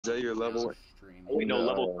that your level? Wait, Streaming. no,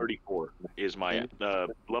 level No. 34 is my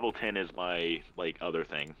level 10 is my like other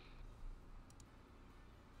thing.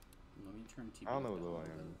 Let me turn I don't TPS know what down a level I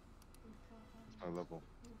little bit. am. It's my level.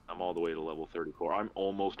 I'm all the way to level 34. I'm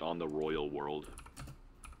almost on the royal world.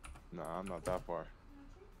 Nah, I'm not that far.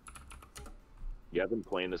 Yeah, I've been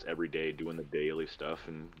playing this every day, doing the daily stuff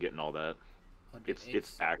and getting all that. Oh, dude,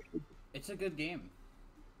 It's actually it's a good game.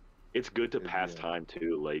 it's good to pass Yeah. time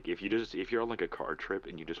too. Like if you're on like a car trip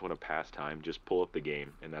and you just want to pass time, just pull up the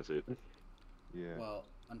game and that's it. Yeah. Well,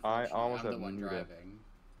 I unfortunately, almost I'm the have one Nita. driving.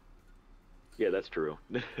 Yeah, that's true.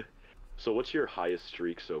 So what's your highest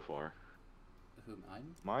streak so far? Who, mine?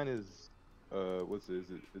 Mine is what's it?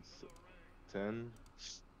 Is it? It's 10.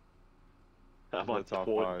 I'm The on top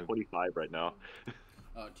 5. 25 right now.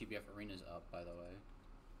 Oh, TBF Arena's up, by the way.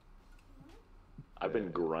 I've been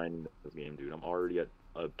Yeah. grinding this game, dude. I'm already at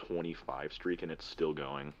a 25 streak and it's still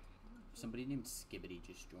going. Somebody named Skibbity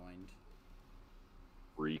just joined.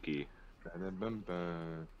 Freaky.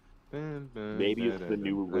 Ba-da-bum-bum. Maybe it's the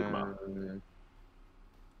new Ligma. Ba-da-bum-bum.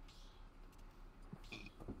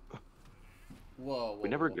 Whoa, We whoa,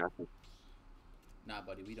 never whoa. got this. Nah,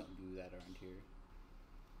 buddy, we don't do that around here.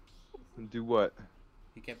 Do what?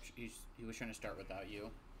 He was trying to start without you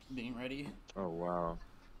being ready. Oh wow.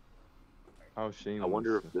 How I shameless.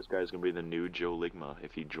 wonder if this guy's gonna be the new Joe Ligma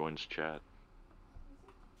if he joins chat.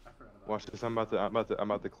 I forgot about Watch this. I'm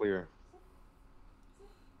about to clear.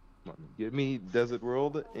 Come on, give me Desert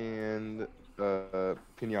World and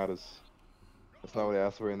pinatas. That's not what I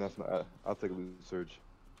asked for, and that's not. I'll take a loot surge.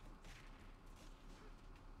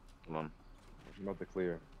 Hold on. I'm about to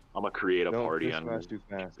clear. I'm gonna create a Don't party press and smash too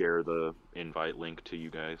fast. share the invite link to you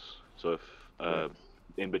guys. So if Yeah.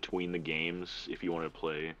 in between the games, if you want to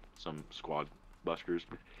play some squad busters.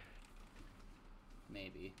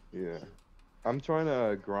 Maybe. Yeah. I'm trying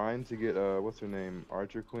to grind to get what's her name,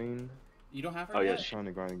 Archer Queen. You don't have her Oh yet? I'm yes, trying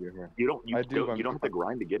to grind to get her. you don't I do, but you don't have to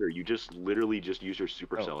grind to get her. You just literally just use your no,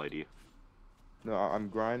 Supercell ID. no, I'm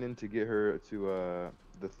grinding to get her to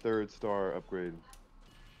the 3rd star upgrade.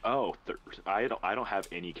 Oh, I don't have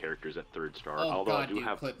any characters at 3rd star. Oh Although I god, do dude,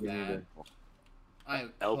 have clip Me that. neither. I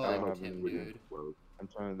El I don't cooked Primo. have him, any either. dude. I'm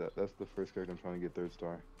trying to. That's the first character I'm trying to get 3rd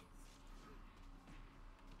star.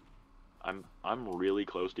 I'm really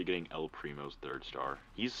close to getting El Primo's 3rd star.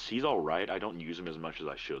 He's all right. I don't use him as much as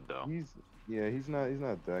I should though. He's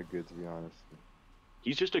not that good to be honest.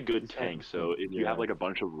 He's just a good He's kind tank. of So if you have yeah, like a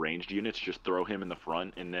bunch of ranged units, just throw him in the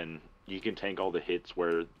front, and then you can tank all the hits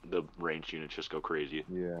where the ranged units just go crazy.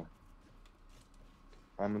 yeah.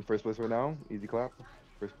 I'm in 1st place right now. Easy clap.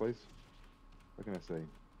 1st place. What can I say?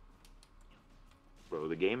 Bro,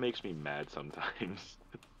 the game makes me mad sometimes.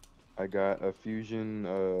 I got a fusion.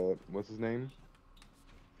 What's his name?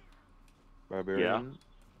 Yeah. Barbarian.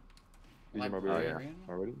 Fusion Oh yeah. barbarian Librarian?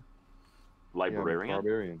 already. Yeah, Librarian.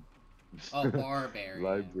 barbarian. Oh, Barbarian,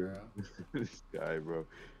 Library. bro. This guy, bro.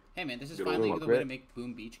 Hey man, this is Good old finally Bro, the way to bet. make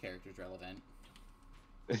Boom Beach characters relevant.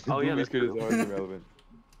 Oh yeah, Boobies that's kid is true. always irrelevant.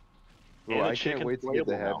 Bro, And the I can't chicken's wait to get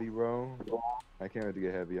the playable now. heavy, bro. I can't wait to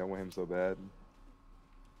get heavy. I want him so bad.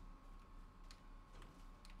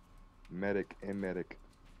 Medic and medic.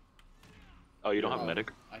 Oh, you don't have Oh,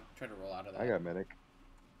 medic? I tried to roll out of that. I got medic.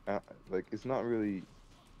 Like it's not really.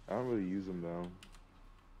 I don't really use them though.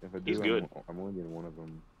 If I He's do, good. I'm only getting one of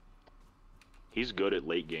them. He's good at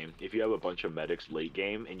late game. If you have a bunch of medics late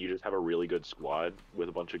game and you just have a really good squad with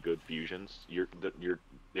a bunch of good fusions,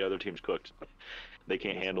 the other team's cooked. They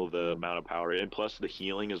can't That's handle not the true. amount of power, and plus the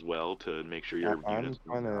healing as well to make sure your I'm units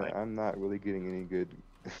don't kind of. die. I'm not really getting any good.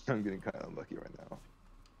 I'm getting kind of unlucky right now.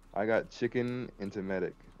 I got chicken into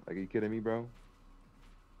medic. Like, are you kidding me, bro?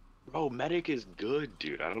 Bro, medic is good,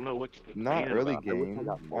 dude. I don't know what you're Not complaining early about. I wish I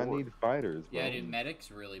got game. I more. need fighters, Yeah, bro. dude,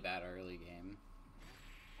 Medic's really bad early game.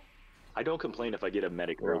 I don't complain if I get a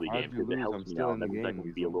medic Bro, early game how'd you because it lose? helps I'm me still out. in And the that means I game,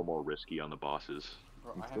 can be a Weasel. little more risky on the bosses.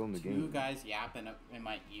 Bro, I'm I still have in the two game. guys yapping up in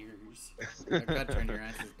my ears. I gotta turn your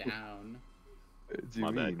asses down. What do you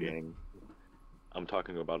My bad, mean? gang. I'm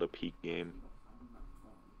talking about a peak game.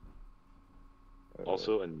 Uh,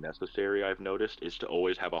 Also, a necessary I've noticed is to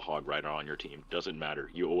always have a hog rider on your team. Doesn't matter.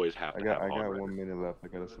 You always have I to got have I hog got rider. 1 minute left. I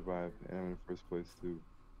gotta survive, and I'm in 1st place too.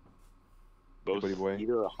 Hey, buddy Both boy.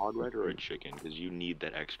 either a hog rider or a Okay. chicken because you need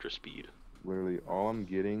that extra speed. Literally, all I'm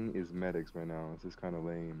getting is medics right now. It's just kind of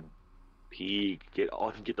lame. Peak. Get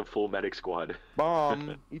the full medic squad.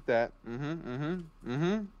 Bomb! Eat that.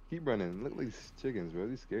 Keep running. Look at these chickens, bro.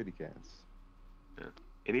 These scaredy cats. Yeah.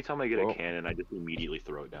 Anytime I get a Well, cannon, I just immediately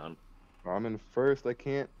throw it down. I'm in 1st. I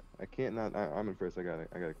can't not. I'm in 1st.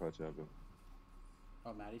 I gotta clutch up. But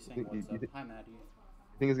Oh, Maddie's you saying think you, what's you, up. think Hi, Maddie.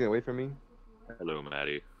 you think it's gonna wait for me? Hello,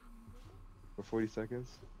 Maddie. For 40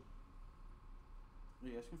 seconds. Are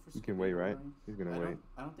you asking for You can wait, Scooby-Doo, right? Ryan? He's gonna wait.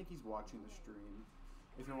 I don't think he's watching the stream.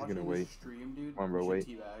 If you're He's watching gonna the wait. stream, dude, Come on, bro, you wait.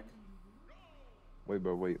 should teabag. Wait,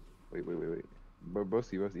 bro, wait. Wait. Bro,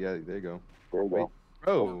 Boasty, yeah, there you go. There you Wait. go.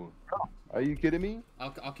 Bro, are you kidding me?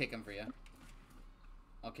 I'll kick him for you.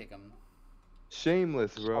 I'll kick him.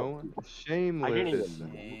 Shameless, bro. Shameless.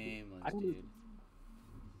 Shameless, dude.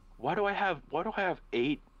 Why do I have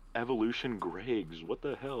 8 evolution Gregs? What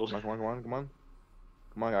the hell? Come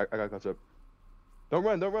on. I gotta catch up. Don't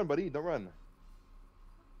run, buddy. Don't run.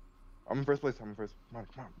 I'm in first place. Come on.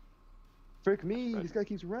 Frick me. Right. This guy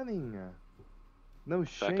keeps running. No In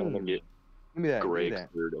fact, I'm shame. gonna get Give me that. Greg's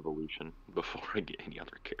third evolution before I get any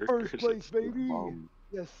other characters. First place, baby. Wow.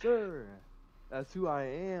 Yes, sir. That's who I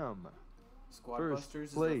am. Squad First Busters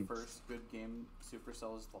is place. the first good game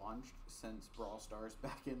Supercell has launched since Brawl Stars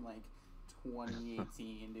back in like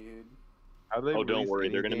 2018, dude. Have they Oh, don't released worry.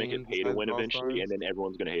 any They're gonna make it games pay to besides win Brawl eventually, Stars? and then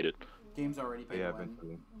everyone's gonna hate it. Game's already paid Yeah, to win.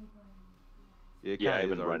 eventually. Yeah, it Yeah, I kinda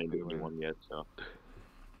haven't is run already into paid to win. anyone yet, so.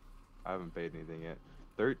 I haven't paid anything yet.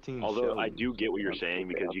 13 Although I shells. do get what you're saying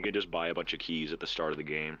because you can just buy a bunch of keys at the start of the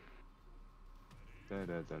game.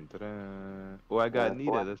 Oh, I got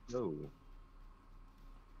Nita. Let's go.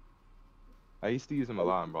 I used to use him a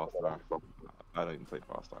lot in Brawl Stars. I don't even play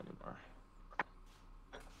Brawl Stars anymore.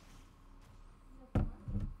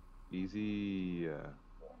 Easy.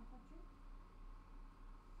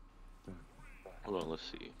 Hold on, let's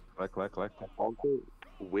see. Collect.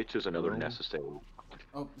 Which is another Boom. necessary.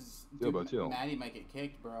 Oh, Chill, bro, chill. Maddie might get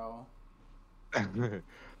kicked, bro.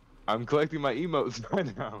 I'm collecting my emotes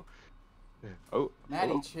right now. Oh.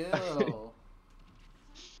 Maddie, oh. chill.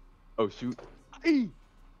 Oh, shoot. Eee!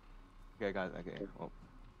 Okay, I got it. Okay. Well,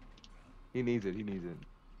 he needs it.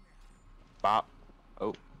 Bop.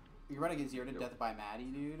 Oh. You're about to get 0 to death by Maddie,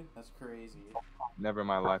 dude? That's crazy. Never in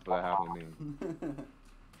my life will that happen to me.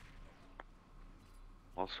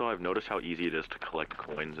 Also, I've noticed how easy it is to collect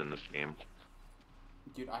coins in this game.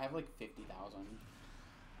 Dude, I have like 50,000.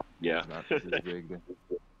 Yeah. It's not this is big.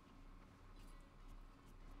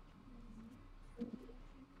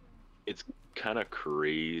 It's kind of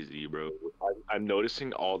crazy, bro. I'm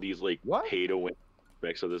noticing all these like What? pay-to-win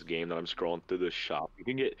aspects of this game that I'm scrolling through the shop. You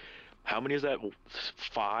can get, how many is that?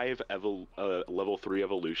 5 level 3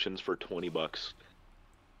 evolutions for $20.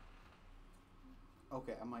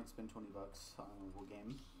 Okay, I might spend 20 bucks on a little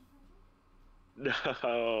game.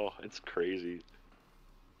 No, it's crazy.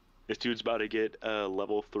 This dude's about to get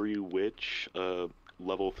level 3 witch,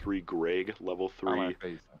 level 3 Greg, level On my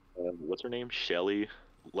 3 face. what's her name? Shelly,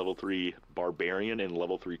 level 3 barbarian, and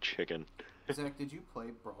level 3 chicken. Zach, did you play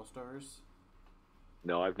Brawl Stars?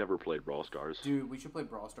 No, I've never played Brawl Stars. Dude, we should play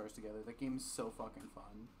Brawl Stars together. That game's so fucking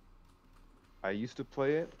fun. I used to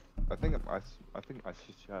play it. I think I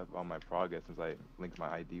should have on my progress since I linked my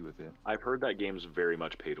ID with it. I've heard that game's very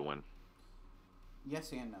much pay to win.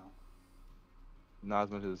 Yes and no. Not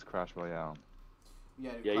as much as Crash Royale.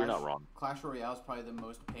 Yeah, Yeah, you're not wrong. Clash Royale is probably the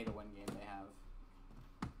most pay-to-win game they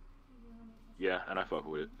have. Yeah, and I fuck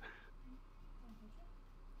with it.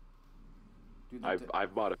 Dude,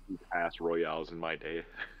 I've bought a few pass royales in my day.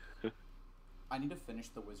 I need to finish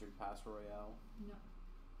the Wizard Pass Royale. No.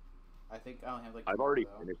 I think I only have like. I've 2 more, already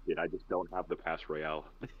though. finished it. I just don't have the pass royale.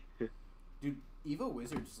 Dude, Evo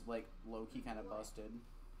Wizard's like low-key kind of busted.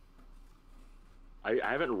 I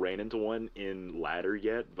haven't ran into one in ladder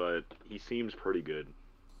yet, but he seems pretty good.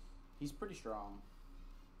 He's pretty strong.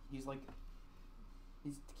 He's like.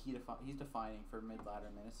 He's he's defining for mid-ladder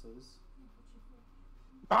menaces.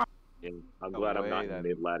 And I'm No glad I'm way, not in that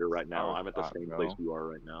mid ladder right now. power I'm at the shot, same bro. place you are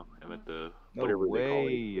right now. I'm at the No whatever they call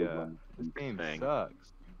way. it. This game thing. sucks.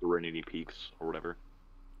 Serenity Peaks or whatever.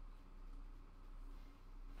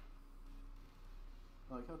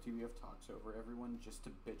 I like how TBF talks over everyone just to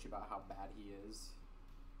bitch about how bad he is.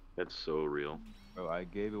 That's so real. Bro, I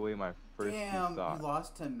gave away my first Damn, stock. you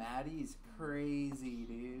lost to Maddie's crazy,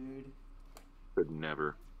 dude. Could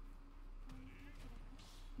never.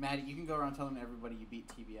 Maddie, you can go around telling everybody you beat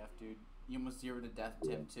TBF, dude. You almost 0 to death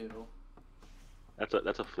Tim too.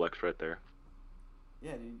 That's a flex right there.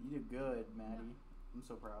 Yeah, dude, you did good, Maddie. I'm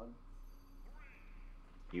so proud.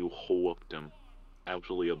 You whooped him.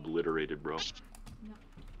 Absolutely obliterated, bro. No.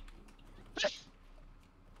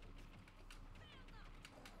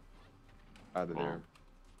 Out of there.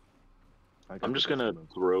 I'm just gonna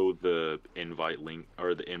throw the invite link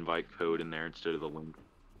or the invite code in there instead of the link.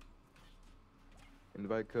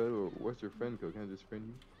 Invite code or what's your friend code? Can I just friend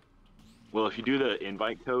you? Well, if you do the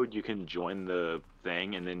invite code, you can join the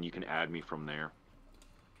thing, and then you can add me from there.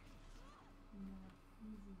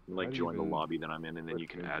 You, like How do you join the even lobby that I'm in, and then you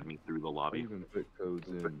can put add me through the I lobby. even put codes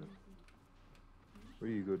in. Where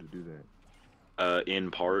do you go to do that?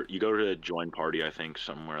 You go to join party, I think,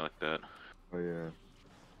 somewhere like that. Oh yeah,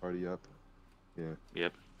 party up. Yeah.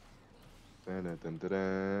 Yep. Dun, dun, dun, dun,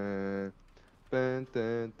 dun. Dun,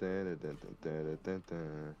 dun, dun, dun, dun, dun, dun,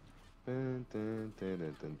 dun. Dun, dun, dun,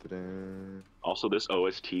 dun, dun, dun, dun. Also, this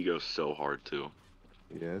OST goes so hard too.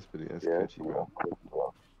 Yeah, that's catchy, bro.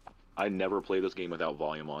 I never play this game without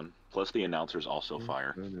volume on. Plus, the announcer's also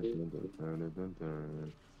fire. Dun, dun, dun, dun, dun, dun,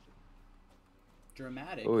 dun.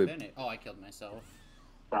 Dramatic Oh, it, finish. Oh, I killed myself.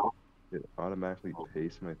 it automatically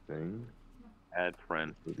pastes my thing. Add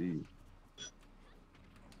friend. Believe.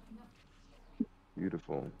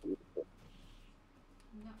 Beautiful.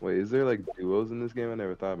 Wait, is there like duos in this game? I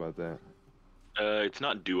never thought about that. It's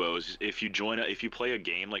not duos. If you play a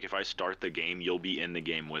game, like if I start the game, you'll be in the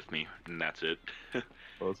game with me, and that's it.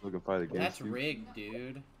 Oh, so I can fight against That's you. rigged,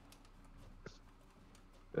 dude.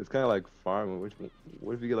 It's kind of like farming.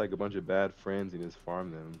 What if you get like a bunch of bad friends and just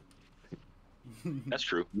farm them? That's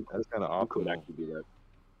true. That's kind of You could optimal. actually do that.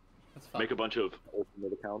 That's fine. Make a bunch of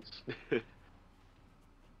ultimate accounts.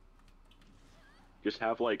 Just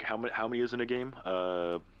have like how many is in a game?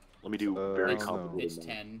 Let me do very I don't know. complicated. It's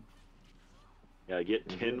math. 10. Yeah, get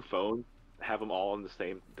Is 10 it? phones, have them all on the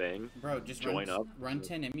same thing. Bro, just Join up. run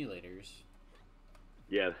 10 emulators.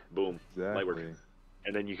 Yeah, boom, light work, Exactly.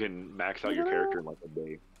 and then you can max out your character in like a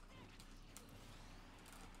day.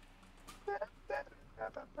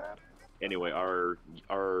 Anyway, are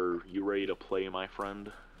you ready to play, my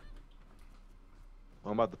friend?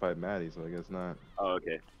 I'm about to fight Maddie, so I guess not. Oh,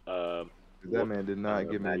 okay. 'Cause that man did not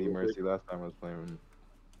give me Maddie any real quick? mercy last time I was playing with him.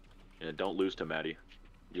 Yeah, don't lose to Maddie.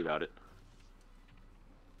 You got it.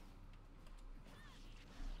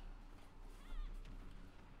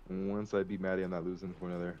 Once I beat Maddie, I'm not losing for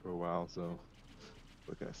a while. So,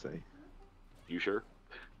 what can I say? You sure?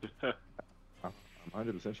 I'm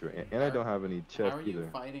 100% sure, and I don't have any How chest are you either.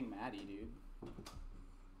 fighting Maddie, dude?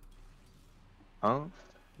 Huh?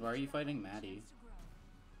 Why are you fighting Maddie?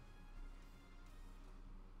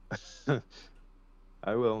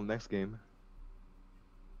 I will next game.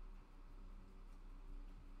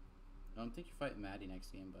 I don't think you're fighting Maddie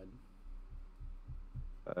next game,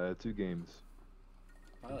 bud. 2 games.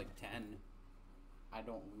 Probably like 10. I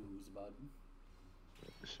don't lose, bud.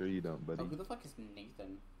 Sure you don't, buddy. Oh, who the fuck is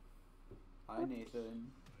Nathan? Hi, Nathan.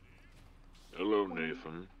 Hello,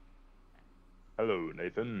 Nathan. Hello,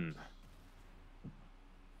 Nathan.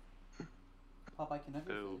 Popeye, can I have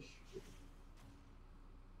your Oh. fish?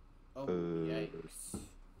 Oh, yikes.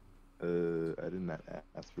 I did not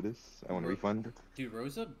ask for this. I want a refund. Dude,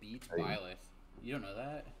 Rosa beat Hey. Byleth. You don't know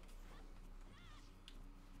that?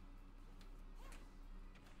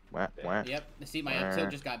 Wah, wah. Yep. See, my Wah.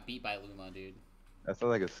 episode just got beat by Luma, dude. That sounds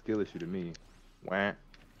like a skill issue to me. Wah,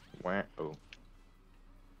 wah. Oh,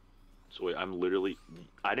 So wait, I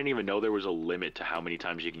didn't even know there was a limit to how many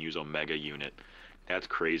times you can use Omega unit. That's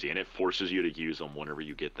crazy, and it forces you to use them whenever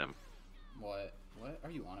you get them. What? What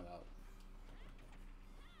are you on about?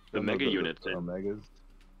 The Some of mega units, the Omegas.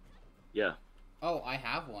 yeah, Oh, I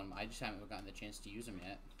have one. I just haven't gotten the chance to use them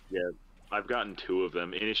yet. yeah. I've gotten 2 of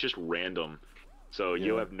them, and it's just random. So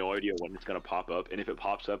you Yeah. have no idea when it's gonna pop up, and if it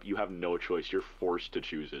pops up, you have no choice. You're forced to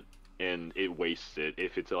choose it, and it wastes it.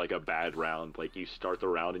 If it's like a bad round, like you start the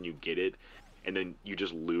round and you get it, and then you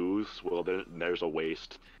just lose, well, then there's a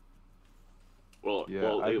waste. Well, Yeah,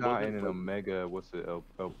 well, I it got wasn't in an like- Omega. What's it? El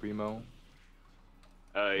Primo.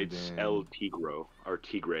 it's then- El Tigro or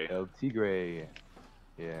Tigre. El Tigre.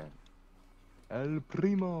 Yeah. El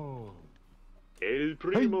Primo. El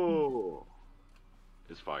Primo.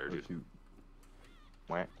 It's fire, Oh, dude. shoot.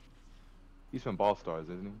 Wah. He's from Ball Stars,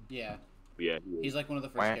 isn't he? Yeah. Yeah, He's like one of the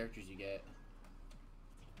first Wah. characters you get.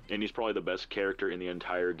 and he's probably the best character in the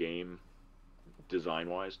entire game,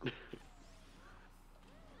 design-wise.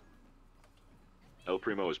 El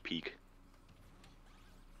Primo is peak.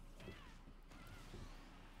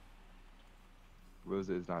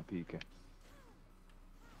 Rosa is not peaking.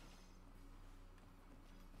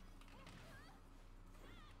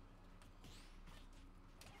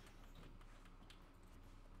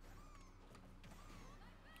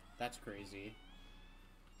 That's crazy.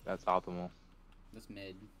 That's optimal. That's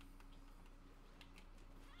mid.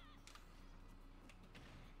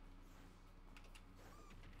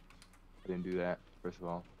 I didn't do that, first of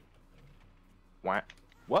all. Wah.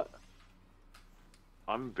 What?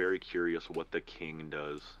 I'm very curious what the king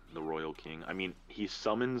does, the royal king. I mean, he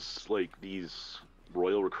summons like these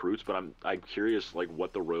royal recruits, but I'm curious like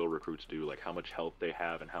what the royal recruits do, like how much health they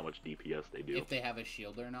have and how much DPS they do. If they have a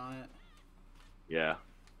shield or not. Yeah.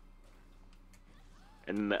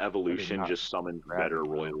 And then the evolution not just summons grab better it,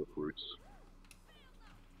 though. royal recruits.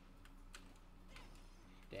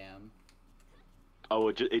 Oh,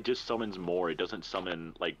 it just summons more. It doesn't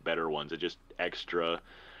summon like better ones. It just extra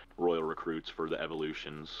royal recruits for the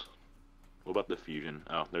evolutions. What about the fusion?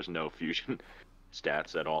 Oh, there's no fusion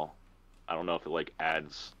stats at all. I don't know if it like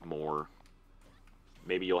adds more.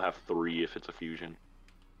 Maybe you'll have 3 if it's a fusion.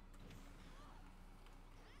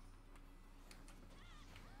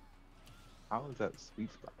 How is that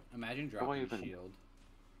sweet spot? Imagine do I dropping even- shield.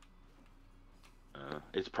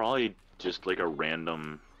 It's probably just like a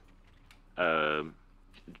random uh,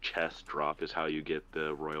 chest drop is how you get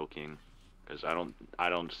the Royal King, because I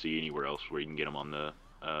don't see anywhere else where you can get him on the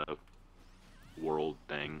world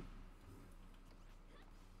thing.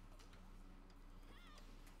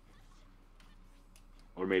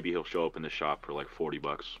 Or maybe he'll show up in the shop for like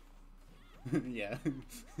 $40. Yeah.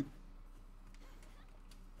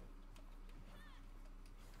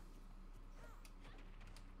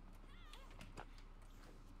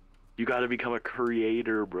 You got to become a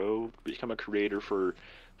creator, bro. Become a creator for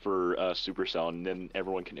Supercell, and then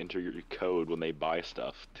everyone can enter your code when they buy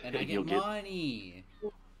stuff. And I You'll get money.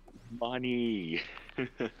 money.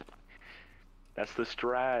 That's the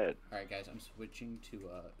strat. Alright, guys, I'm switching to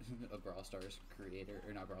a Brawl Stars creator.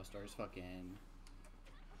 Or not Brawl Stars, fucking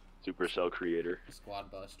Supercell creator. Squad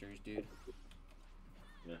Busters, dude.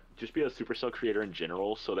 Yeah. Just be a Supercell creator in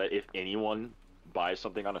general, so that if anyone buys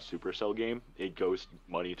something on a Supercell game, it goes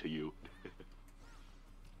money to you.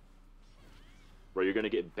 Bro, you're gonna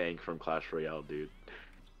get bank from Clash Royale, dude.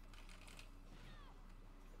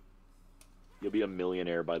 You'll be a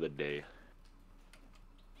millionaire by the day.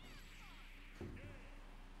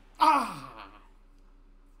 Ah!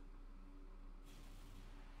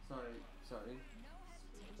 Sorry.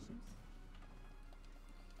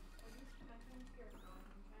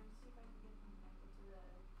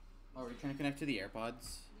 Oh, are you trying to connect to the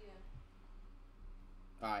AirPods?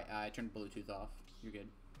 Yeah. Alright, I turned Bluetooth off. You're good.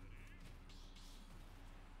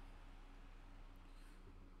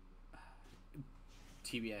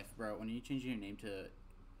 TBF, bro, when are you changing your name to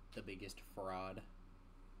the biggest fraud?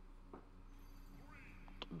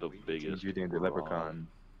 The biggest. You named the Leprechaun.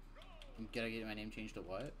 Did I get my name changed to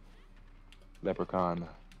what? Leprechaun.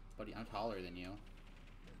 Buddy, I'm taller than you.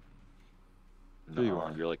 No, you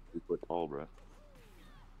are. you're like 2 foot tall, bro.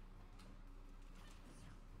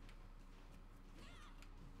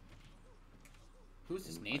 Who's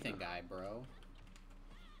this Nathan guy, bro?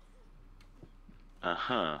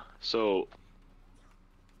 So,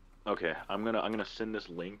 okay, I'm gonna send this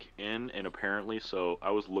link in, and apparently, so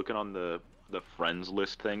I was looking on the friends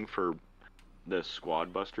list thing for the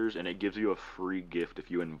Squad Busters, and it gives you a free gift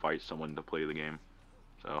if you invite someone to play the game.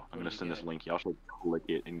 So I'm gonna send this link. Y'all should click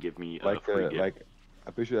it and give me a free gift.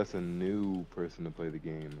 I'm pretty sure that's a new person to play the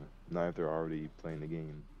game, not if they're already playing the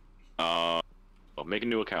game. Well, make a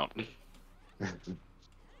new account. I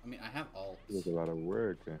mean, I have alts. It's a lot of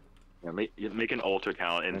work. Yeah, make an alt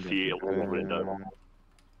account and see what it does.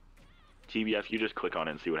 TBF, you just click on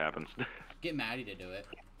it and see what happens. Get Maddie to do it.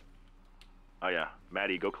 Oh yeah,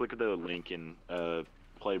 Maddie, go click the link and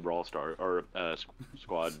play Brawl Star or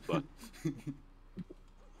Squad. But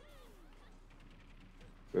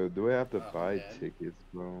So do I have to buy yeah. tickets,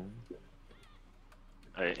 bro?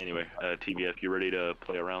 anyway, TBF, you ready to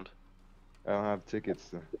play around? I don't have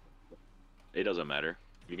tickets. It doesn't matter.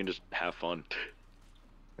 You can just have fun.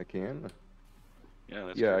 I can. Yeah,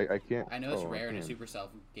 that's Yeah, good. I can't. I know it's oh, I rare in a can. Supercell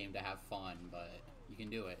game to have fun, but you can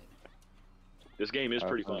do it. This game is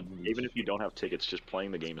pretty fun. fun. Even if you don't have tickets, just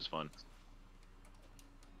playing the game is fun.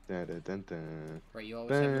 Dun, dun, dun, dun. Right, you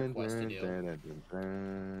always have your Dun, quest to dun, do. dun, dun, dun,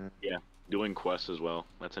 dun. Yeah, doing quests as well.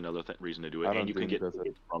 That's another reason to do it. I And don't you can think get that's a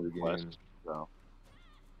tickets from game. quests. So.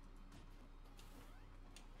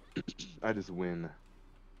 I just win.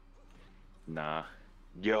 Nah.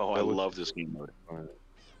 Yo, I Double love this game mode. Well,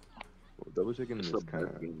 double chicken It's is the kind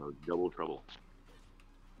best of. game mode. Double trouble.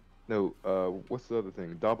 No, what's the other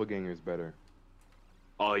thing? Doppelganger is better.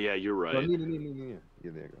 Oh yeah, you're right. No, Nina.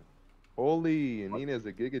 Yeah, there you go. Holy, Nina's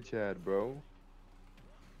a Giga Chad, bro.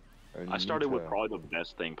 I started with Anita. probably the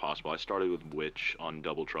best thing possible. I started with Witch on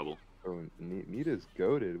Double Trouble. Oh, Nita's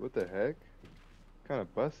goated. What the heck? Kind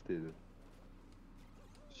of busted.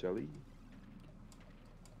 Shelly?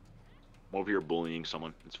 I'm over here bullying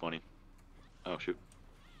someone. It's funny. Oh shoot.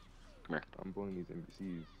 Come here. I'm blowing these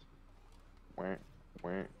NPCs. Wah,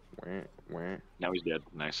 wah, wah, wah. Now he's dead.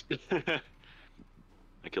 Nice.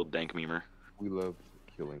 I killed Dank Memer. We love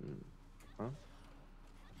killing. Huh?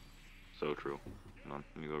 So true. Hold on,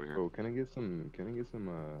 let me go over here. Oh, can I get some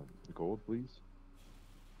gold, please?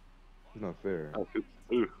 It's not fair. Oh,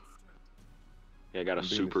 ooh. Yeah, I got a I'm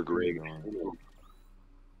being super Greg. discriminated on.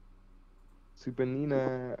 Super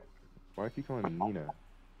Nina. Why do I keep calling her Nina?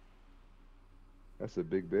 That's a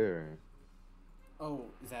big bear. Oh,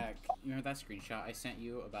 Zach, you remember that screenshot I sent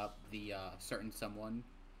you about the certain someone?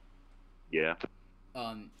 Yeah.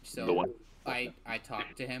 Um, The so one. I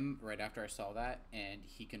talked to him right after I saw that, and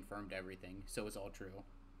he confirmed everything, so it's all true.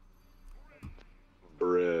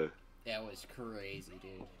 Bruh. That was crazy,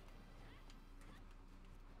 dude.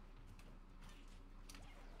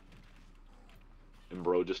 And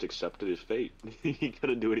bro just accepted his fate. He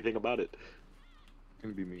couldn't do anything about it.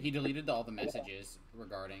 Couldn't be me. He deleted all the messages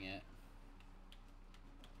regarding it.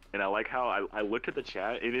 And I like how I looked at the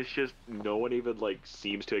chat and it's just no one even like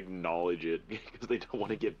seems to acknowledge it because they don't want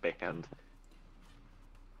to get banned.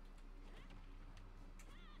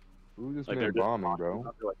 Who's this Like man they're just bombing, talking bro? about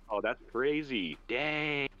it, they're like, oh, that's crazy,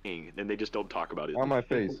 dang, and they just don't talk about it. On my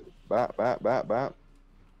face. Bop, bop, bop, bop.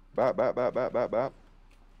 Bop, bop, bop, bop, bop, bop.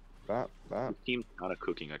 Bop, bop. This team's kind of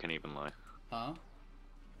cooking. I can't even lie. Huh?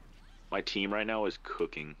 My team right now is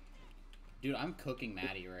cooking. Dude, I'm cooking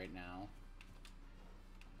Maddie right now.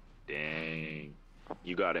 Dang,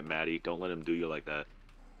 you got it, Maddie. Don't let him do you like that.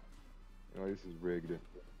 Oh, this is rigged.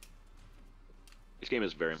 This game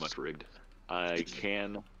is very much rigged. I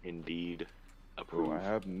can indeed approve. Bro, I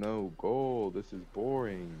have no goal. This is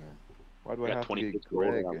boring. Why do I got have to 26 get gold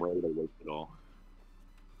Greg? and I'm ready to waste it all.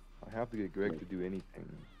 I have to get Greg to do anything.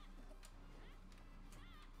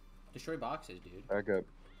 Destroy boxes, dude. Back up.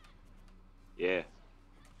 Yeah.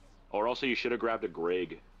 Or also you should have grabbed a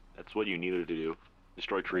Greg. That's what you needed to do.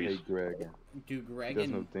 Destroy I trees. hate Greg. Dude, He does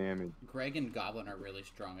no damage. Greg and Goblin are really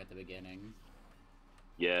strong at the beginning.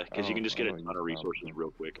 Yeah, because you can just I get a don't ton use of resources Goblin.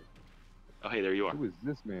 real quick. Oh, hey, there you are. Who is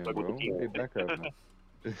this man, Look with bro? the team. Hey, back up.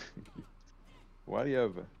 Man. Why do you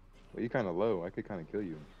have... Well, you're kind of low. I could kind of kill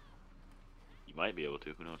you. You might be able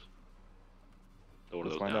to. Who knows? Throw one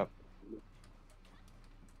of Let's those find down. out.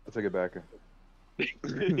 I'll take it back.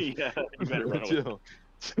 Yeah, you better run away. Chill.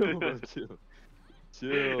 Chill, bro. Chill.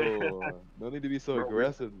 Chill. No need to be so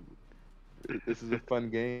aggressive. This is a fun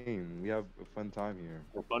game. We have a fun time here.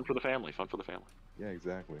 Well, fun for the family. Fun for the family. Yeah,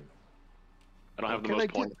 exactly. I don't have the Can most I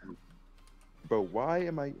get- points. Bro, why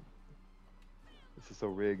am I... This is so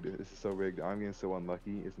rigged. This is so rigged. I'm getting so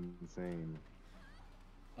unlucky. It's insane.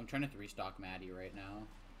 I'm trying to 3-stock Maddie right now.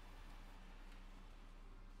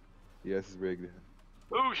 Yeah, this is rigged.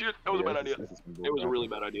 Oh shit, that was a bad idea. This is some It was a bullcrap. really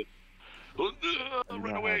bad idea. I do Run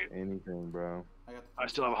not away. have anything, bro. I got I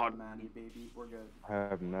still have a hard- Maddie, baby. We're good. I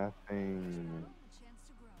have nothing.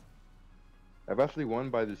 I've actually won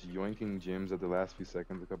by just yoinking gyms at the last few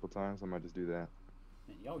seconds a couple times. I might just do that.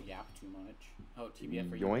 Man, y'all yap too much. Oh,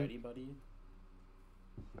 TBF, are you Yoink. ready, buddy?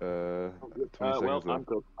 20 Well, seconds I'm left.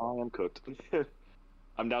 cooked. I am cooked.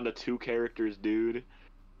 I'm down to 2 characters, dude.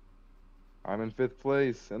 I'm in 5th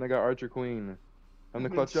place, and I got Archer Queen. I'm the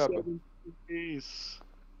clutch up. Peace.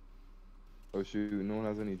 Oh shoot, no one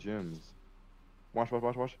has any gyms. Watch, watch,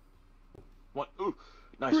 watch, watch. What? Ooh,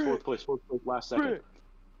 nice. Frick. 4th place, last second. Frick!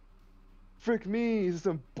 Frick me! This is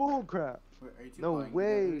some bullcrap! Wait, are you two No playing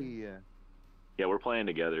way! together? Yeah, we're playing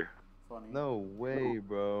together. Funny. No way,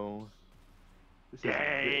 bro. This is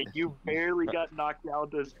Dang, big. you barely got knocked down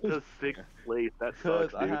to 6th place. That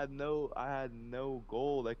Cause sucks, dude. I had no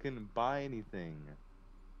gold. I couldn't buy anything.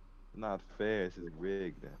 Not fair. This is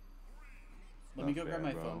rigged. Let me Not go grab fair,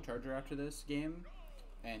 my bro. phone charger after this game,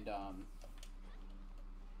 and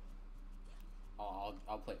I'll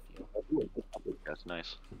play with you. That's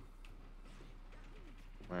nice.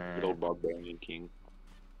 Man. Good old Barbarian King.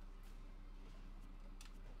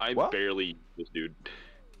 I What? barely use this dude.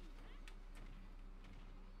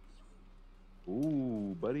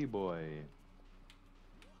 Ooh, buddy boy.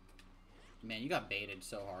 Man, you got baited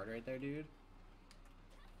so hard right there, dude.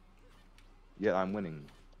 Yeah, I'm winning.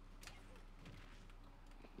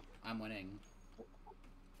 I'm winning.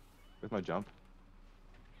 Where's my jump?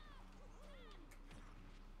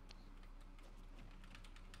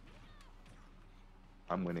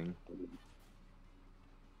 I'm winning.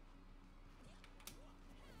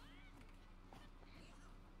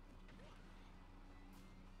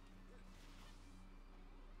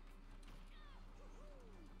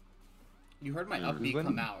 You heard my Who's upbeat winning?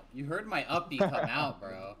 come out. You heard my upbeat come out,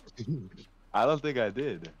 bro. I don't think I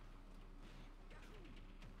did.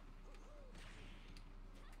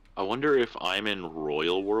 I wonder if I'm in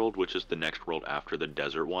Royal World, which is the next world after the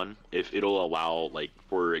desert one, if it'll allow, like,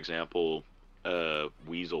 for example,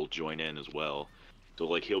 Weasel join in as well. So,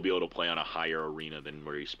 like, he'll be able to play on a higher arena than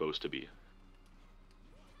where he's supposed to be.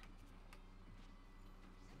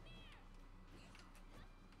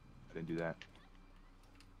 I didn't do that.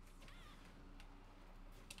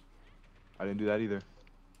 I didn't do that either.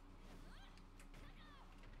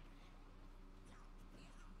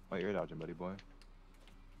 Oh, you're dodging, buddy boy.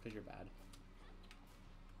 Because you're bad.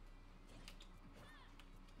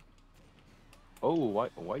 Oh,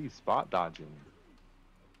 why you spot dodging?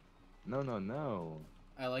 No, no, no.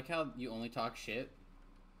 I like how you only talk shit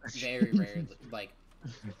very rarely. Like,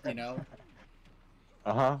 you know,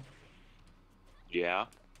 Uh-huh. Yeah.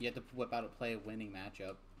 you have to whip out play a winning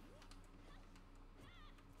matchup.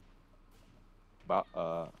 About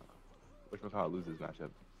whatchamacallit loses matchup.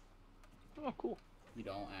 Oh, cool. You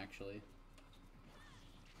don't actually.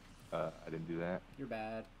 I didn't do that. You're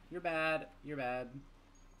bad. You're bad. You're bad.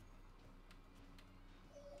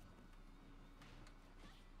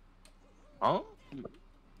 Huh?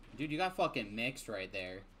 Dude, you got fucking mixed right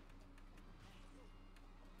there.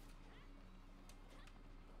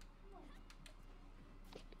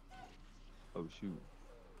 Oh shoot.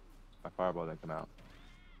 My fireball didn't come out.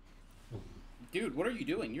 Dude, what are you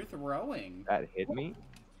doing? You're throwing. That hit me?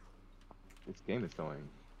 This game is going.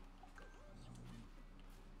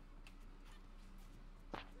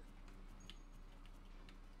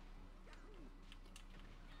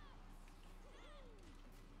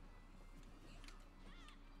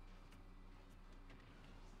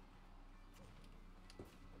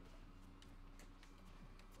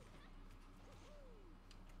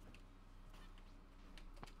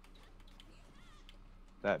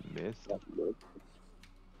 That missed?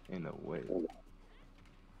 In the way.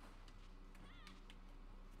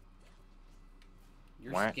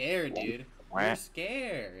 You're Whack. scared, dude. You're Whack.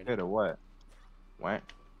 scared. Hit or what? What?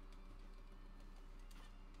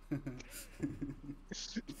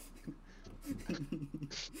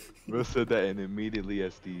 Will said that and immediately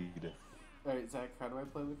SD'd. Alright, Zach, how do I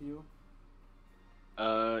play with you?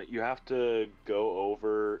 You have to go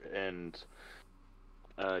over and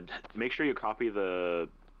make sure you copy the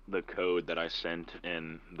code that I sent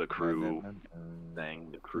in the crew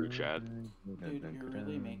thing, the crew chat. Dude, you're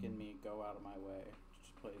really making me go out of my way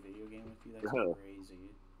to play a video game with you. That's Yeah. crazy.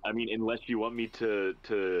 I mean, unless you want me to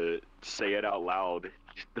say it out loud,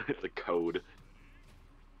 the code.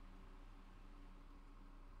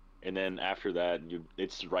 And then after that,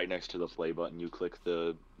 it's right next to the play button. You click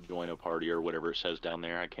the join a party or whatever it says down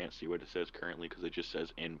there. I can't see what it says currently because it just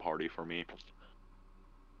says in party for me.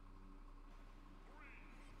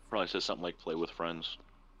 Probably says something like play with friends.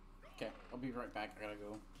 Okay, I'll be right back. I gotta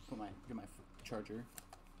go get my charger.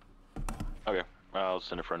 Okay, I'll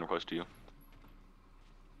send a friend request to you.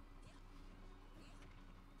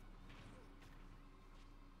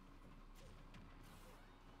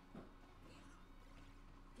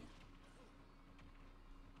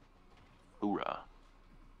 Hoorah.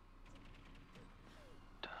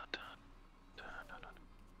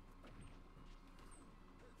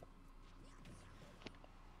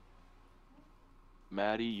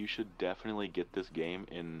 Maddie, you should definitely get this game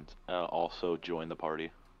and also join the party.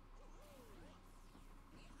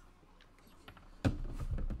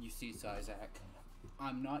 You see, Zach,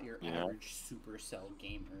 I'm not your average Supercell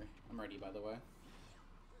gamer. I'm ready, by the way.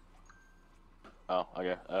 Oh,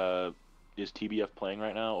 okay. Is TBF playing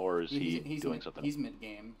right now, or is he doing something? He's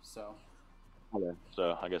mid-game, so... Okay.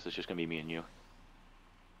 So, I guess it's just gonna be me and you.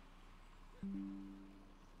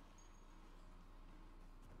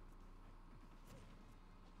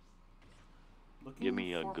 Looking Give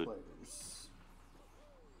me a for good... players.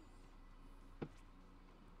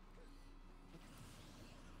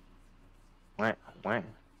 Wah.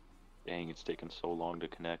 Dang, it's taking so long to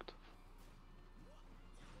connect.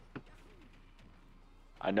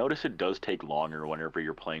 I notice it does take longer whenever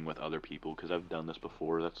you're playing with other people, because I've done this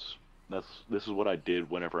before. This is what I did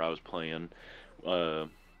whenever I was playing on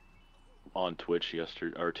Twitch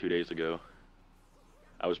yesterday or 2 days ago.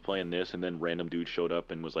 I was playing this, and then random dude showed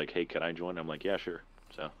up and was like, "Hey, can I join?" I'm like, "Yeah, sure."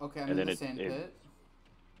 So. Okay, I'm and in then the sandpit.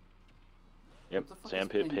 Yep, What the fuck is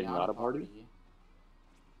sandpit pinata party.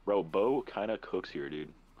 Bro, Bo kind of cooks here,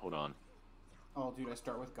 dude. Hold on. Oh, dude, I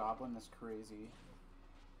start with Goblin. That's crazy.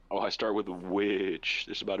 Oh, I start with Witch.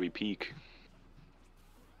 This is about to be peak.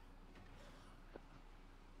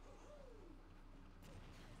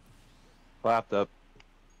 Clapped up.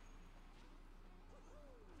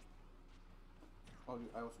 Oh, dude,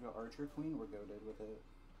 I also got Archer Queen. We're goated with it.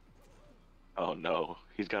 Oh no,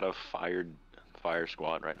 he's got a fire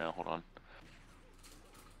squad right now. Hold on.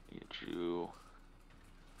 Get you.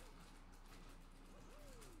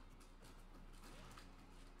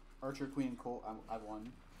 Archer Queen Colt. I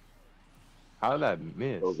won. How did that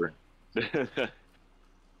miss? Over.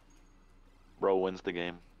 Bro wins the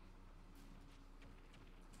game.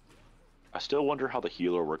 I still wonder how the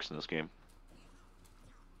healer works in this game.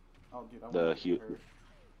 Oh, dude, I The want to get her.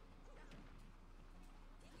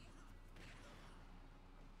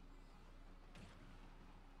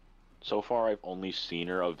 So far, I've only seen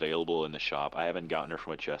her available in the shop. I haven't gotten her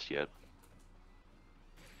from a chest yet.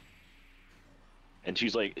 And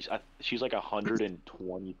she's like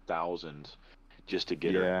 120,000 just to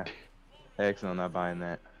get her. Yeah. Excellent. I'm not buying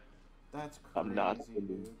that. That's crazy, I'm not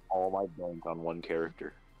spending dude. all my bank on one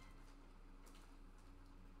character.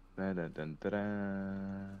 Dun, dun, dun, dun,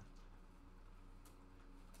 dun.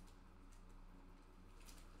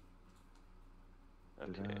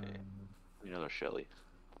 Okay, another Shelly.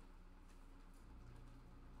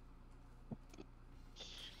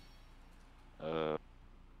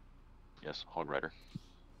 Yes, Hog Rider.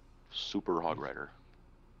 Super Hog Rider.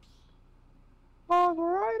 Hog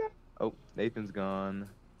Rider. Oh, Nathan's gone.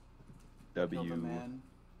 I killed W. him, man.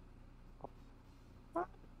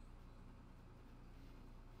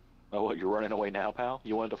 Oh, what, you're running away now, pal?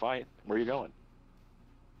 You wanted to fight? Where are you going?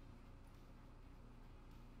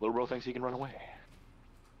 Little bro thinks he can run away.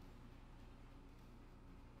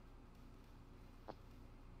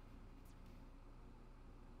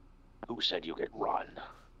 Who said you could run?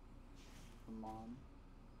 Come on.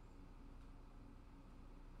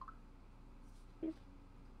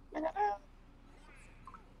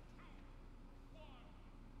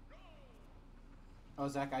 Oh,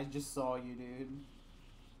 Zach, I just saw you, dude.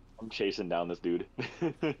 I'm chasing down this dude. Do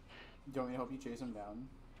you want me to help you chase him down?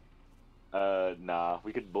 Nah,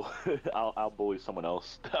 we could I'll bully someone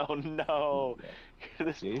else. Oh no!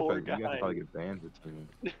 This Yeah, poor you guys guy. probably get banned for teaming.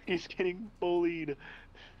 He's getting bullied.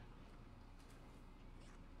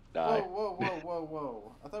 Die. Whoa, whoa, whoa, whoa,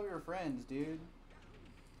 whoa. I thought we were friends, dude.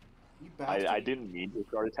 You bastard. I didn't mean to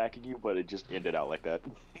start attacking you, but it just ended out like that.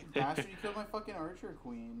 You bastard, you killed my fucking archer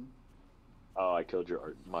queen. Oh, I killed your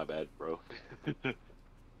art. My bad, bro.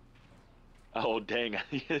 Oh, dang.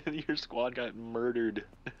 Your squad got murdered.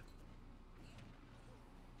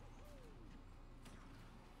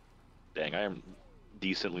 Dang, I am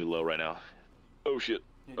decently low right now. Oh, shit.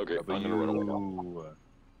 Okay, I'm gonna run away now.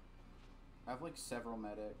 I have like several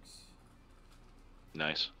medics.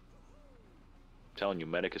 Nice. I'm telling you,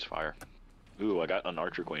 medic is fire. Ooh, I got an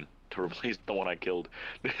archer queen to replace the one I killed.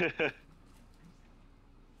 Where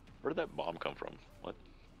did that bomb come from? What?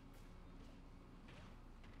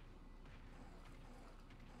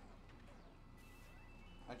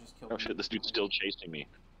 I just killed Oh him. shit, this dude's still chasing me.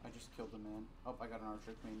 I just killed the man. Oh, I got an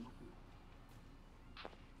archer queen.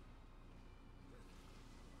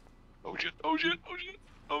 Oh shit, oh shit, oh shit,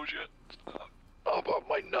 oh shit. How about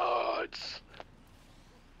my nuts?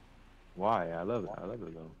 Why? I love it. I love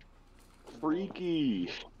it though. Freaky.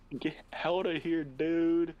 Get out of here,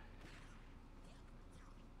 dude.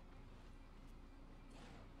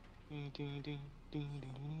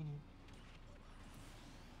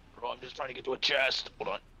 Bro, I'm just trying to get to a chest.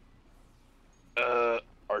 Hold on.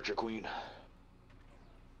 Archer Queen.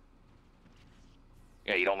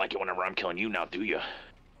 Yeah, you don't like it whenever I'm killing you now, do you?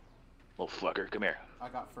 Little fucker, come here. I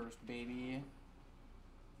got first, baby.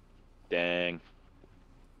 Dang.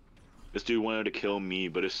 This dude wanted to kill me,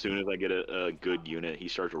 but as soon as I get a good unit, he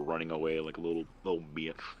starts running away like a little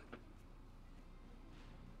bitch.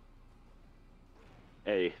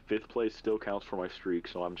 Hey, 5th place still counts for my streak,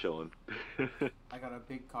 so I'm chilling. I got a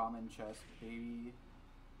big common chest, baby.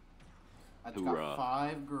 I just Hoorah. got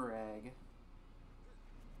 5 Greg.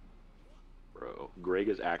 Bro, Greg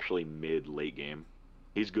is actually mid-late game.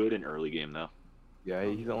 He's good in early game, though. Yeah,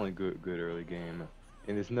 he's only good early game,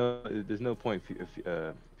 and there's no point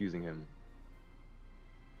fusing him.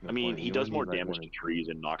 No I mean, point. he You does only more need, like, damage one to or two. trees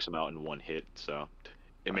and knocks them out in one hit, so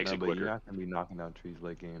it makes No, it but quicker. you're not gonna be knocking down trees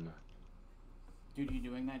late game. Dude, you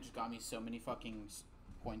doing that just got me so many fucking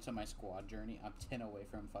points on my squad journey. I'm 10 away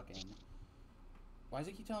from fucking... Why does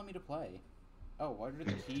it keep telling me to play? Oh, what are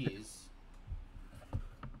the keys?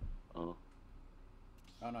 Oh.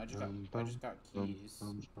 Oh no, I just got keys.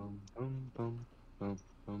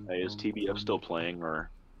 Hey, is TBF still playing, or?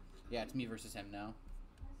 Yeah, it's me versus him now.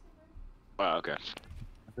 Oh, okay.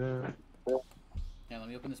 Yeah, let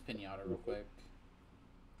me open this pinata real quick.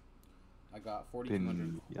 I got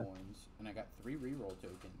 4,200 Pinata. coins, and I got 3 reroll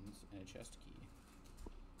tokens and a chest key.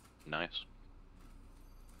 Nice.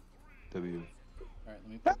 W. Alright, let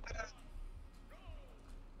me put...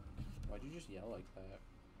 Why'd you just yell like that?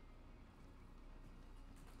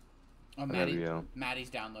 Oh, Maddie's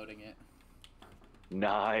downloading it.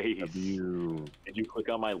 Nice. W. Did you click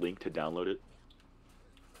on my link to download it?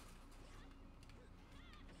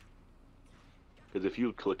 Because if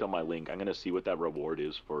you clicked on my link, I'm gonna see what that reward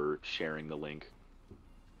is for sharing the link.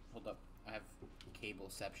 Hold up, I have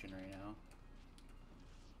cableception right now.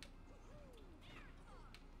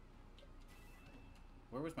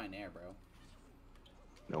 Where was my nair, bro?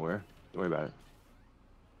 Nowhere. Don't worry about it.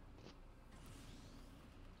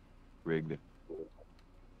 Rigged.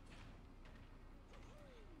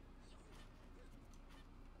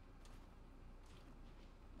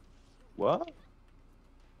 What?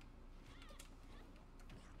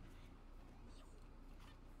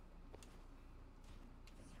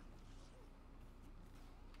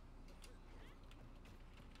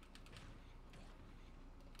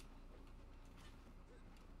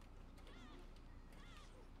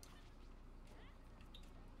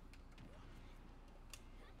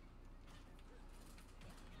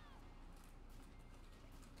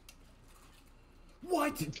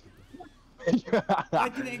 What? I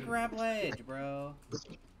didn't grab ledge, bro.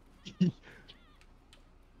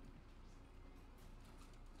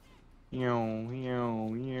 Yo,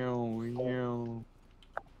 yo, yo, yo.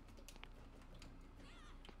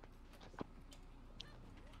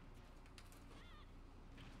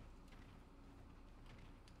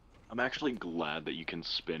 I'm actually glad that you can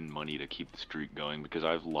spend money to keep the streak going because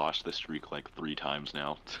I've lost the streak like 3 times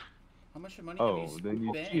now. How much money Oh, have you spent? then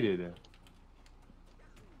you cheated.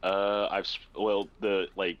 Well,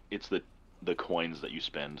 it's the coins that you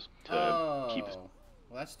spend to keep. Oh,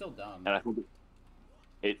 well, that's still dumb. And I think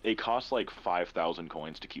it costs like 5,000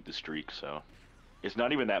 coins to keep the streak, so it's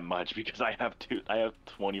not even that much because I have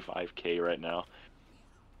 25k right now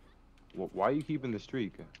Why are you keeping the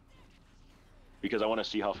streak? because I want to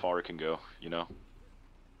see how far it can go, you know.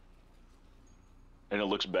 And it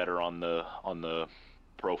looks better on the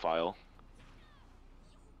profile.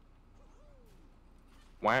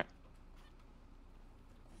 What?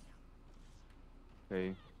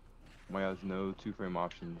 Okay. My has no 2-frame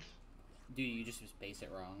options. Dude, you just base it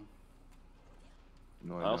wrong.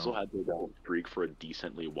 No, I also had the streak for a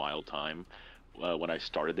decently wild time. When I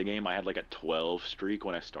started the game, I had like a 12 streak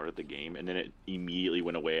when I started the game, and then it immediately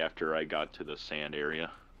went away after I got to the sand area.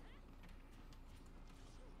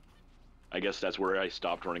 I guess that's where I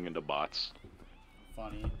stopped running into bots.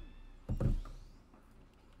 Funny.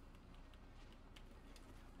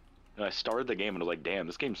 And I started the game and I was like, damn,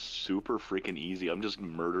 this game's super freaking easy. I'm just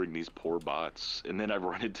murdering these poor bots. And then I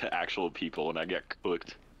run into actual people and I get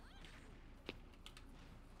cooked.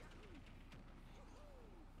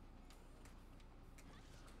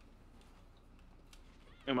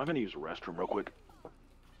 Am I gonna use the restroom real quick?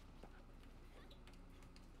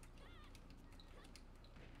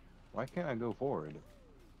 Why can't I go forward?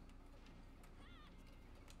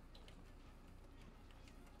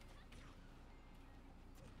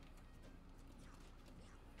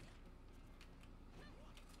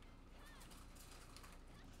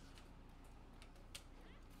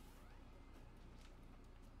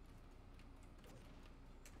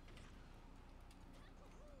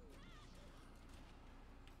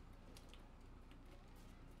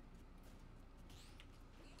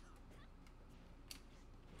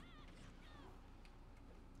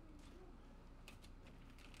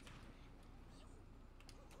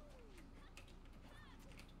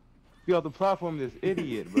 Be off the platform, this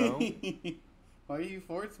idiot, bro. Why are you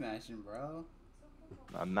forward smashing, bro?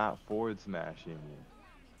 I'm not forward smashing.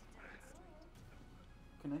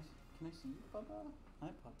 Can I see you, Papa? Hi,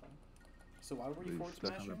 Papa. So why were you Really forward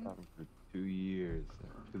stuck on the smashing? platform for 2 years.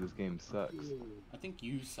 Because this game sucks. I think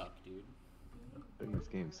you suck, dude. I think this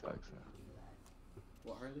game sucks.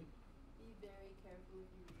 What, Harley? Be very careful with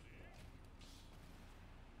you.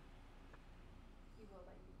 He will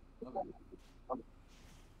bite you. Okay.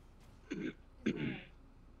 We're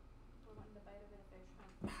wanting the bite of it if they're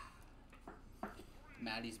trying.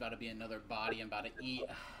 Maddie's about to be another body I'm about to eat.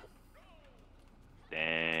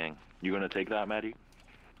 Dang. You gonna take that, Maddie?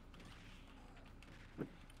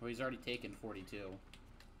 Well, he's already taken 42.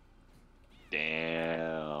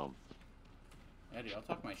 Damn. Eddie, I'll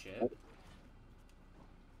talk my shit.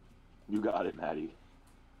 You got it, Maddie.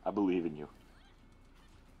 I believe in you.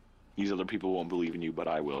 These other people won't believe in you, but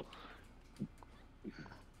I will.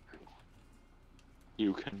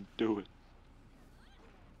 You can do it.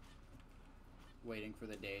 Waiting for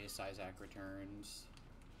the day Sizak returns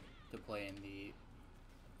to play in the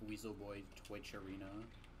Weasel Boy Twitch arena.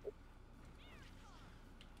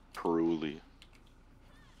 Truly.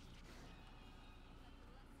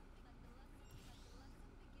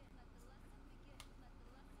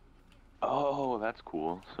 Oh, that's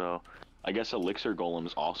cool. So, I guess Elixir Golem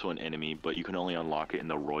is also an enemy, but you can only unlock it in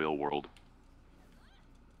the Royal World.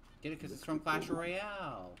 Get it because it's from Clash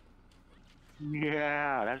Royale.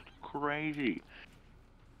 Yeah, that's crazy.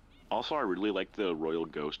 Also, I really like the Royal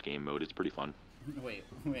Ghost game mode. It's pretty fun. wait,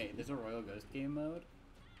 there's a Royal Ghost game mode?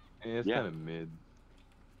 It's Yeah. kind of mid.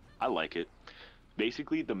 I like it.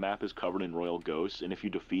 Basically, the map is covered in Royal Ghosts, and if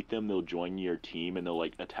you defeat them, they'll join your team and they'll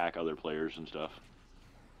like attack other players and stuff.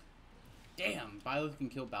 Damn, Byleth can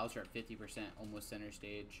kill Bowser at 50%, almost center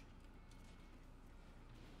stage.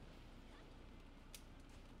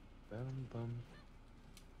 Bum, bum.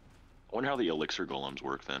 I wonder how the elixir golems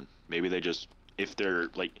work then. Maybe they just, if they're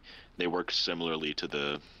like, they work similarly to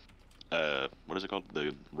the, what is it called?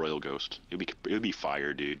 The royal ghost. It would be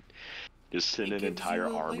fire, dude. Just send an entire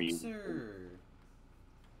army. Elixir.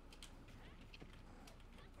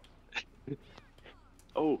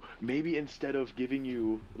 Oh, maybe instead of giving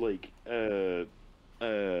you like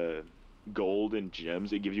gold and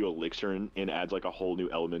gems, it gives you elixir and adds like a whole new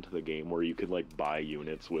element to the game where you could like buy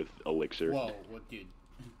units with elixir. Whoa, what, dude?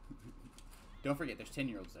 Don't forget, there's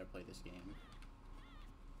 10-year-olds that play this game.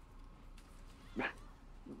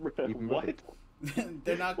 What?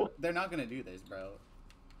 They're not. They're not gonna do this, bro.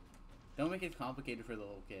 Don't make it complicated for the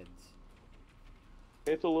little kids.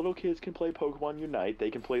 If the little kids can play Pokemon Unite,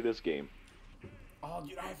 they can play this game. Oh,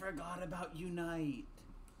 dude, I forgot about Unite.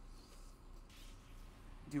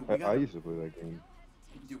 Dude, I used to play that game.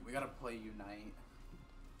 Dude, we gotta play Unite.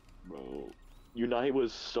 Bro, Unite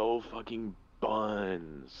was so fucking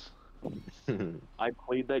buns. I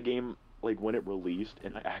played that game like when it released,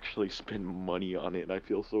 and I actually spent money on it, and I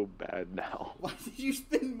feel so bad now. Why did you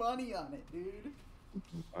spend money on it, dude?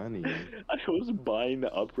 Funny. I was buying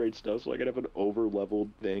the upgrade stuff so I could have an over-leveled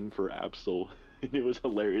thing for Absol. And it was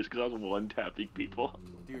hilarious because I was one-tapping people.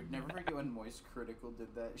 Dude, never forget when Moist Critical did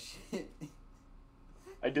that shit.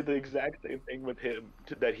 I did the exact same thing with him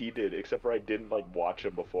that he did, except for I didn't like watch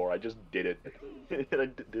him before. I just did it, and I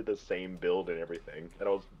did the same build and everything, and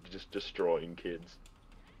I was just destroying kids.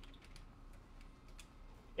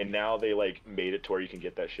 And now they like made it to where you can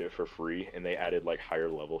get that shit for free, and they added like higher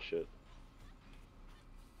level shit.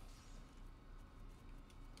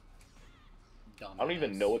 Dumbass. I don't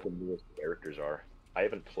even know what the newest characters are. I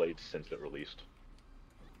haven't played since it released.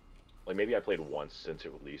 Like maybe I played once since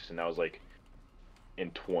it released, and that was like in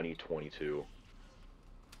 2022.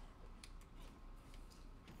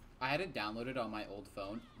 I had it downloaded on my old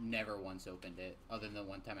phone. Never once opened it, other than the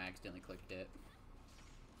one time I accidentally clicked it.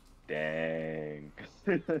 Dang.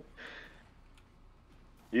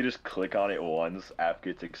 You just click on it once, app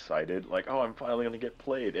gets excited, like, oh, I'm finally gonna get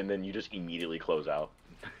played, and then you just immediately close out.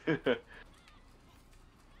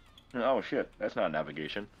 Oh shit, that's not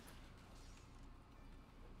navigation.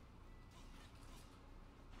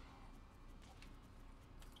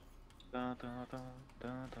 Da, da, da, da,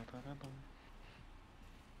 da, da, da.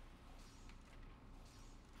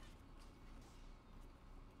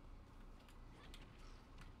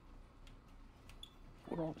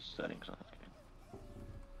 What are all the settings on this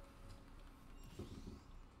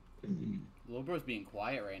game? Lil bro's being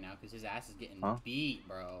quiet right now because his ass is getting Huh? beat,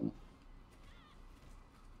 bro.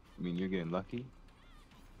 I mean, you're getting lucky.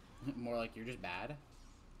 More like you're just bad.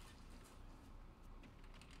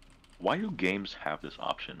 Why do games have this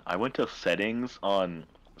option? I went to settings on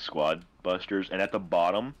Squad Busters, and at the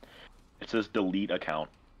bottom, it says delete account.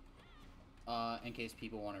 In case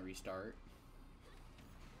people want to restart.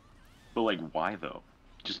 But like, why though?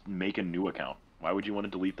 Just make a new account. Why would you want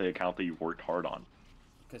to delete the account that you worked hard on?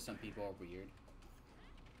 Because some people are weird.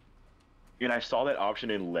 And I saw that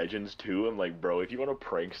option in Legends too. I'm like, bro, if you want to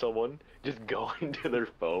prank someone, just go into their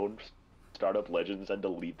phone, start up Legends, and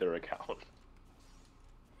delete their account.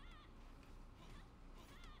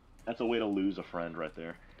 That's a way to lose a friend right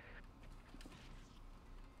there.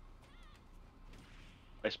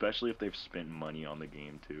 Especially if they've spent money on the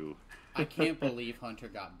game too. I can't believe Hunter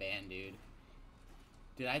got banned, dude.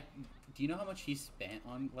 Do you know how much he spent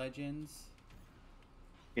on Legends?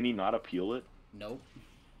 Can he not appeal it? Nope.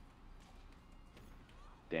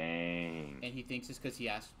 Dang. And he thinks it's because he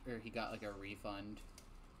got like a refund,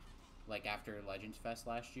 like after Legends Fest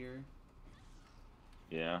last year.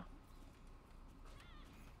 Yeah.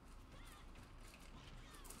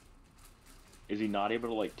 Is he not able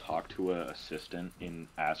to like talk to an assistant and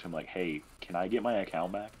ask him like, hey, can I get my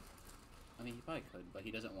account back? I mean, he probably could, but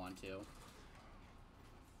he doesn't want to.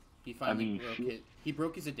 He finally he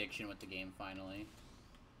broke his addiction with the game finally.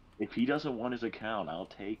 If he doesn't want his account, I'll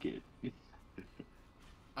take it.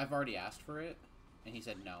 I've already asked for it, and he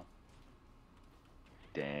said no.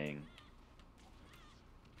 Dang.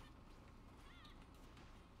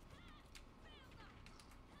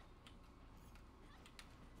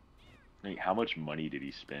 Like, how much money did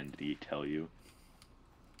he spend? Did he tell you?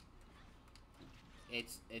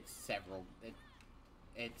 It's several.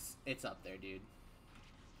 It's up there, dude.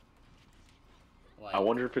 Like, I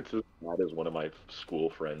wonder if it's as bad as one of my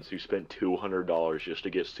school friends who spent $200 just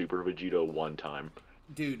to get Super Vegeta one time.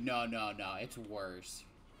 dude, no, it's worse.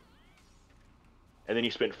 And then he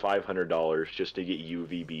spent $500 just to get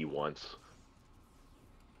UVB once.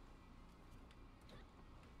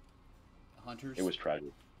 Hunter's. It was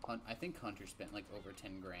tragic. I think Hunter spent like over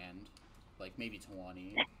 10 grand, like maybe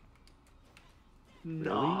 20.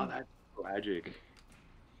 No, that's Tragic.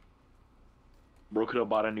 Bro could have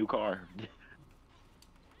bought a new car.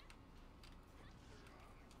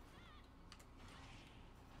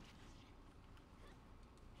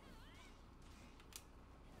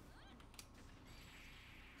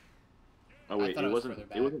 Oh I wait, thought it it was wasn't.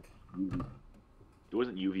 further It wasn't. back. It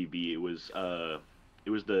wasn't UVB. It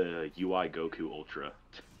was the UI Goku Ultra.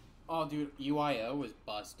 Oh, dude, UIO was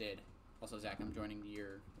busted. Also, Zach, I'm joining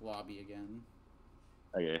your lobby again.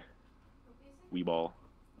 Okay. Weeball.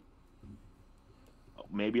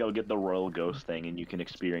 Maybe I'll get the Royal Ghost thing, and you can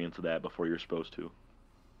experience that before you're supposed to.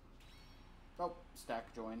 Oh,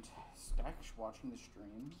 Stack joined. Stack's watching the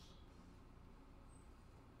stream.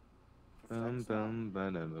 If Stack's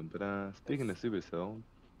not- Speaking of Supercell,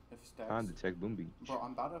 if Stack's, time to check Boom Beach. bro,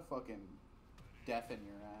 I'm about to fucking deafen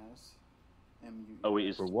your ass. Oh wait,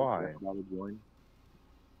 is For why? join?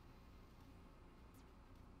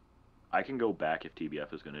 I can go back if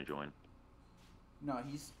TBF is gonna join. No,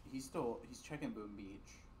 he's checking Boom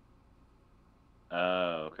Beach.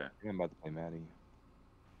 Oh, okay. I'm about to play Maddie.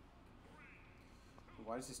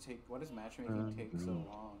 Why does matchmaking take so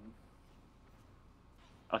long?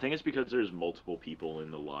 I think it's because there's multiple people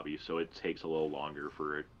in the lobby, so it takes a little longer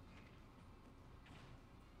for it.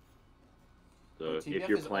 So Bro, if TBF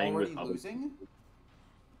you're is playing already with other losing?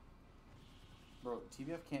 Bro,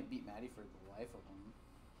 TBF can't beat Maddie for the life of him.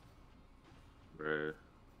 Bruh.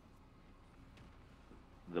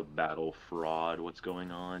 The battle fraud, what's going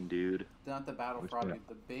on, dude? Not the battle Which fraud, one? dude,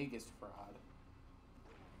 the biggest fraud.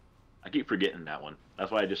 I keep forgetting that one. That's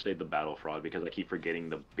why I just say the battle fraud, because I keep forgetting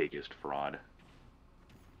the biggest fraud.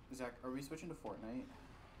 Zach, are we switching to Fortnite?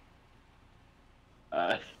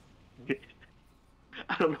 I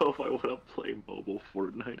don't know if I want to play mobile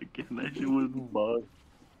Fortnite again. That shit was bug.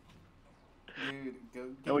 Dude,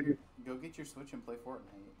 go get your Switch and play Fortnite.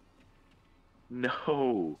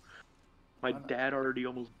 No. My Why not? dad already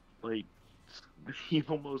almost, like, he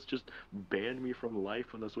almost just banned me from life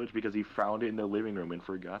on the Switch because he found it in the living room and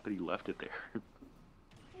forgot that he left it there.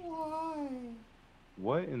 Why?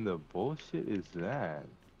 What in the bullshit is that?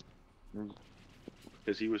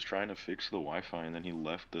 Because he was trying to fix the Wi-Fi and then he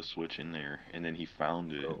left the Switch in there and then he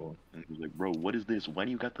found it. Oh. And he was like, bro, what is this? Why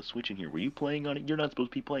do you got the Switch in here? Were you playing on it? You're not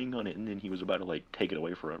supposed to be playing on it. And then he was about to, like, take it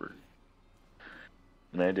away forever.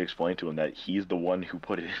 And I had to explain to him that he's the one who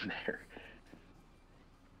put it in there.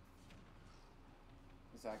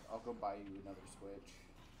 Zach, I'll go buy you another Switch.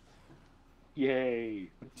 Yay!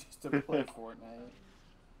 Just to play Fortnite.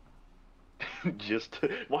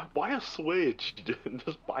 Why a Switch?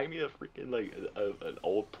 Just buy me a freaking, like, an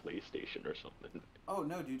old PlayStation or something. Oh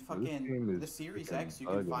no, dude! game Fucking is the Series freaking X, you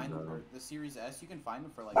can ugly, find bro. or the Series S, you can find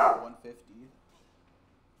them for like 150.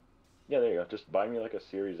 Yeah, there you go. Just buy me like a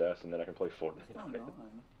Series S and then I can play Fortnite What's on going it.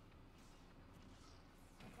 on?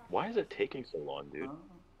 Why is it taking so long, dude? Huh?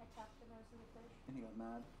 I tapped the nose of the fish. And he got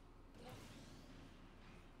mad.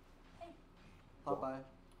 Hey, Popeye,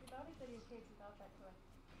 your dog's in your cage without that toy.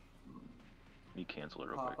 You cancel it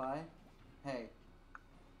real quick. Popeye. Hey,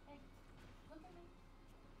 Hey, look at me.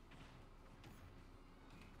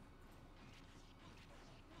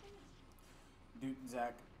 Look at me. dude,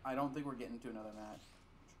 Zach, I don't think we're getting to another match.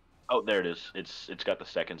 Oh, there it is. It's got the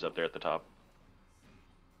seconds up there at the top.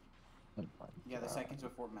 Yeah, the seconds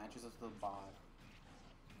before matches is the bot.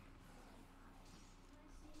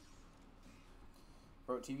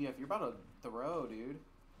 Bro, TBF, you're about to throw, dude.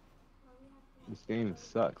 Well, we have to. This game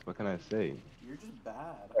sucks. What can I say? You're just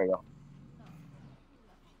bad. There you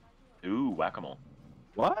go. Ooh, whack-a-mole.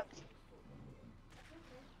 What?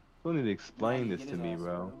 You need to explain Maddie, this get to his me, ass,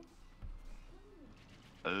 bro.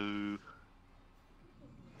 Oh.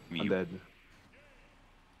 I'm dead.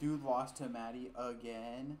 Dude lost to Maddie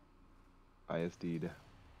again. ISD'd.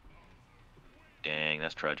 Dang,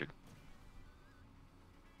 that's tragic.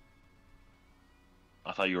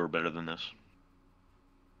 I thought you were better than this.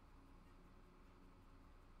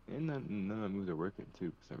 And none of my moves are working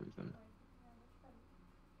too for some reason.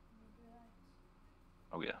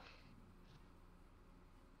 Oh yeah.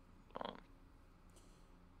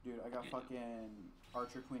 Dude, I got fucking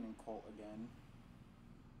Archer Queen and Colt again.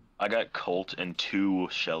 I got Colt and 2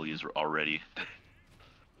 Shellys already.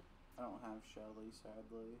 I don't have Shelly,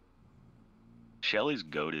 sadly. Shelly's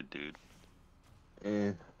goated, dude.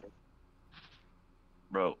 Eh.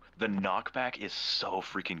 Bro, the knockback is so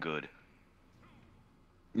freaking good.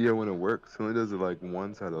 Yeah, when it works, it only does it like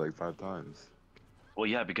once out of like 5 times. Well,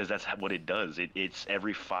 yeah, because that's what it does. It's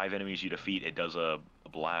every 5 enemies you defeat, it does a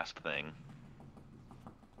blast thing.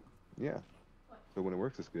 Yeah. So when it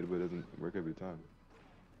works, it's good, but it doesn't work every time.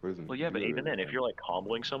 Prison. Well, yeah, but even then, if you're like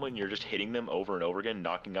comboing someone, you're just hitting them over and over again,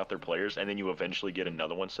 knocking out their players, and then you eventually get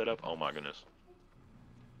another one set up. Oh my goodness.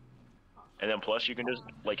 And then plus you can just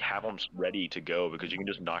like have them ready to go because you can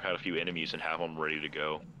just knock out a few enemies and have them ready to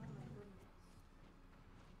go. Oh my goodness.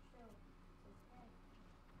 Chill. It's okay.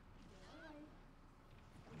 You're alright.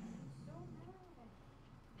 He's so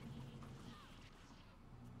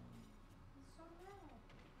mad. He's so mad.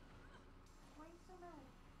 Why are you so mad?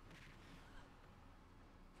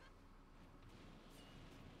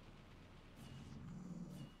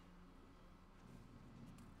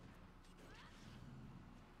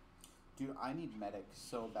 Dude, I need medic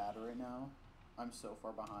so bad right now. I'm so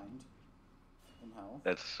far behind in health.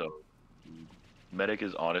 That's so. Medic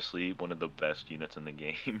is honestly one of the best units in the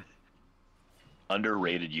game.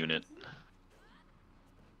 Underrated unit.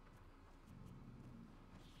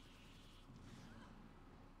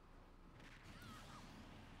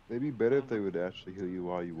 It'd be better if they would actually heal you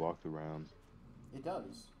while you walked around. It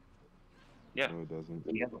does. Yeah, No, it doesn't.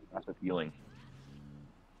 he has a passive healing.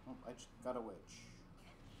 Oh, I just got a witch.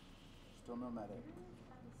 Still no medic.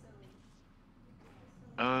 That'd be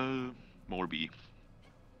silly. More B. Just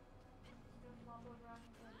wobble around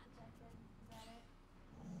and get protected.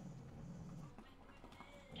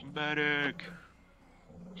 Is that it? Medic.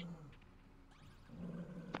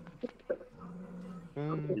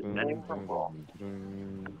 Medic from Raw. Oh my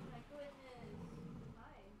goodness.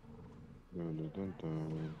 Hi.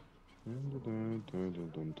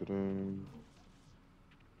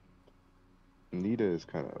 Nita is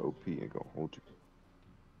kind of OP and gonna hold you.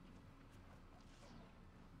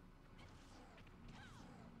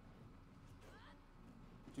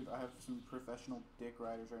 Dude, I have some professional dick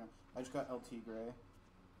riders right now. I just got LT Gray.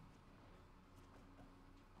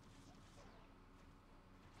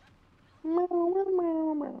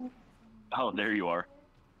 Oh, there you are.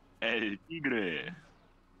 El Tigre.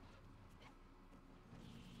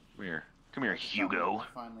 Come here. Come here, Hugo.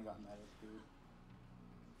 Finally got medic, dude.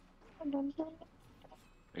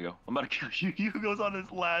 There you go. I'm about to kill you. Hugo's on his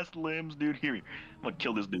last limbs, dude. Here, I'm gonna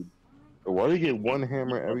kill this dude. Why do you get one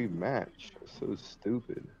hammer every match? That's so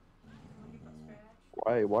stupid.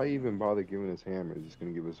 Why even bother giving us hammers? It's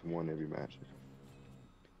gonna give us one every match.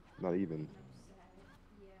 Not even.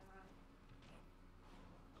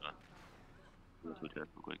 Let's look at that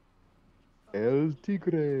real quick. El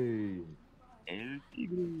Tigre. El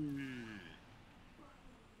Tigre.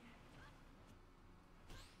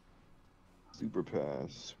 Super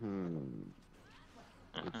pass. It's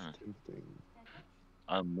Uh-huh.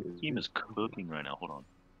 tempting. This team is cooking right now. Hold on.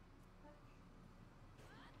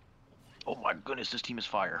 Oh my goodness, this team is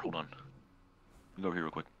fire. Hold on. Let me go over here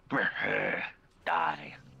real quick. Come here.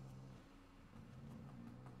 Die.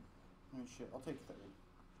 Oh shit, I'll take third.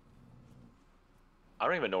 I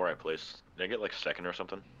don't even know where I placed. Did I get like second or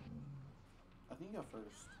something? I think you got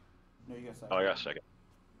first. No, you got second. Oh, I got second.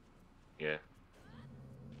 Yeah.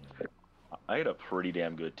 I had a pretty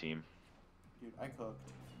damn good team. Dude, I cooked.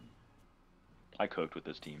 I cooked with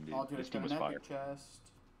this team, dude. Oh, dude, This I team got was an fire. epic chest.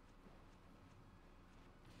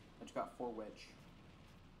 I just got 4 witch.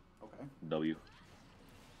 Okay. W.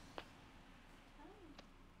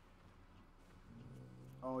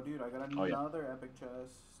 Oh, dude, I got Oh, yeah. another epic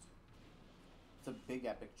chest. It's a big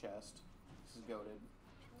epic chest. This is goated.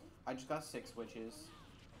 I just got 6 witches.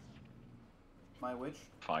 My witch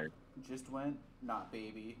Fire. just went not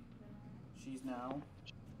baby. She's now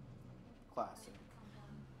classic.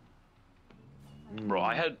 Bro,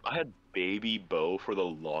 I had baby bow for the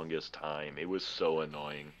longest time. It was so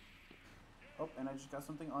annoying. Oh, and I just got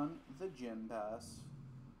something on the gym pass.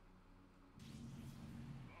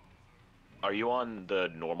 Are you on the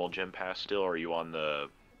normal gym pass still, or are you on the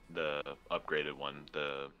upgraded one,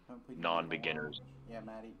 the Haven't played Unite in a non-beginners? while. Yeah,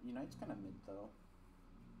 Maddie. Unite's kind of mid though.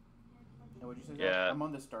 Yeah, what'd you say? Zach? Yeah. I'm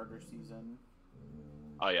on the starter season.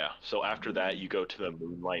 Oh yeah. So after that, you go to the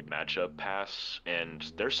Moonlight matchup pass,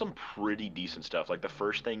 and there's some pretty decent stuff. Like the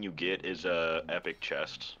first thing you get is a epic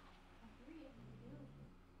chest,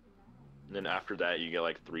 and then after that, you get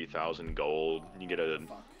like 3,000 gold. And you get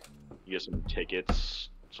Fuck. you get some tickets,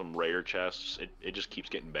 some rare chests. It just keeps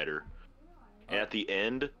getting better. And at the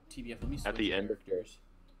end, TBF, let me switch At the end of the- characters.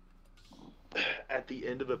 at the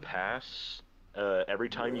end of the pass, every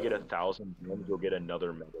time you get 1,000 gems, you'll get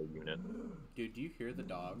another mega unit. Dude, do you hear the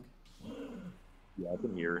dog? Yeah, I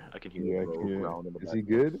can hear. I can hear. Yeah, it go around in the is he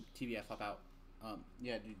background. good? TBF, hop out.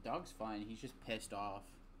 Yeah, dude, dog's fine. He's just pissed off.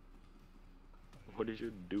 What did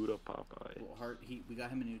you do to Popeye? Well, we got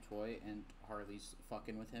him a new toy, and Harley's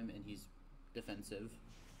fucking with him, and he's defensive.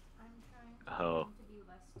 I'm trying Oh. to be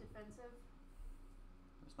less defensive.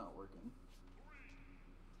 It's not working.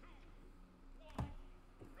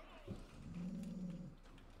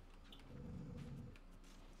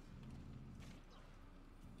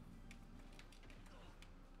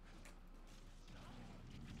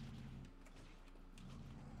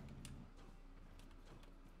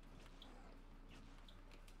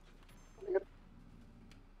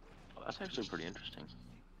 That's actually pretty interesting.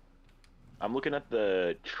 I'm looking at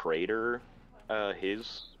the trader,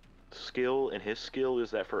 his skill, and his skill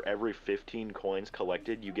is that for every 15 coins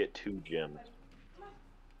collected, you get 2 gems.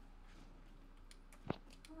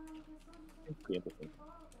 Pretty interesting.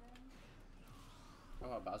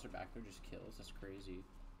 Oh, Bowser back there just kills. That's crazy.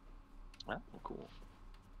 Oh, cool.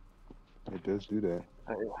 It does do that.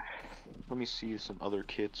 Let me see some other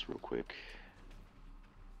kits real quick.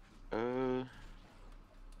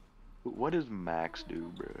 What does Max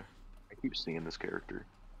do, bro? I keep seeing this character.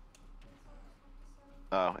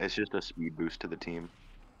 Oh, it's just a speed boost to the team.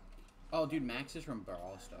 Oh, dude, Max is from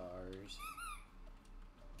Brawl Stars.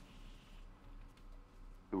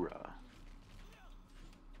 Hoorah.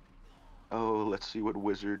 Oh, let's see what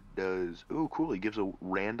Wizard does. Oh, cool. He gives a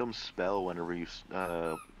random spell whenever you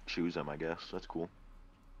choose him, I guess. That's cool.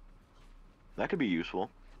 That could be useful.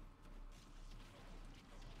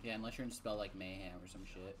 Yeah, unless you're in spell like Mayhem or some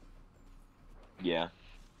shit. Yeah.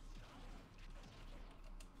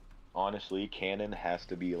 Honestly, Cannon has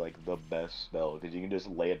to be like the best spell because you can just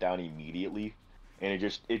lay it down immediately, and it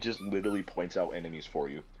just literally points out enemies for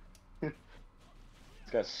you.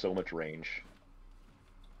 It's got so much range.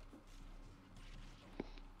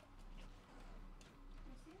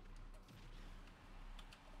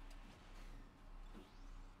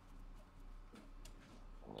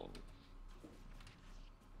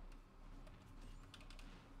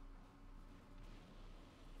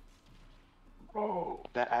 Bro,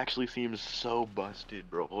 that actually seems so busted,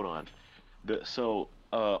 bro. Hold on.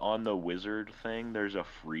 On the wizard thing, there's a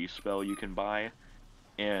free spell you can buy,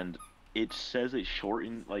 and it says it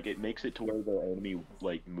makes it to where the enemy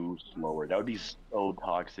like moves slower. That would be so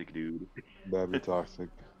toxic, dude. That'd be toxic.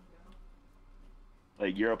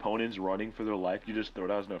 Like your opponent's running for their life, you just throw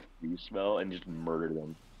down a free spell and just murder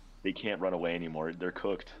them. They can't run away anymore. They're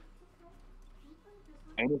cooked.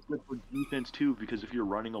 And it's good for defense too, because if you're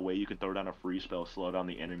running away, you can throw down a free spell, slow down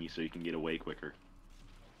the enemy so you can get away quicker.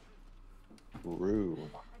 True.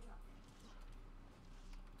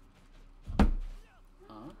 Huh?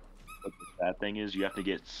 But the sad thing is, you have to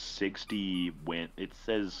get 60 win. It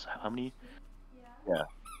says how many? Yeah.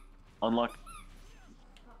 Unlock.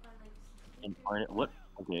 Incarnate. What?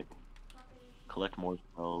 Okay. Collect more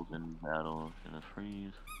spells in battle in a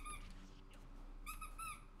freeze.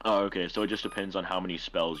 Oh, okay, so it just depends on how many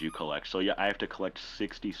spells you collect. So yeah, I have to collect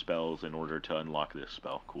 60 spells in order to unlock this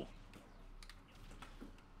spell. Cool.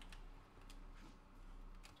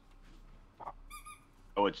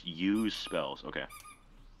 Oh, it's use spells. Okay.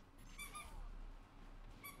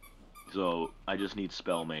 So I just need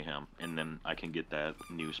Spell Mayhem, and then I can get that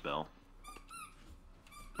new spell.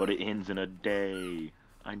 But it ends in a day.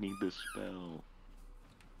 I need this spell.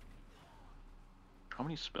 How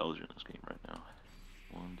many spells are in this game right now?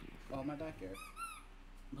 1, 2, 3. Oh, my back here.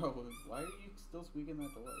 Bro, why are you still squeaking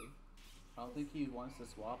that toy? I don't think he wants to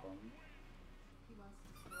swap them. He wants to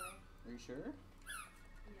sway. Are you sure?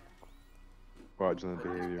 Yeah. Fraudulent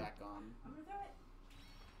Put this behavior. back on. I'm gonna throw it.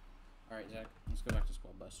 Alright, Zach, let's go back to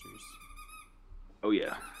Squad Busters. Oh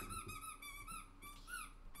yeah.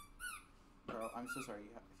 Bro, I'm so sorry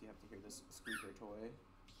if you have to hear this squeaker toy.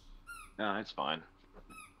 Nah, it's fine.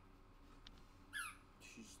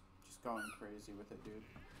 She's just going crazy with it, dude.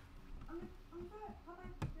 I'm gonna throw it. Hold on.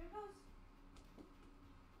 There it goes.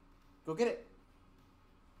 Go get it!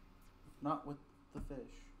 Not with the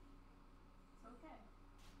fish. It's okay.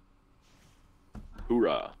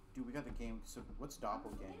 Hoorah. Dude, we got the game. So, what's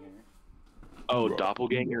Doppelganger? Oh, Bro.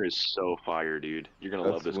 Doppelganger is so fire, dude. You're gonna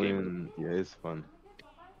love That's this game. when, yeah, it's fun.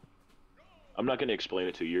 I'm not gonna explain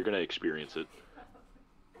it to you. You're gonna experience it.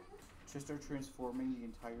 Just start transforming the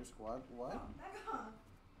entire squad? What? Back off.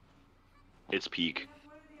 It's peak. You have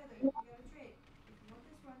one or the other. You gotta trade. If you want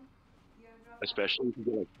this one, you gotta drop that. Especially if you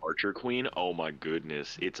get like Archer Queen. Oh my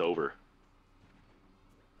goodness, it's over.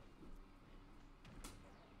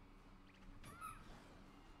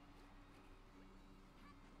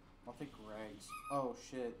 I'll take Greg's. Oh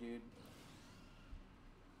shit, dude.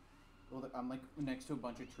 Well, I'm like next to a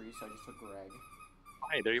bunch of trees, so I just took Greg.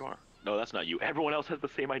 Hey, there you are. No, that's not you. Everyone else has the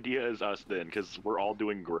same idea as us then, because we're all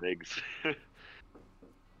doing Greg's. Watch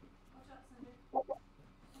out, Cinder.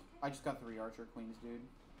 I just got 3 Archer Queens, dude.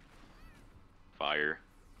 Fire.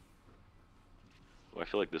 Well, I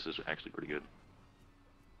feel like this is actually pretty good.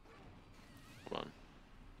 Hold on.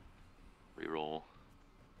 Reroll.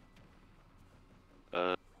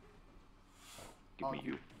 Give me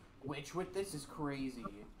you. Witch with this is crazy.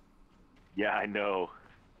 Yeah, I know.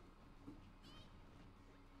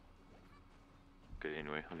 Okay,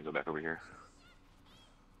 anyway, let me go back over here.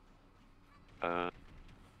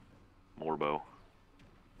 Morbo.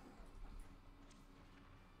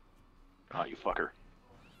 Ah, you fucker.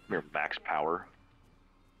 Mere max power.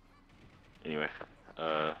 Anyway,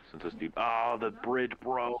 since this dude. Oh, the bridge,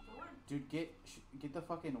 bro. Dude, get the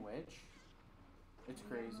fucking witch. It's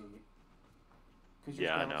crazy. Cause your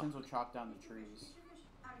Yeah, I know. skeletons will chop down the trees.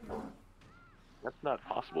 That's not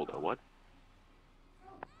possible, though. What?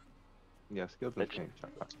 Yeah, skills That's- can't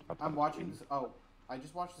chop. I'm watching. Oh, I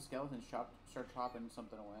just watched the skeletons start chopping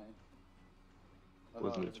something away. I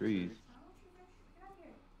Was thought in it the trees. Get out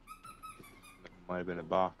here. Might have been a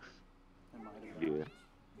box. It might have been. Yeah.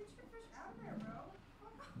 Get your fish out of there, bro.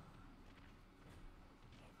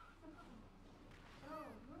 No,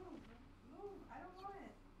 move. Move. I don't want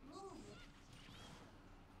it. Move.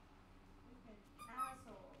 Freaking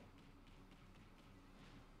asshole.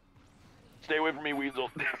 Stay away from me, weasel.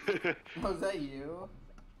 Was that you?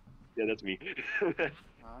 Yeah, that's me.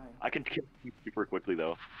 Hi. I can kill you super quickly,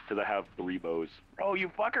 though, because I have 3 bows. Oh, you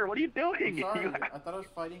fucker, what are you I'm doing? sorry. I thought I was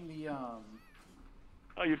fighting the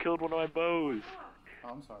Oh, you killed one of my bows. Oh,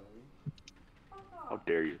 I'm sorry. Fuck How off.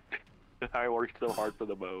 dare you? I worked so hard for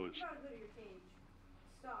the bows. You gotta go to your cage.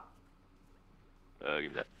 Stop.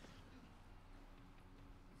 Give me that.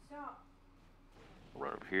 Stop.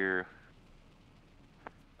 Run over here.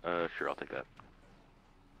 Sure, I'll take that.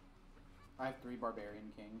 I have 3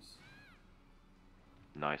 barbarian kings.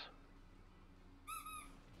 Nice.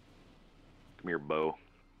 Come here, bow.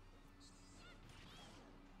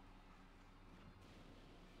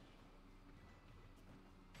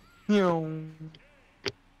 Yo.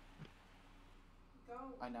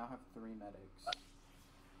 Go. I now have 3 medics.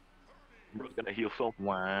 Bro's gonna heal so.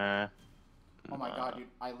 Wah. Oh my god, dude!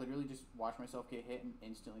 I literally just watched myself get hit and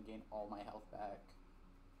instantly gain all my health back.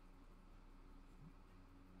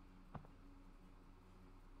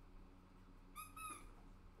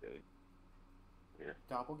 Here.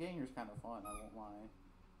 Doppelganger's kind of fun. I won't lie.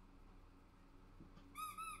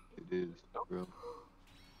 It is, bro.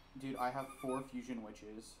 Dude, I have 4 fusion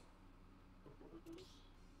witches.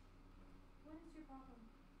 What is your problem?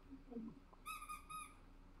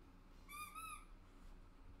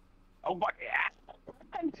 Oh my god!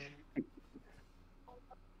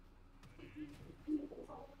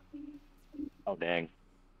 Oh dang.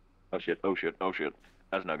 Oh shit, oh shit, oh shit.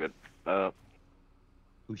 That's not good. Oh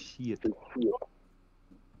shit.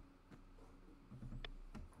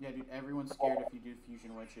 Yeah, dude, everyone's scared if you do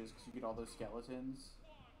fusion witches because you get all those skeletons.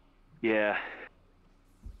 Yeah.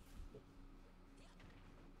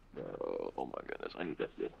 Oh my goodness, I need that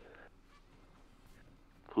shit.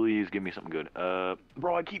 Please give me something good.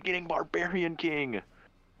 Bro, I keep getting Barbarian King!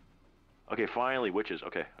 Okay, finally, witches.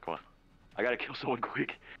 Okay, come on. I gotta kill someone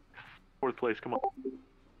quick. 4th place, come on.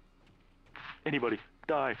 Anybody,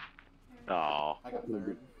 die. Oh. I got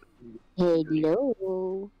 3rd.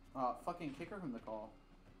 Hello. Fucking kick her from the call.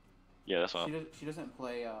 Yeah, that's not. She doesn't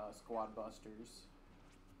play Squad Busters.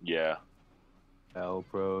 Yeah,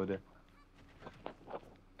 L-Prod.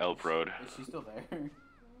 Elprode. Is she still there?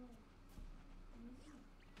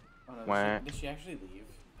 Oh no, Wah. did she actually leave?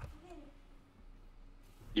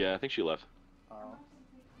 Yeah, I think she left. Oh.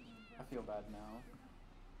 I feel bad now.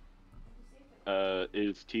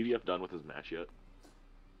 Is TVF done with his match yet?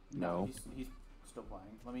 No. He's still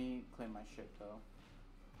playing. Let me claim my shit though.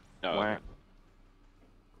 Oh, Wah. okay.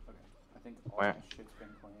 Okay. I think all Wah. my shit's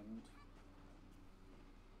been claimed.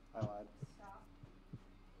 I lied. Stop.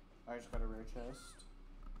 I just got a rare chest.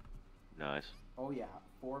 Nice. Oh yeah,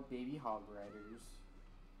 4 baby hog riders.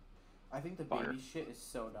 I think the Fire. baby shit is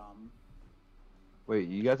so dumb. Wait,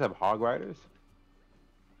 you guys have hog riders?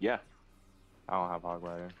 Yeah. I don't have hog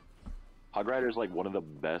rider. Hog Rider is like one of the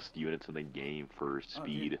best units in the game for Oh,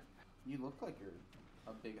 speed. dude. You look like you're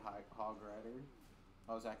a big hog rider.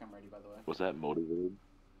 Oh, Zach, I'm ready, by the way. Was that motivated?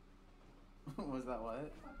 Was that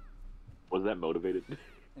what? Was that motivated?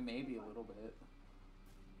 Maybe a little bit.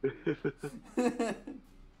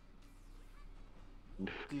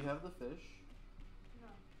 Do you have the fish? No,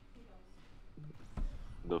 he does.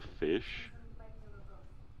 The fish? He's trying to bite me with a boat.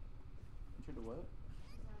 Sure to what?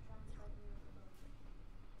 He's not trying to bite me with a boat.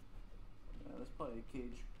 Yeah, let's play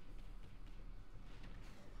cage.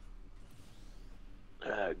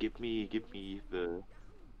 Give me the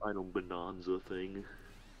final bonanza thing.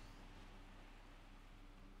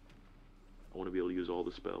 I want to be able to use all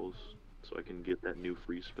the spells so I can get that new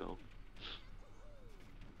free spell.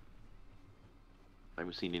 I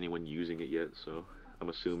haven't seen anyone using it yet, so I'm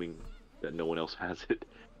assuming that no one else has it.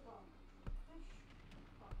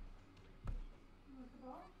 You want the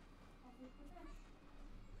ball? I'll take the fish.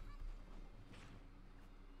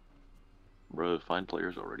 Bro, find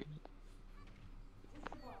players already. Where's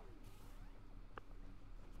the ball?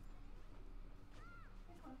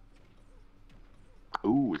 Pick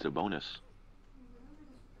one. Ooh, it's a bonus.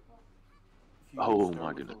 If you could Oh start my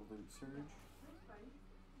with goodness. a loot surge.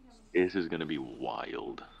 This is gonna be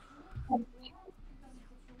wild. I'll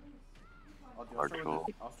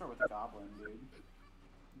start with the goblin, dude.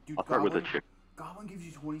 Dude, I'll start with the Goblin gives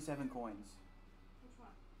you 27 coins. Which one?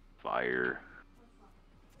 fire. Which one?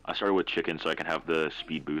 I started with chicken so I can have the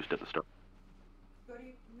speed boost at the start. Go to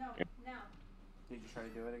no, now. Did you try to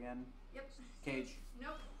do it again? Yep. Cage.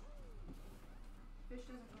 Nope. Fish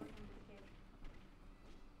doesn't really come to the cage.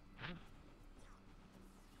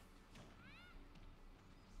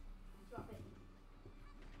 Drop it.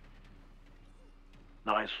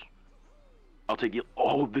 Nice. I'll take it.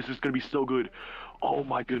 Oh, this is gonna be so good. Oh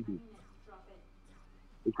my goodness. Drop it.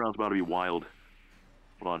 This round's about to be wild.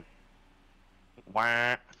 Hold on. Wah.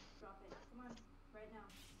 Drop it. Come on. Right now.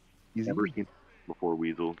 Easy. Never seen before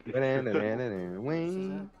Weasel.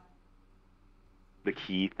 Wing. The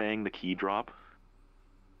key thing, the key drop.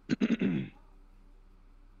 Bum,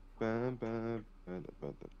 bum, ba-da,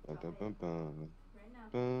 ba-da, ba-da, bum, bum. Right now.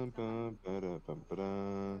 Bum, bum, ba-da, bum, ba-da.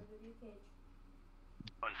 Go to your cage.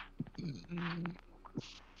 Go to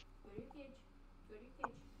your cage. Go to your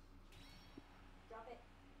cage. Drop it.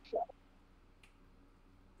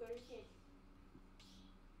 Go to your cage.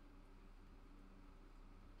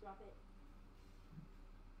 Drop it.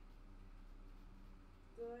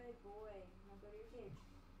 Good boy. Now go to your cage.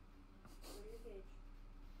 Go to your cage.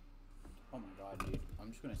 Oh my god, dude. I'm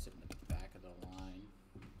just gonna sit in the back of the line.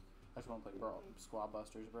 I just wanna play Squad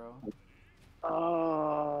Busters, bro.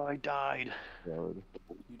 Oh, I died. God.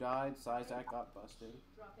 You died, Sizak got busted.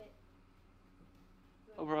 Drop it.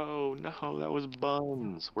 Good. Oh, bro, no, that was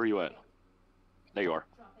Buns. Where you at? There you are.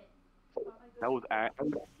 Drop it. Popeye, go That to was your I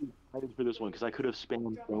cage. was excited for this one because I could have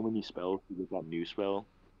spammed so many spells to get that new spell.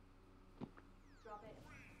 Drop it.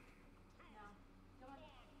 Now. Come on.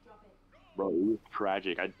 Drop it. Bro, it was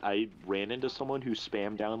tragic. I ran into someone who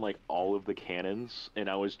spammed down like all of the cannons, and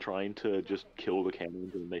I was trying to just kill the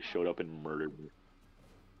cannons, and they showed up and murdered me.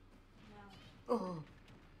 Now. Oh.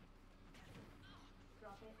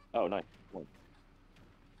 Drop it. Oh, nice. One.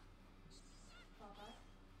 Popeye.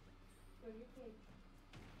 Go to your cage.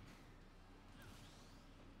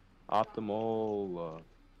 Optimal.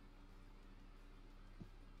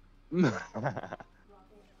 Drop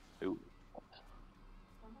it. Ooh.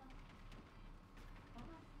 Come on. Come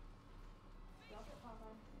on. Drop it,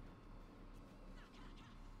 Popeye.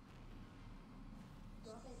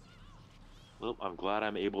 Drop it. Well, I'm glad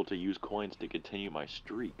I'm able to use coins to continue my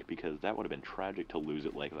streak because that would have been tragic to lose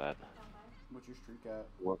it like that. Popeye. What's your streak at?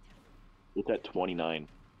 What? It's at 29.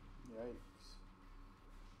 Yikes.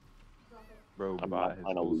 Drop it. Bro, I'm we not got his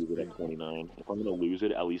trying to whole lose it streak. at 29. If I'm gonna lose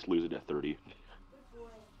it, at least lose it at 30. Good boy.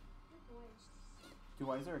 Good boy. Dude,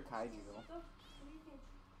 why is there a kaiju? Go. Go to your cage.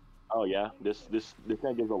 Oh yeah, this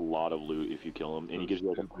guy gives a lot of loot if you kill him, and he gives you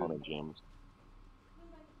like a ton of gems.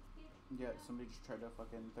 Come on, cage. Yeah, somebody just tried to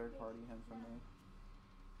fucking third party him from me.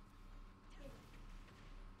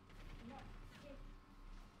 No. Cage.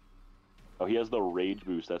 Oh, he has the rage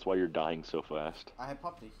boost. That's why you're dying so fast. I had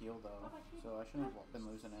popped a heal though, so I shouldn't have been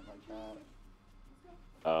losing it like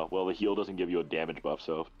that. Well, the heal doesn't give you a damage buff,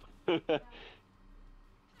 so. Go to your cage.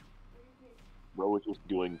 Bro was just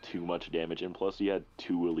doing too much damage, and plus he had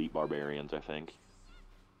 2 elite barbarians, I think.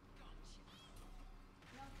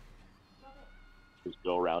 No. Drop it. Just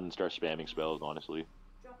go around and start spamming spells, honestly.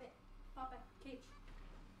 Drop it. Popeye. Cage.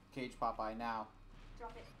 Cage Popeye now.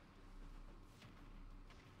 Drop it.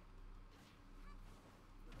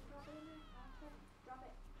 Drop it in there. Drop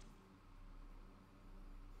it.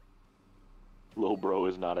 Lil bro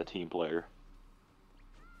is not a team player.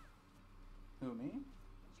 Who, me?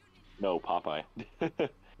 No, Popeye. Yeah,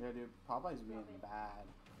 dude, Popeye's being bad.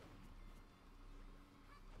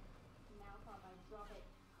 Now, Popeye. Drop it.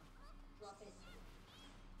 Drop it.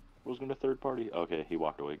 Was gonna third party? Okay, he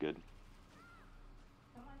walked away good.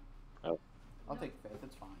 Come on. I'll take 5th,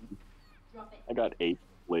 it's fine. Drop it. I got 8th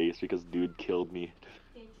place because dude killed me.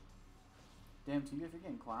 Cage. Damn, TF, you're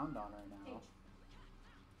getting clowned on right now. Cage.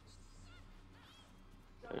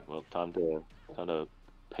 Drop Okay, it. well, time to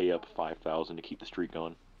pay up 5,000 to keep the streak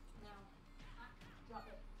going. Now. Drop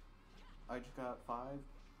it. I just got 5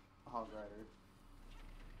 Hog Rider.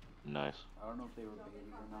 Nice. I don't know if they were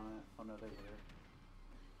babies or not. Oh no, they were.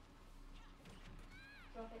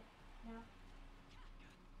 Drop it. Now.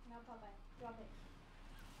 Now, Popeye. Drop it.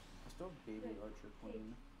 I still have baby Good. Archer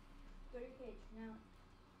Queen. Go to your cage. Now.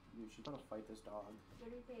 Dude, she's about to fight this dog. Go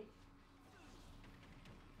to your cage.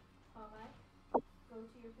 Popeye. Go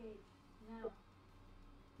to your cage. Now.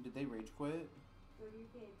 Did they rage quit? Go to your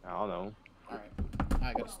cage. I don't know. Alright,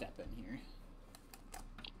 I gotta step in here.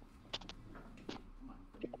 Come on,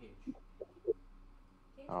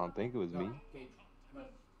 I don't think it was Go. me. Cage. Come on.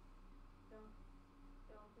 Cage.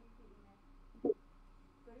 Don't put your feet in there.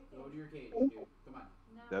 Go Go to to your your cage. cage, dude. Come on.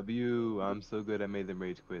 No. W, I'm so good I made them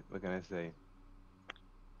rage quit. What can I say?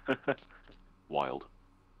 Wild.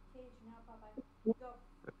 Cage now, Popeye. Go.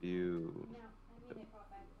 W, No, I mean it,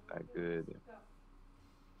 Popeye. that good. Go.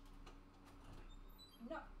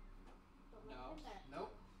 No. Don't let No. him in there.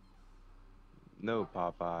 Nope. No,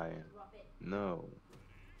 Popeye. Drop it. No.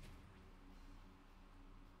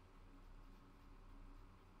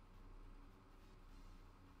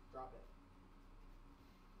 Drop it.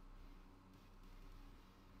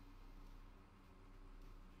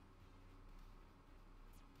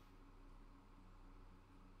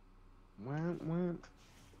 Went.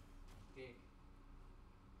 Cage.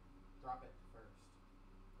 Drop it first.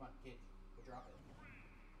 Come on, Cage. Go drop it.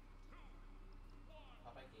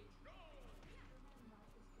 Popeye, Cage. Drop it. Drop it. No,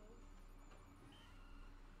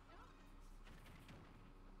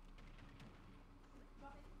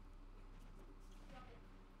 drop it. Drop it.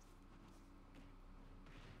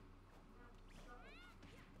 Come on.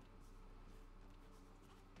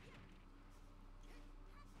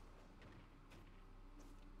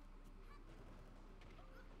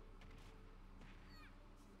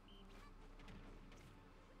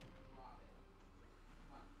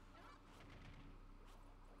 Popeye,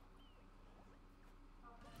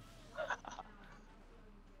 drop it now. I'm not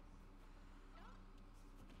feeling this.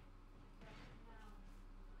 Drop it now.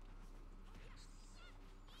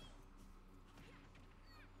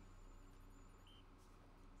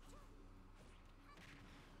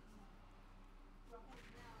 Drop it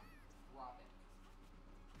now. Drop it.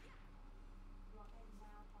 Drop it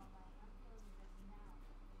now, Popeye. I'm feeling this now.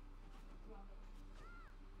 Drop it.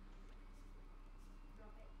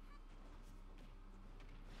 Drop it.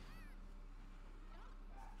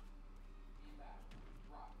 Back. And back.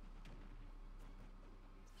 Drop.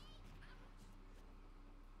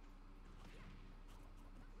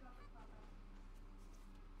 Drop it, Popeye.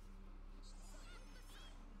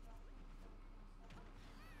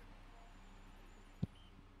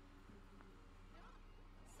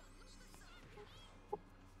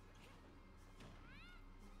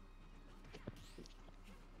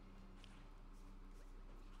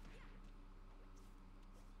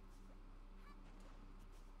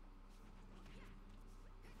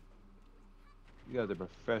 You guys are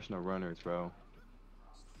professional runners, bro.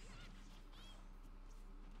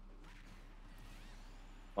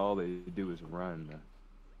 All they do is run.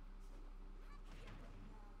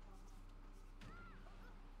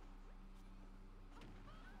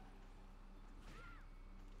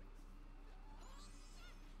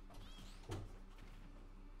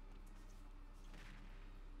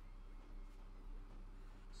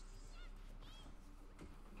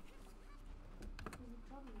 The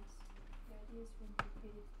problem is, the idea is when you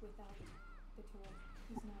created without the tool.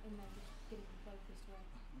 He's not in there just getting the play this way.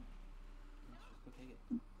 Let's just go take it.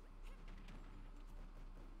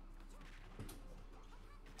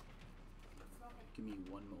 Drop it. Give me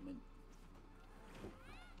one moment.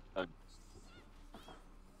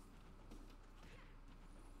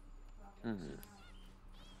 Drop it. Mhm. Now.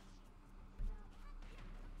 Now.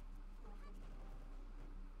 Drop it.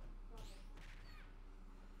 Drop it.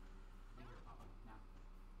 Leave here, Papa. Now.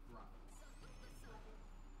 Drop. Drop it.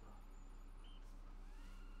 Drop.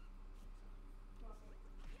 Drop it.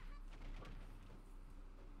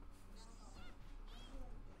 Now, Popeye. I'm not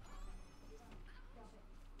feeling this, Popeye. You don't. Drop it.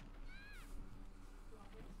 Drop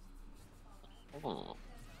it. Popeye. Oh.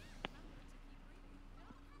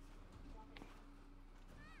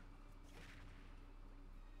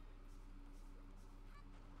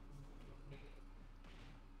 Drop it.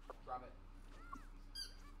 Drop it.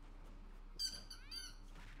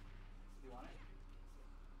 Do you want it?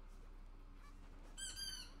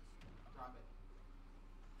 Drop it.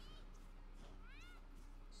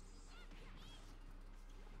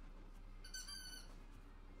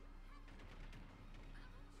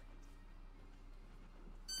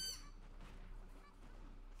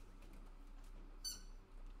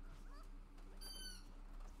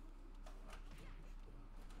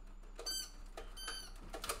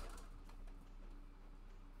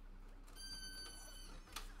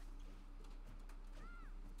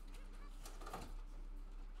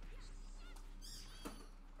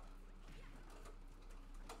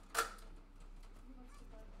 He wants to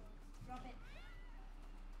guard though. Drop it.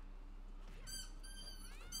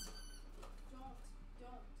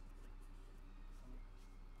 Don't.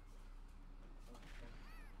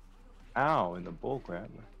 Ow, in the bull crap.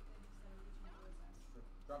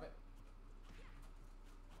 Drop it.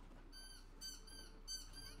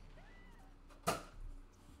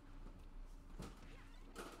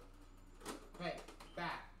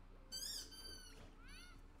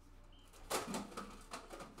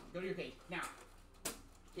 your cage now.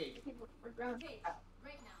 Cage. We're grounded. Cage.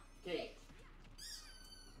 Right now. Cage.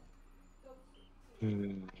 Go.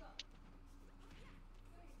 Hmm.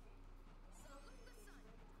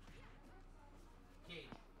 Cage.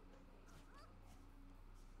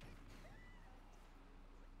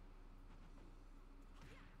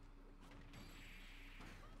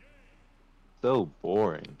 So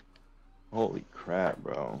boring. Holy crap,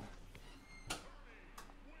 bro.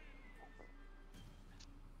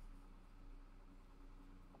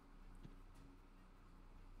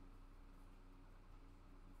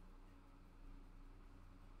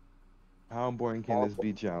 How boring can this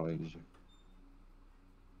be challenge?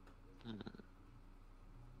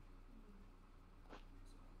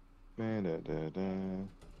 Da-da-da-da. That's fair.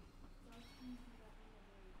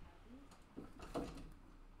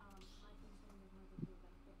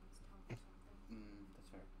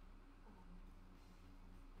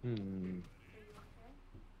 Hmm.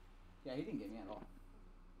 Yeah, he didn't get me at all.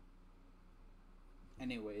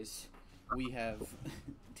 Anyways, we have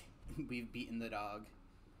we've beaten the dog.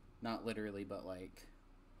 Not literally, but like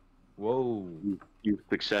Whoa. You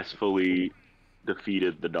successfully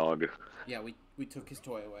defeated the dog. yeah, we took his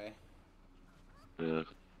toy away. Yeah.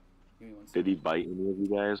 Give me one Did he second. bite any of you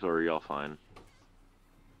guys, or are y'all fine?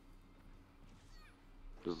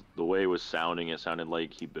 'Cause the way it was sounding, it sounded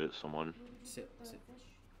like he bit someone. Sit.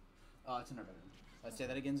 Oh, it's in our bedroom. Say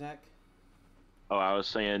that again, Zach. Oh, I was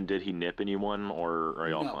saying, did he nip anyone, or are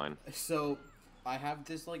y'all No. fine? So, I have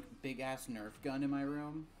this like big ass Nerf gun in my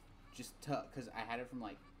room, just because I had it from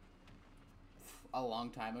like a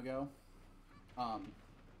long time ago,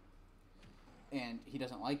 and he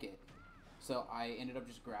doesn't like it. So I ended up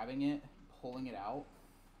just grabbing it, pulling it out,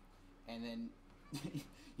 and then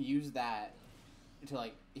used that to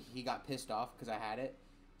like he got pissed off because I had it.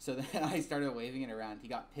 So then I started waving it around. He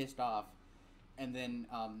got pissed off, and then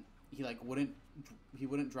he like wouldn't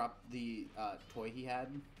drop the toy he had.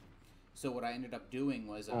 So what I ended up doing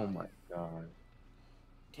was Oh my god.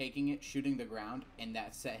 taking it, shooting the ground, and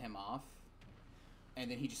that set him off. And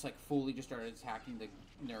then he just like fully just started attacking the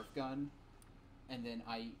Nerf gun. And then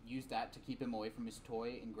I used that to keep him away from his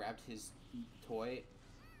toy and grabbed his toy,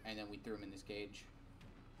 and then we threw him in his cage.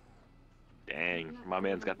 Dang, my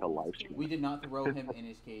man's got the life stream. We did not throw him in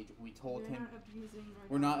his cage. We told him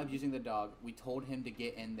we're not abusing the dog. We told him to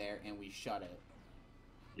get in there, and we shut it.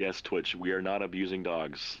 Yes, Twitch, we are not abusing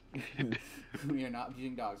dogs. We are not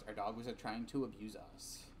abusing dogs. Our dog was trying to abuse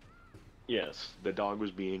us. Yes, the dog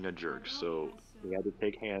was being a jerk, so we had to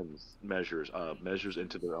take measures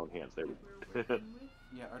into their own hands. There we go.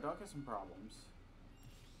 Yeah, our dog has some problems.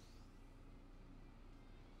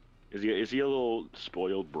 Is he a little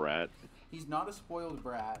spoiled brat? He's not a spoiled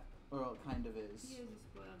brat, or kind of is. He is a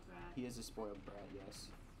spoiled brat. He is a spoiled brat, yes.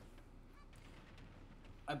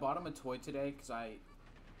 I bought him a toy today because I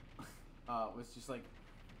was just like,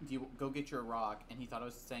 "Do you go get your rock?" And he thought I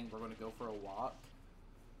was saying we're going to go for a walk,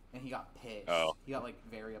 and he got pissed. Oh. He got like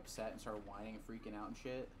very upset and started whining and freaking out and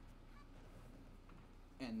shit.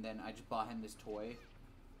 And then I just bought him this toy,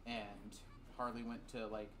 and Harley went to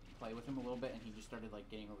like play with him a little bit, and he just started like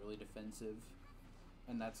getting really defensive,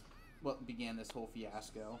 and that's what began this whole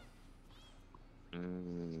fiasco.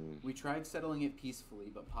 We tried settling it peacefully,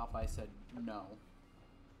 but Popeye said no.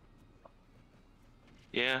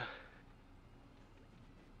 Yeah.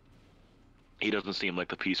 He doesn't seem like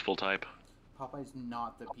the peaceful type. Popeye's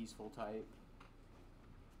not the peaceful type.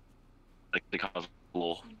 Like, they cause a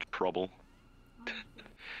little trouble.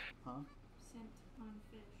 Huh? Scent on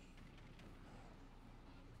fish.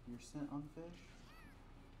 You're sent on fish?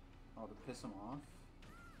 Oh, to piss him off?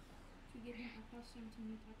 To get him accustomed to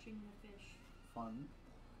me touching the fish. Fun.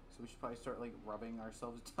 So we should probably start like rubbing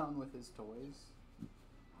ourselves down with his toys.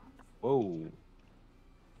 Whoa.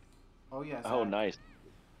 Oh yeah. Oh, Zach. nice.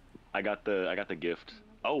 I got the gift.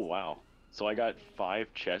 Oh, wow. So I got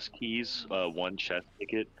 5 chess keys, 1 chess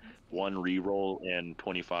ticket, 1 reroll, and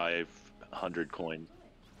 2,500 coins.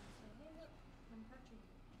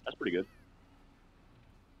 That's pretty good.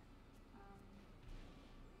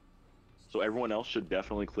 So everyone else should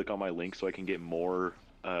definitely click on my link so I can get more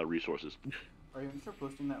resources. Are you gonna start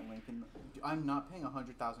posting that link? And I'm not paying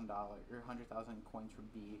 $100,000 or 100,000 coins for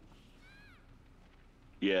B.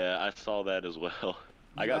 Yeah, I saw that as well.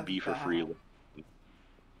 I got B for free.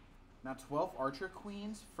 Now 12 archer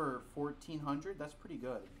queens for 1,400. That's pretty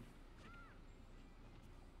good.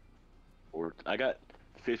 Or I got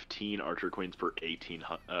 15 archer queens for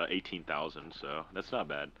 18,000. So that's not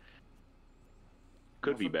bad.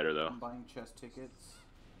 Could be better though. I'm buying chess tickets.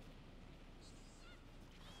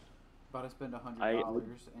 About to spend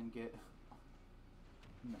 $100 and get.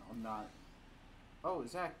 No, I'm not. Oh,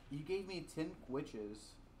 Zach, you gave me 10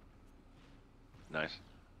 witches. Nice.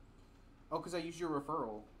 Oh, because I used your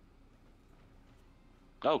referral.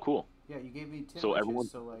 Oh, cool. Yeah, you gave me 10 So witches, everyone,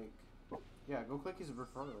 so, like... Yeah, go click his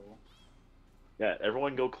referral. yeah,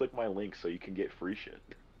 everyone go click my link so you can get free shit.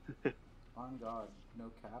 On God. No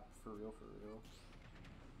cap. For real, for real.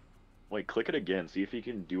 Wait, click it again. See if you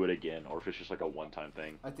can do it again, or if it's just like a one-time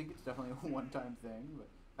thing. I think it's definitely a one-time thing, but...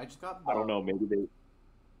 I just got I don't know. bow.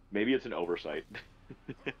 Maybe it's an oversight.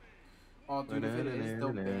 Oh, dude, if it is,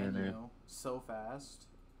 they'll ban you so fast.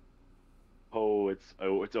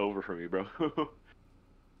 It's over for me, bro.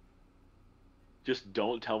 Just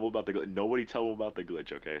don't tell them about the glitch. Nobody tell them about the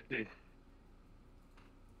glitch, okay?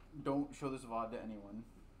 Don't show this VOD to anyone.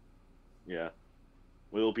 Yeah.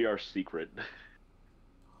 It'll be our secret.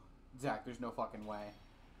 Zach, there's no fucking way.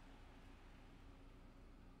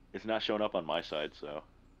 It's not showing up on my side, so.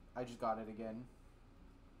 I just got it again.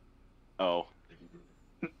 Oh.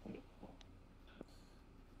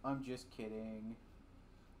 I'm just kidding.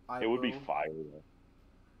 It would be fire, though.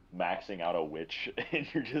 Maxing out a witch, and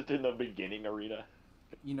you're just in the beginning arena.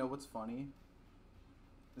 You know what's funny?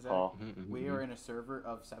 Is that Huh? we are in a server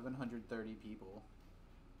of 730 people.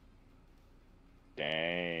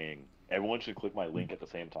 Dang. Everyone should click my link at the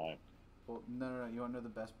same time. Well, no. You want to know the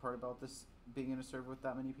best part about this being in a server with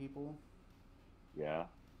that many people? Yeah.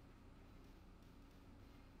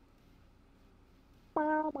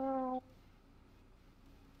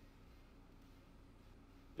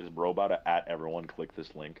 Is bro about to at everyone click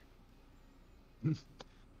this link?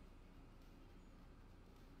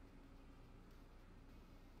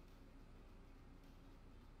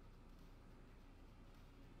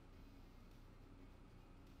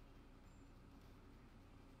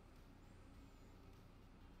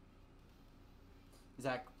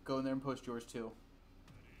 Zach, go in there and post yours too.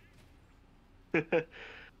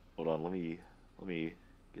 Hold on, let me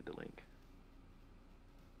get the link.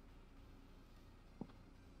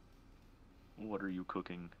 What are you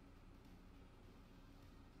cooking?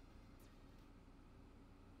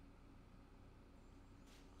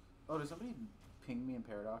 Oh, did somebody ping me in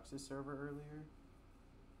Paradox's server earlier?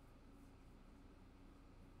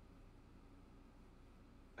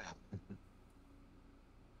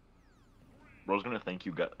 Bro's gonna think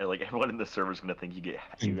you got like everyone in the server's gonna think you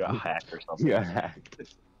got hacked or something. Yeah,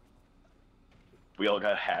 hacked. We all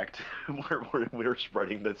got hacked. we're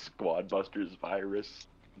spreading the Squad Busters virus.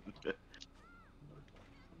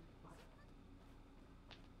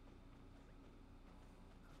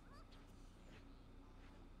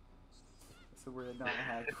 So we're not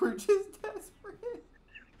hacked. We're just desperate.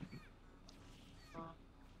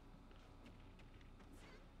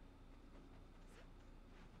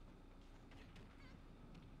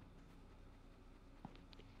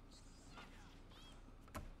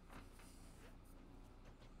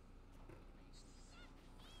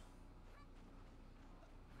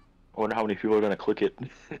 I wonder how many people are gonna click it.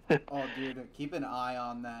 Oh, dude, keep an eye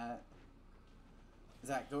on that.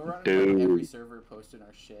 Zach, go around Dude. and every server posting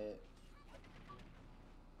our shit.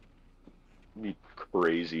 Be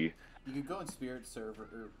crazy. You could go in Spirit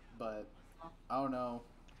server, but I don't know.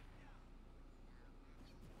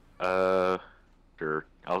 Sure.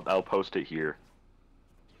 I'll post it here.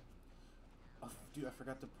 Oh, dude, I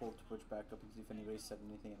forgot to pull Twitch back up and see if anybody said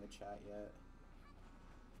anything in the chat yet.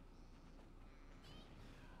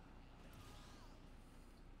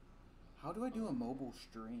 How do I do a mobile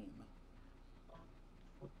stream?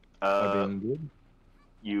 Good.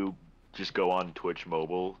 You just go on Twitch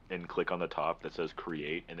mobile and click on the top that says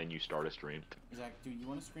create, and then you start a stream. Zach, do you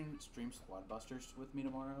want to stream Squad Busters with me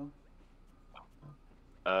tomorrow?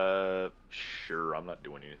 Sure. I'm not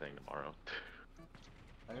doing anything tomorrow.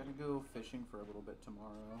 I gotta go fishing for a little bit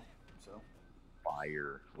tomorrow, so.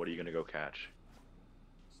 Fire. What are you gonna go catch?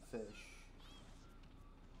 Fish.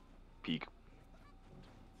 Peak.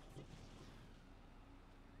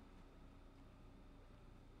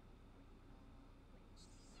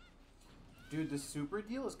 Dude, the super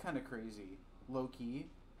deal is kind of crazy. Low key.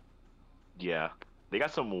 Yeah. They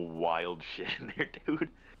got some wild shit in there, dude.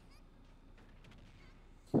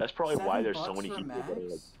 That's probably why there's so many $7 people for that are like,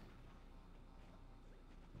 max?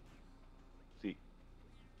 see,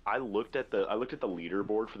 I looked at the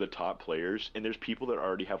leaderboard for the top players, and there's people that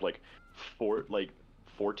already have like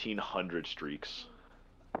 1,400 streaks.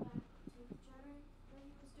 That tooth chatter that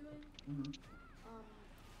he was doing, Mm-hmm.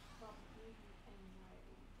 probably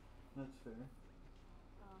anxiety. That's fair.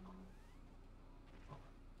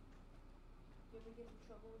 You ever get in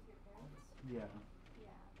trouble with your parents? Yeah.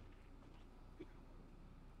 Yeah. He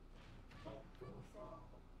said,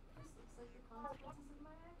 this looks like the consequences of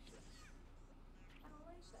my actions. I don't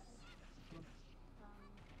like that.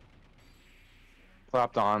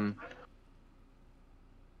 Slapped on.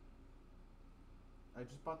 I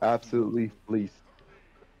just bought the Absolutely key. fleeced.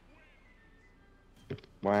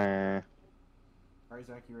 Wah. Alright,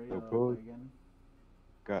 Zach, you ready No to pro. play again?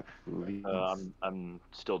 Got fleeced. I'm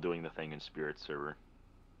still doing the thing in Spirit server.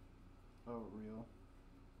 Oh, real.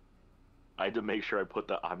 I had to make sure I put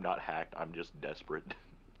the I'm not hacked, I'm just desperate.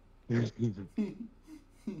 That's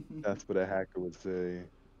what a hacker would say.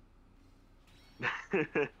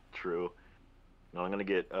 True. No, I'm gonna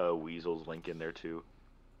get Weasel's link in there too.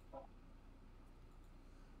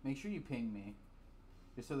 Make sure you ping me.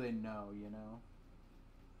 Just so they know, you know?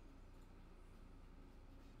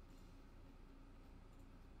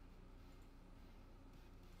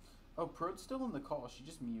 Oh, Pro's still in the call. She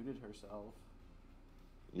just muted herself.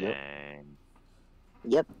 Yep. Dang.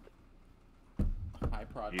 Yep. Hi,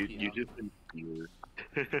 Prod. You just been here.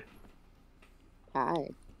 Hi.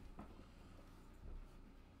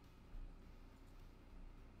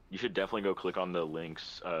 You should definitely go click on the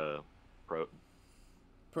links, Pro.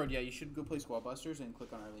 Prod, yeah, you should go play Squad Busters and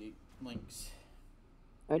click on our links.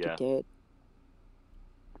 I already Yeah. did.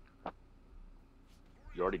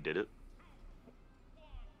 You already did it?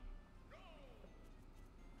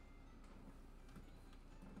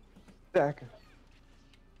 Back.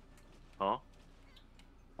 Huh?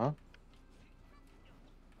 Huh?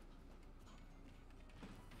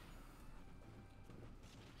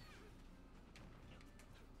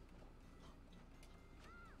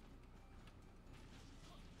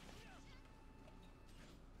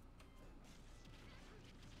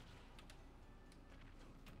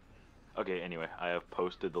 Okay, anyway, I have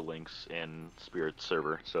posted the links in Spirit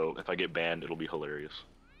server, so if I get banned, it'll be hilarious.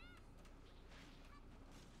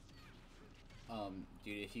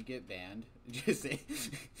 Dude, if you get banned, just say,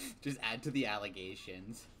 just add to the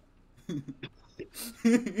allegations.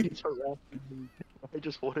 He's harassing me.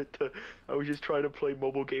 I was just trying to play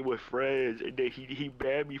mobile game with friends, and then he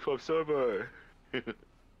banned me from server.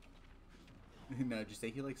 No, just say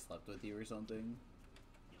he like slept with you or something.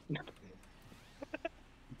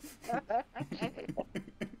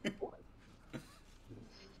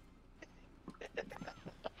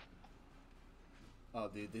 Oh,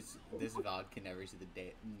 dude, this VOD can never see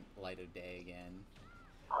the light of day again.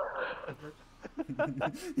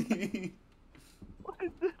 What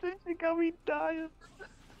is this? It got me dying.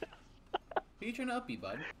 Who you trying to uppy,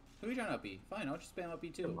 bud? Who you trying to uppy? Fine, I'll just spam uppy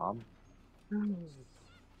too. Mom.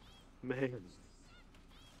 Man.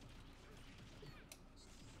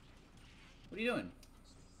 What are you doing?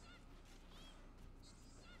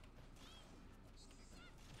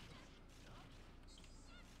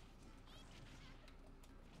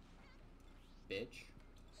 Bitch.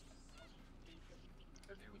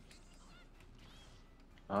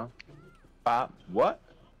 Huh? Bop. What?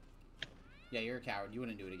 Yeah, you're a coward. You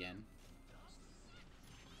wouldn't do it again.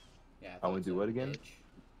 Yeah, I thought wouldn't do so, what again? bitch.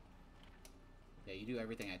 Yeah, you do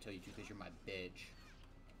everything I tell you to because you're my bitch.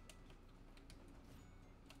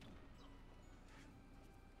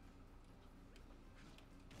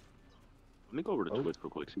 Let me go over to Oh. Twitch real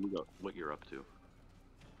quick, see what you're up to.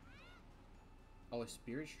 Oh, is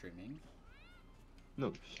Spirit streaming?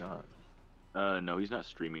 No shot. No, he's not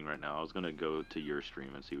streaming right now. I was gonna go to your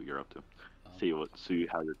stream and see what you're up to. Oh. See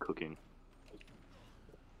how you're cooking.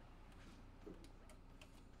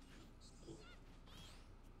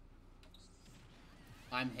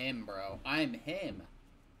 I'm him, bro. I'm him.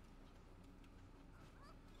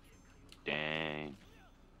 Dang.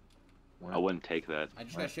 What? I wouldn't take that. I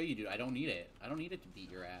just What? gotta show you, dude. I don't need it. I don't need it to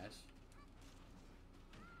beat your ass.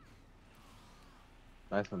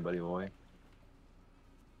 Nice one, buddy boy.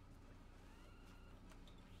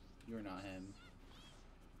 You're not him.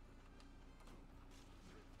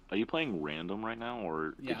 Are you playing random right now,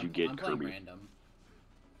 or Yeah, did you get I'm playing Kirby? random.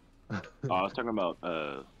 Oh, I was talking about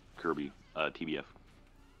Kirby, TBF.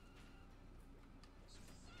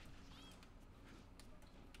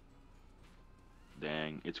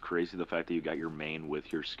 Dang, it's crazy the fact that you got your main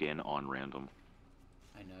with your skin on random.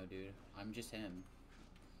 I know, dude. I'm just him.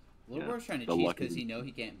 Little Yeah, bro's trying to the cheat lucky- because he know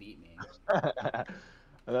he can't beat me.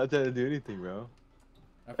 I'm not trying to do anything, bro.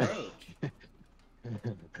 Approach.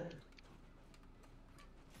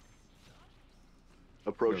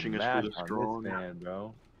 Approaching us for the Smash on strong. this man,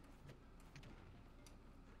 bro.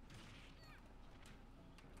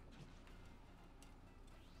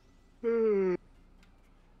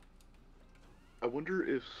 I wonder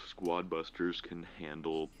if Squad Busters can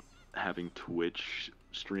handle having Twitch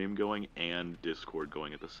stream going and Discord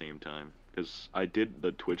going at the same time. Because I did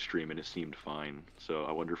the Twitch stream and it seemed fine, so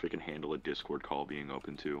I wonder if it can handle a Discord call being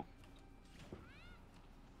open too.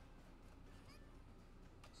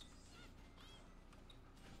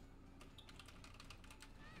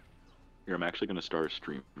 Here, I'm actually gonna start a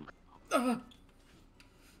stream.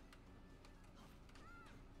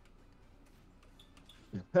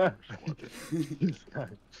 This guy.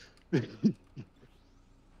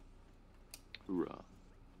 Hoorah.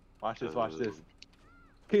 Watch this, watch this.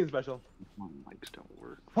 King special. My mics don't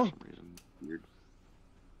work for some reason. Weird.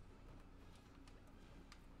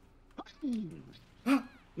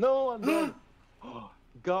 No, I'm dead.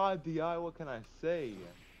 God, DI, what can I say?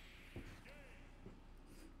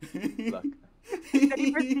 Luck.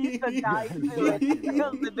 He proceeds to die to it.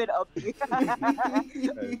 He'll live it up. That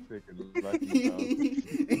is freaking lucky,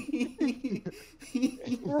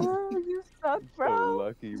 bro. Oh, you suck, So bro.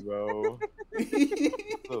 lucky, bro.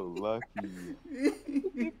 So lucky.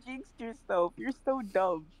 You jinxed yourself. You're so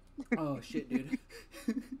dumb. Oh shit, dude.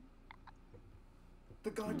 The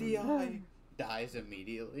god DI dies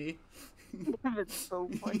immediately. That's so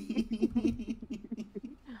funny.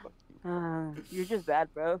 You're just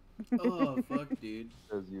bad, bro. Oh fuck, dude.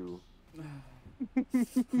 Because you.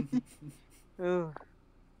 Ugh.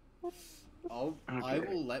 I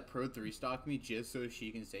will let Pro 3 stalk me just so she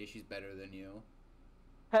can say she's better than you.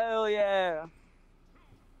 Hell yeah.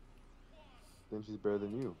 Then she's better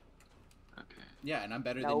than you. Okay. Yeah, and I'm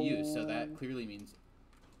better than you, so No. that clearly means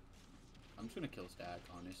I'm just gonna kill Stack,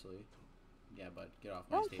 honestly. Yeah, but get off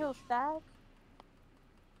my Don't stage. kill Stack.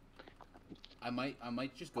 I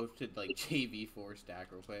might just go to like JV4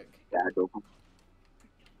 Stack real quick.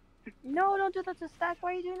 No, don't do that to Stack.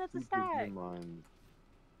 Why are you doing that to Keep Stack? in mind.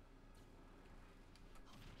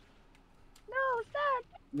 No, Stack.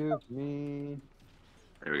 Use me.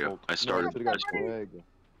 There we go. Oh, I started. No, I should've got Greg.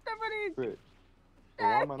 Stephanie. Frick. So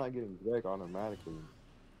why am I not getting Greg automatically?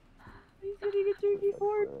 He's getting a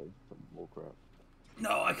JV4. Some bullcrap.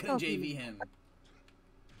 No, I couldn't Oh, JV him.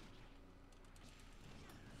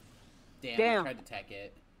 Damn, I Damn. tried to tech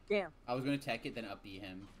it. Damn. I was gonna tech it, then up B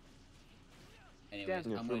him. Anyways,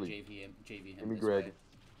 Damn. Yeah, I'm gonna Philly. JV him Give me this Greg. way.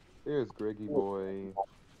 There's Greggy boy.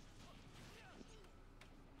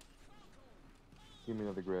 Give me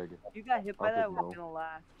another Greg. You got hit by I'll that, take we're no. gonna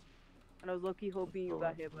laugh. And I was low-key hoping you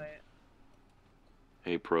got hit by it.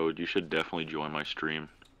 Hey, Pro, you should definitely join my stream.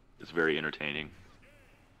 It's very entertaining.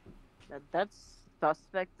 That's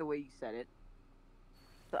suspect the way you said it.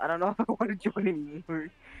 So I don't know if I want to join anymore.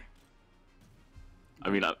 I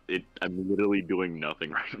mean, I'm literally doing nothing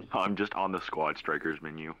right now. I'm just on the Squad Strikers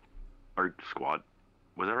menu. Or Squad.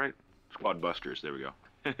 Was that right? Squad Busters. There we go.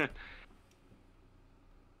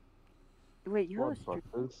 Wait, you have a Squad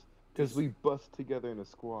stream? busters. Because we bust together in a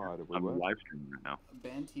squad. Wait, I'm what? live streaming right now.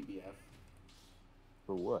 Ban TBF.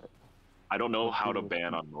 For what? I don't know I'm how to streaming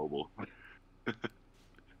ban on mobile. I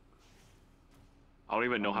don't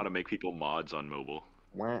even know how to make people mods on mobile.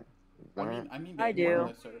 Wah, wah, I mean, I ban do.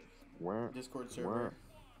 on the wah, Discord wah. server.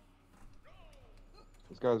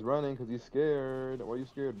 This guy's running because he's scared. Why are you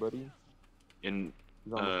scared, buddy? In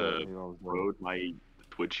He's on the set. He's on the Road, my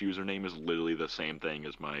Twitch username is literally the same thing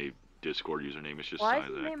as my Discord username. It's just Why is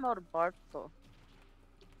his Sizak. name Alberto?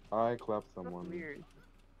 I clapped That's someone. weird.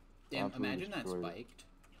 Damn, Absolutely imagine that destroyed it. spiked.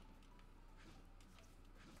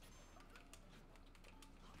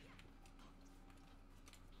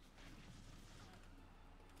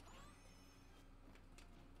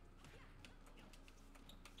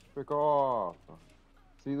 Frick off.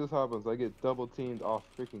 See, this happens. I get double teamed off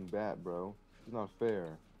freaking bat, bro. It's not fair.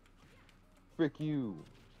 Frick you.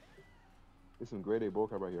 There's some grade A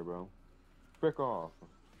bullcrap right here, bro. Frick off.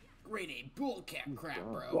 Grade A bullcap crap, Yeah.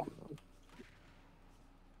 bro.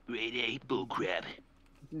 Grade A bullcrap.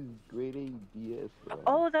 This is grade A BS, bro.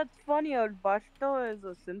 Oh, that's funny. Alberto is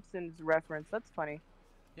a Simpsons reference. That's funny.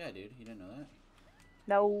 Yeah, dude, you didn't know that?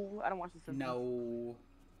 No, I don't watch the Simpsons. No.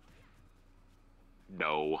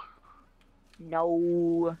 No.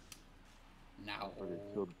 No. No. Fucking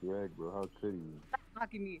killed Greg, bro. How could he? Stop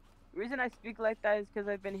mocking me. The reason I speak like that is because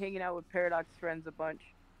I've been hanging out with Paradox friends a bunch.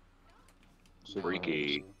 Shit,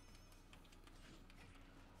 Freaky.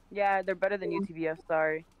 Yeah, they're better than UTBF,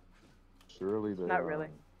 sorry. Surely they Not are. really.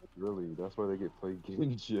 Really, that's why they get played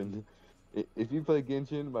Genshin. If you play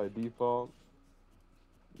Genshin by default,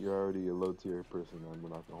 you're already a low tier person, and we're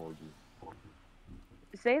not gonna hold you.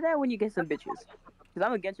 Say that when you get some bitches. Because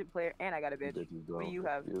I'm a Genshin player and I got a bitch. Bitches What do don't. you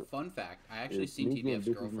have? Yeah. Fun fact, I actually If seen me getting TBF's bitches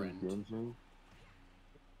in girlfriend. Genshin-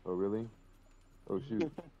 Oh really? Oh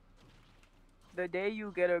shoot. The day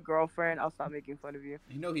you get a girlfriend, I'll stop making fun of you.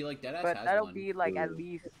 You know, he like deadass But has that'll one. be like Yeah.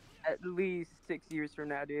 at least 6 years from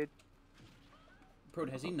now, dude. Bro,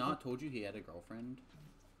 has he not told you he had a girlfriend?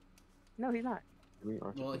 No, he's not.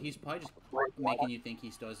 Well, he's probably just making you think he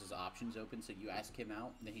still has his options open, so you ask him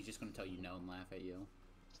out, and then he's just gonna tell you no and laugh at you.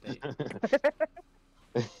 Stay.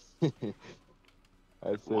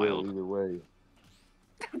 I'd say that Wild. either way.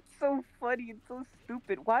 It's so funny. It's so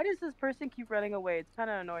stupid. Why does this person keep running away? It's kind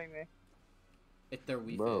of annoying me. If they're Wii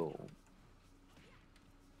Fit. Bro.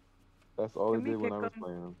 That's all Can they we did when kick I was him?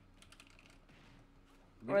 playing them.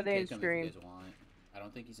 We Or are can they in kick him if stream? you guys want. I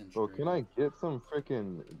don't think he's in Bro, stream. can I get some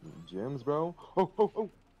freaking gems, bro? Oh.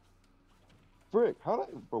 Frick, how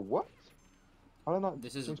did I, bro, what? How did I not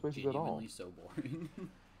This is change spaces at all? genuinely so boring.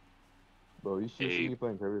 Bro, you should Hey, see me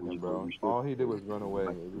playing Kirby we- bro. we should- All he did was run away.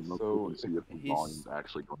 It was Look so... and see if the He's- volume's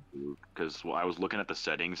actually going through. Because I was looking at the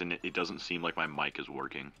settings and it doesn't seem like my mic is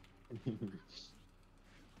working.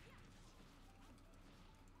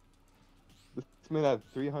 This man had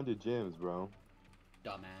 300 gems, bro.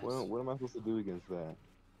 Dumbass. What am I supposed to do against that?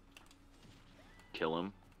 Kill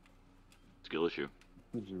him. Skill issue.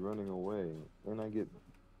 Keeps you running away. And I get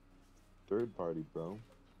third party, bro.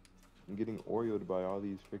 I'm getting Oreoed by all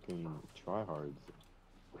these freaking tryhards.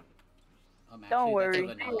 Actually, Don't that's worry. a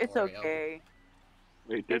vanilla It's Oreo. okay.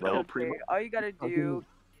 It did It's help okay. pretty much. All you gotta do.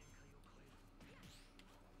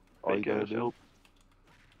 All you Fake gotta ass do? help.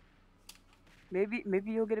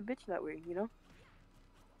 Maybe you'll get a bitch that way. You know.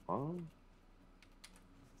 Huh?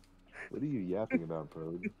 What are you yapping about,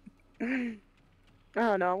 bro? I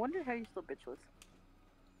don't know. I wonder how you're still bitchless.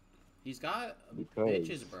 He's got Because-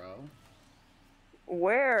 bitches, bro.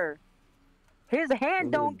 Where? His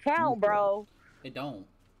hand Well, don't count, bro. It don't.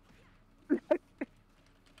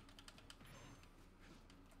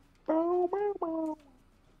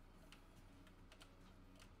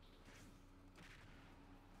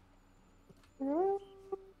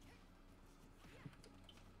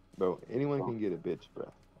 Bro, anyone can get a bitch,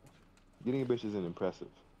 bro. Getting a bitch isn't impressive.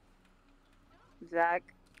 Zach,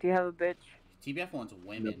 do you have a bitch? TBF wants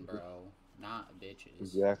women, bro, not bitches.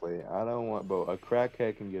 Exactly. I don't want, bro. A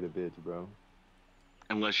crackhead can get a bitch, bro.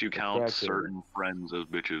 Unless you count Crackhead. certain friends as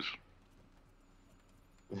bitches.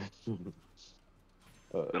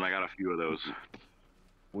 Then I got a few of those.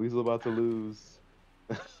 Weasel about to lose.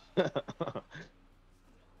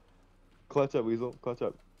 Clutch up, Weasel. Clutch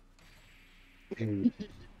up. Dude,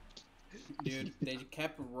 they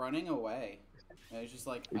kept running away. And it's just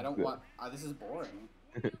like, I don't want. This is boring.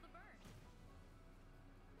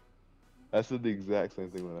 I said the exact same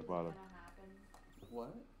thing when I fought him.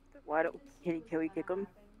 What? Why don't can we kick him?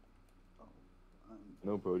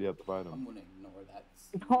 No, bro, you have to fight I'm him. gonna ignore that.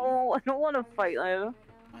 No, I don't want to fight him.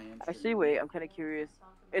 I am. Actually, wait. I'm kind of curious.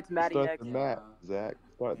 It's Maddie Start next. the match, Zach.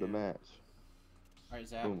 Start the match. Alright,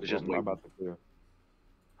 Zach. Boom. It's just I'm wait. about to clear.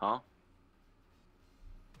 Huh?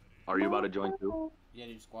 Are you about to join too? Yeah,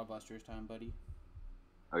 dude, Squad Busters time, buddy.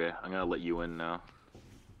 Okay, I'm gonna let you in now.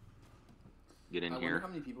 Get in I wonder here. how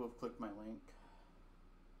many people have clicked my link.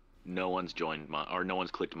 No one's joined mine, or no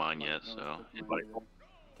one's clicked mine yet. No one's So, clicked invite- mine either.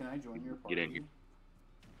 Can I join your party? Get in here.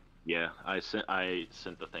 Yeah, I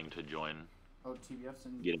sent the thing to join. Oh, TBF's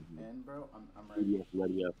in, Get bro? I'm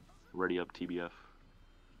ready. Ready up, TBF.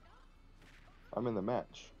 I'm in the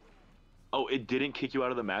match. Oh, it didn't kick you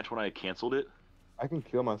out of the match when I canceled it. I can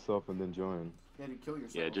kill myself and then join. Yeah, dude, kill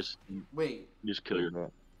yourself. Yeah, just Wait, kill your.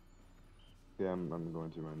 That. Yeah, I'm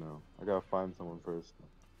going to right now. I gotta find someone first.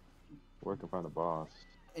 Or I can find a boss.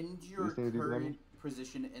 end your things do current damage?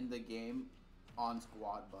 position in the game on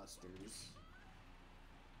Squad Busters.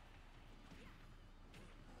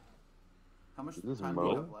 How much Is this time do Mo?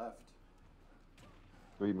 you have left?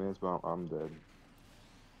 3 minutes, but I'm dead.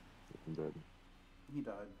 I'm dead. He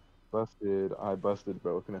died. Busted. I busted,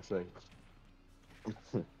 bro. What can I say?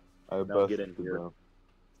 I Now busted, get in here. bro.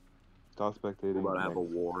 Stop spectating. We're about to have a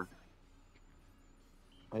next. war.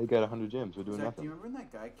 Hey, you got 100 gems. We're doing Zach, do nothing. you remember when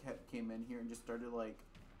that guy came in here and just started like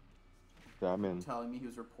Yeah, I'm in. telling me he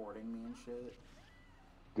was reporting me and shit?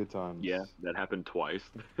 Good times. Yeah, that happened twice.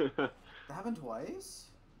 That happened twice?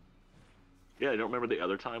 Yeah, I don't remember the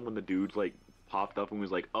other time when the dude like popped up and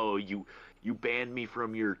was like, "Oh, you banned me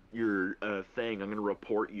from your thing. I'm gonna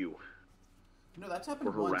report you No, that's for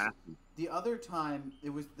happened once. harassment." The other time,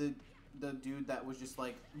 it was the dude that was just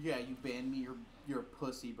like, "Yeah, you banned me. You're a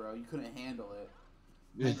pussy, bro. You couldn't handle it."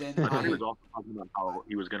 And then I thought he I, was also talking about how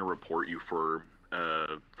he was gonna report you for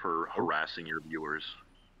harassing your viewers.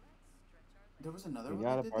 there was another one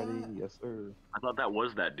Pinata that did party. that. Yes, sir. I thought that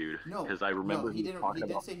was that dude. No, because I remember no, he didn't. He talking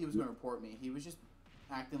didn't about. say he was going to report me. He was just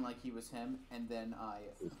acting like he was him, and then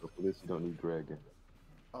So for this, you don't need Greg.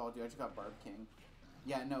 oh, dude, I just got Barb King.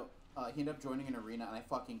 Yeah, no, he ended up joining an arena, and I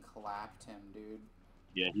fucking clapped him, dude.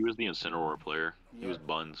 Yeah, he was the Incineroar player. He was Yeah.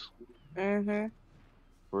 Buns. Mm-hmm.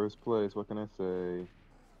 First place. What can I say?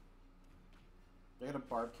 I got a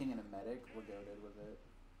Barb King and a medic. We're goated with it.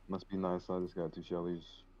 Must be nice. I just got 2 Shellys.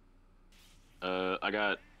 I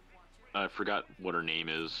got I forgot what her name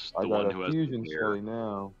is. I The got one a who has fusion the hair. Shelly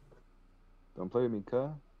now. Don't play with me, cuh.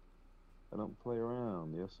 I don't play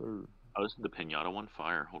around. Yes, sir. Oh, this is the pinata one.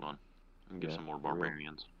 Fire. Hold on. I can get Yeah, some more for real.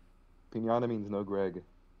 barbarians. Pinata means no Greg.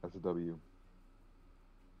 That's a W.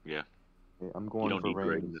 Yeah. Yeah, I'm You going don't for need Greg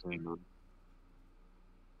in range this soon. game mode.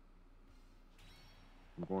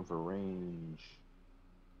 I'm going for range.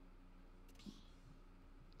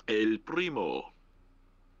 El Primo.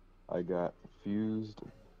 I got fused.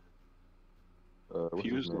 What's his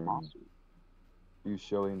Fuse the name? monster. Fused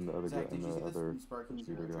Shelly and the other guy Zach, did and you the see this other new Sparking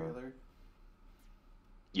Zero computer guy. trailer?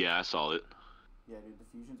 Yeah, I saw it. Yeah, dude, the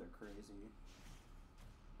fusions are crazy.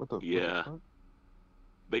 What the Yeah. fuck?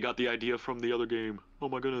 They got the idea from the other game. Oh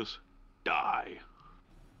my goodness. Die.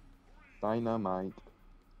 Dynamite.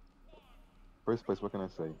 First place, what can I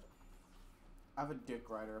say? I have a dick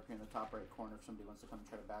rider up here in the top right corner if somebody wants to come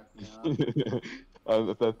try to back me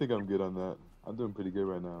up. I think I'm good on that. I'm doing pretty good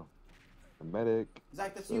right now. The medic.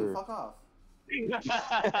 Zach, that's Sir. you. Fuck off.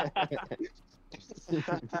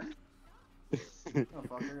 Oh,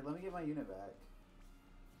 fucker. Let me get my unit back.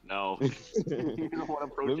 No. You don't want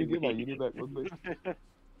to Let me approach get my me. unit back real quick.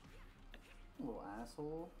 You little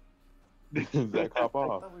asshole. Zach, hop I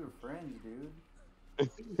off. thought we were friends, dude.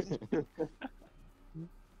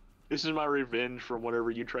 This is my revenge from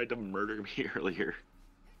whenever you tried to murder me earlier.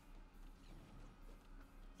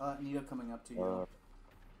 Nita coming up to you.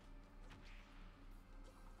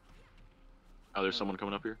 Oh, there's someone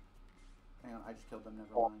coming up here? Hang on, I just killed them.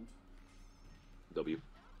 Never mind. W.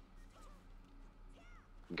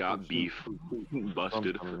 Got shoot. beef.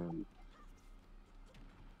 Busted.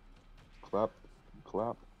 Clap.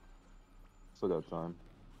 Clap. Still got time.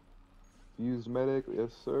 Fused medic.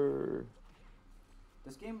 Yes, sir.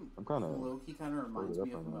 This game, I'm kinda low-key kind of reminds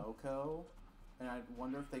loaded me up of right now. Moko. And I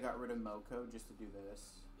wonder if they got rid of Moko just to do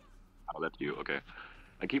this. Oh, that's you. Okay.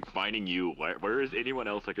 I keep finding you. Where is anyone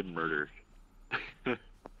else I could murder? Hey, dude,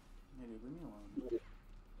 leave me alone.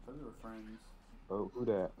 I thought we were friends. Oh, who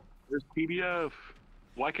that? There's PBF.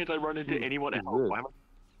 Why can't I run into Who- anyone who's else? this? Why am I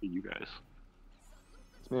you guys?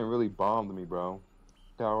 This man really bombed me, bro.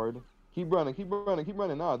 Coward. Keep running, keep running, keep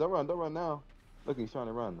running. Nah, don't run now. Look, he's trying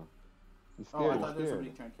to run. He's Oh, scared, I he's thought there was scared.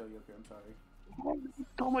 somebody trying to kill you up here. I'm sorry.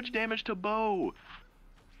 So much damage to Bo.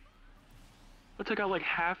 I took out like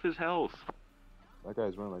half his health. That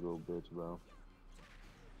guy's running like a little bitch, bro.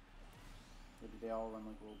 Maybe they all run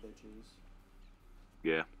like little bitches.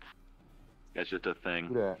 Yeah. That's just a Who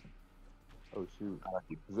thing. that? Oh, shoot.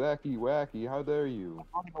 Zacky Wacky, how dare you?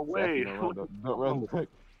 Running away. Zacky, don't run, Zack.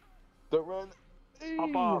 Don't run.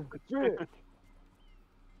 Hop off. Frick.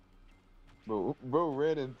 Bro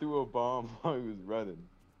ran and threw a bomb while he was running.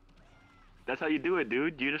 That's how you do it,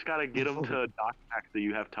 dude. You just gotta get him to dock back so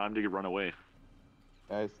you have time to run away.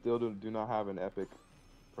 I still do not have an epic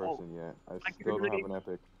person yet. I still don't have an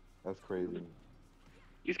epic. That's crazy.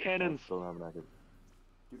 Use I cannons. still don't have an epic.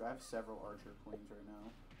 Dude, I have several archer queens right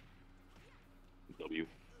now. W.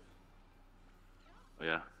 Oh,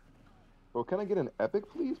 yeah. Bro, can I get an epic,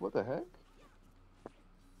 please? What the heck?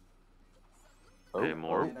 Hey,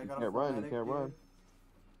 more. And I You got a can't full run, you medic, can't dude. run.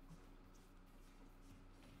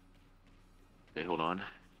 Hey, hold on.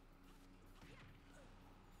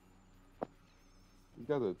 You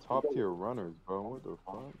guys are top tier runners, bro. What the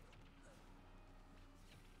fuck?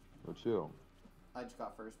 No, chill. I just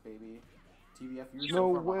got first, baby. TBF, you're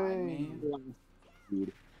No so far behind me. way.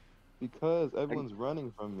 Because everyone's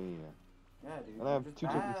running from me. Yeah, dude. And I have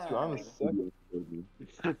you're just 222. I'm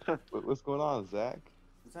bad. second. What's going on, Zach?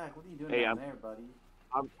 Zach, what are you doing Hey, down there, buddy?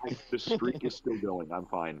 The streak is still going. I'm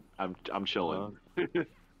fine. I'm chilling. He's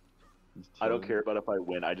I don't chilling. care about if I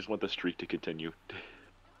win. I just want the streak to continue.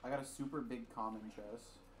 I got a super big common chest.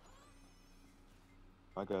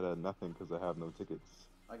 I got nothing because I have no tickets.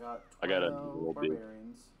 I got I got a 12 little bit.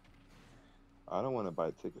 barbarians. I don't want to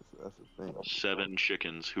buy tickets. That's the thing. 7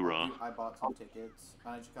 chickens. Oh, Hoorah. dude, I bought some tickets.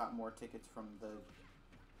 I just got more tickets from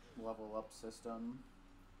the level up system.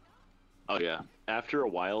 Oh yeah. After a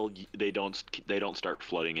while, they don't start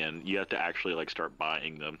flooding in. You have to actually like start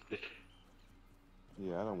buying them.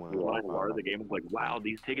 Yeah, I don't want When I to. started the game, I was like, wow,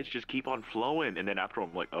 these tickets just keep on flowing. And then after,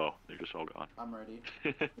 I'm like, oh, they're just all gone. I'm ready.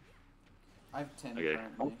 I have 10 Okay.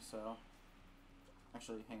 currently, so...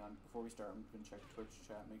 Actually, hang on. Before we start, I'm gonna check Twitch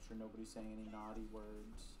chat, make sure nobody's saying any naughty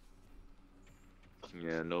words.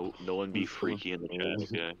 Yeah, no one be freaky in the chat.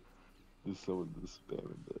 Okay. Just someone just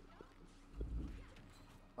spamming it.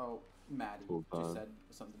 Oh, Maddie Full just time. said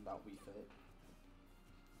something about We Fit.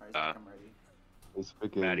 Alright, Uh, I'm ready. It's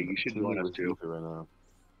freaking Maddie, you should too join us with too. FIFA right now.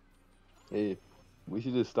 Hey, we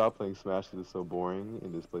should just stop playing Smash because it's so boring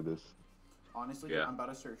and just play this. Honestly, Yeah. I'm about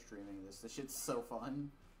to start streaming this. This shit's so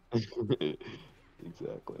fun. Exactly.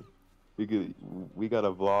 We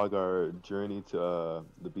gotta vlog our journey to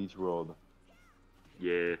the beach world.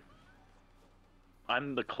 Yeah.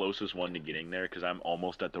 I'm the closest one to getting there because I'm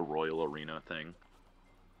almost at the Royal Arena thing.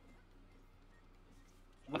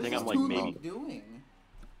 What think is I'm this like tool maybe. doing?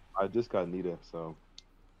 I just got Nita, so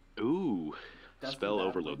Ooh, That's spell the bad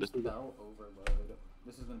overload. word, spell overload.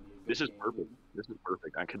 This is gonna be a good This is game, perfect. dude. This is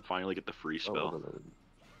perfect. I can finally get the free oh, spell. overload.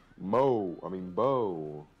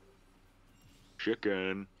 Bow.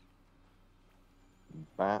 Chicken.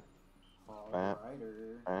 Bat, Hog bat,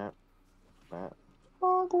 Rider. bat, bat.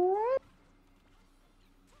 Hog Rider.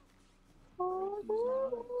 Break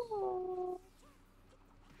these nuts.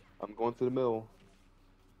 I'm going to the mill.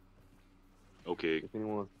 Okay. If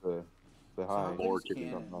anyone wants to say So how hi, good More is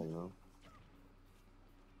chicken. come cannon? by, you know.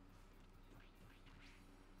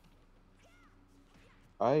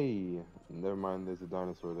 Never mind. There's a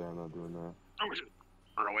dinosaur there. I'm not doing that. Oh shit.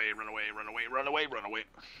 Run away, run away, run away, run away, run away.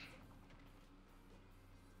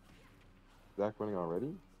 Zach running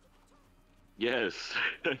already? Yes.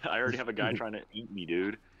 I already have a guy trying to eat me,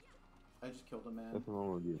 dude. I just killed a man. That's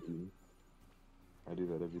normal to get eaten. I do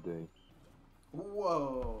that every day.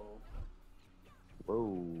 Whoa.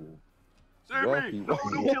 Whoa. Save Zacky, me! No,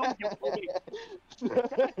 don't kill me!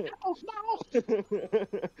 Oh, no!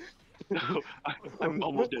 No, I'm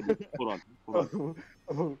almost dead. Hold on, hold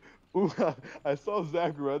on. Ooh, I saw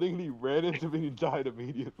Zach running and he ran into me and he died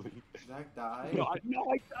immediately. Zach died? No, I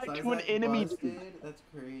died So to an Zach enemy, busted? dude. That's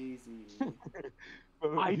crazy.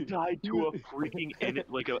 I died to a freaking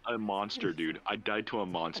like a monster, dude. I died to a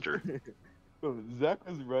monster. Bro, Zach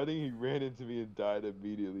was running, he ran into me and died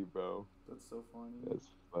immediately, bro. That's so funny. That's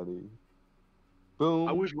funny. I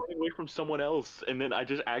Boom. was running away from someone else, and then I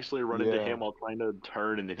just actually run into Yeah. him while trying to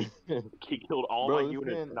turn, and then he killed all my Bro, this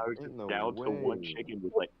units, man and I was ain't just no down to one way. chicken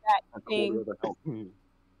with like That a quarter thing. of a health. It was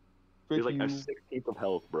Frick like a you. 16th of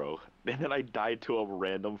health, bro. And then I died to a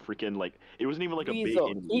random freaking like it wasn't even like a big Weasel.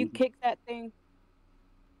 Can you enemy. kick that thing?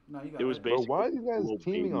 No, you got It was it. Bro, basically why are a these guys little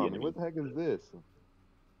teaming baby on me? enemy. What the heck is this?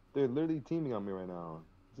 They're literally teaming on me right now.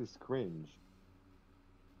 This is cringe.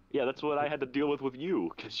 Yeah, that's what I had to deal with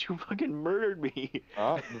you, because you fucking murdered me.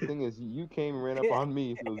 The thing is, you came and ran up on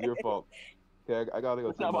me, so it was your fault. Okay, I gotta go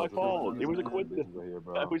It's team not my up with fault. It these was a man. coincidence. bitches right here, I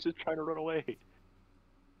bro. was just trying to run away.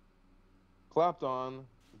 Clapped on.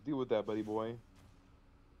 Deal with that, buddy boy.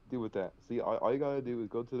 Deal with that. See, all you gotta do is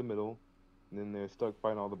go to the middle, and then they're stuck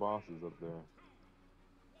fighting all the bosses up there.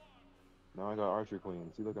 Now I got Archer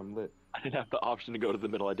Queen. See, look, I'm lit. I didn't have the option to go to the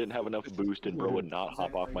middle. I didn't have enough boost, and bro would not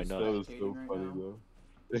Zach, hop off are my you nuts. That was spectating so right funny, now? bro.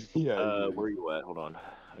 Yeah, he is. Where are you at? Hold on.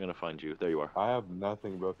 I'm gonna find you. There you are. I have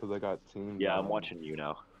nothing, bro, because I got teamed Yeah, I'm on. watching you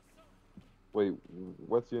now. Wait,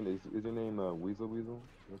 what's your name? Is your name Weasel?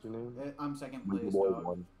 What's your name? I'm second Weasel place, Boy dog.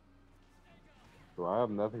 1. So I have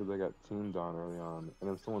nothing because I got teamed on early on, and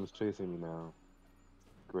then someone's chasing me now.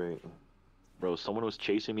 Great. Bro, someone was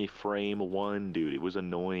chasing me frame 1, dude. It was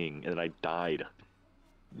annoying, and then I died.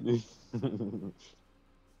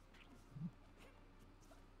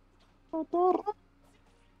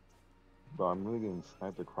 Bro, I'm really getting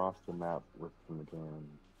sniped across the map from the can.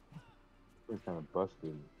 It's kind of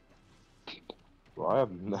busted. Bro, I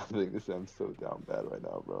have nothing. I'm so down bad right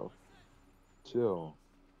now, bro. Chill.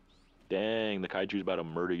 Dang, the kaiju's about to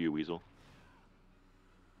murder you, Weasel.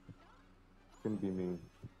 Couldn't be me.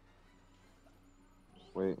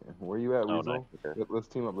 Wait, where you at, Oh, Weasel? nice. Okay. Let's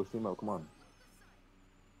team up. Let's team up. Come on.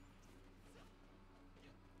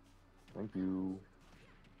 Thank you.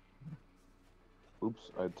 Oops,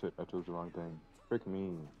 I chose the wrong thing. Frick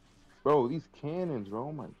me. Bro, these cannons, bro.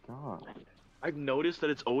 Oh my god. I've noticed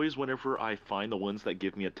that it's always whenever I find the ones that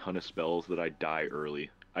give me a ton of spells that I die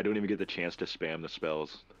early. I don't even get the chance to spam the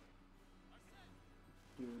spells.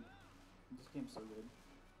 Dude, this game's so good.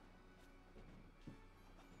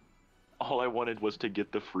 All I wanted was to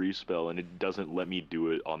get the free spell, and it doesn't let me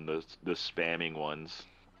do it on the spamming ones.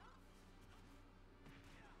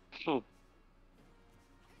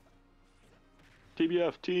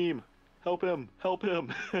 TBF, team! Help him! Help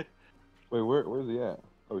him! Wait, where's he at?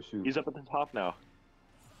 Oh shoot. He's up at the top now.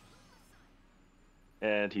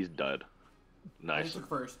 And he's dead. I Nice. took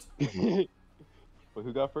first. Wait,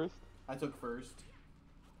 who got first? I took first.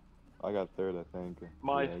 I got third, I think.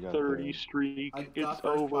 My Yeah, I got 30 third. streak, I it's got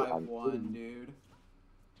first over. by one, dude.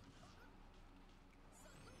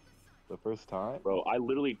 The first time? Bro,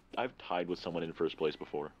 I've tied with someone in first place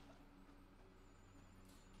before.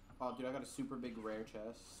 Oh, dude, I got a super big rare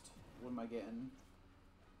chest. What am I getting?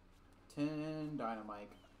 10 dynamite.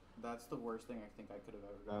 That's the worst thing I think I could have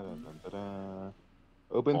ever gotten. Da-da-da-da-da.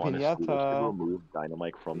 Open Honestly, they should pinata. remove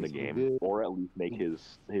Dynamite from the He's so game, good. or at least make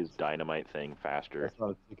his Dynamite thing faster. That's not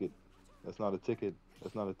a ticket. That's not a ticket.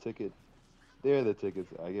 That's not a ticket. They're the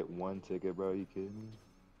tickets. I get one ticket, bro. You kidding me?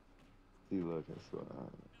 See, look, that's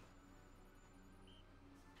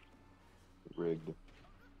rigged.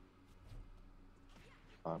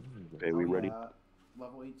 Okay, we ready? Yeah.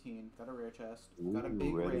 Level 18. Got a rare chest. Ooh, Got a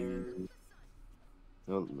big ready. rare.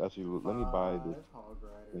 No, actually, let me buy this 5 hog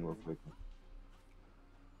thing real riders. quick.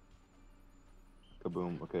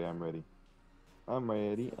 Kaboom. Okay, I'm ready. I'm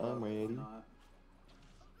ready. Oh, I'm we're ready. not.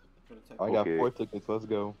 Gotta check I got Okay. 4 tickets. Let's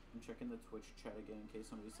go. I'm checking the Twitch chat again in case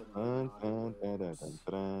somebody said Dun, naughty dun, dun, dun, words. dun,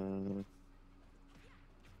 dun.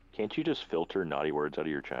 Can't you just filter naughty words out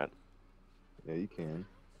of your chat? Yeah, you can.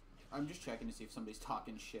 I'm just checking to see if somebody's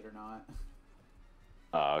talking shit or not.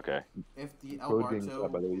 Ah, okay. If the El Code getting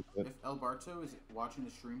shot, by the Barto, way. if El Barto is watching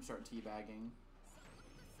the stream, start teabagging.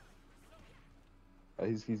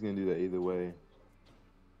 He's gonna do that either way.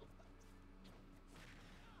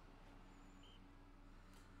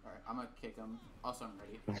 All right, I'm gonna kick him. Also, I'm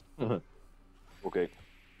ready. Okay.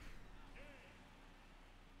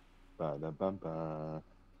 Ba-da-bum-ba.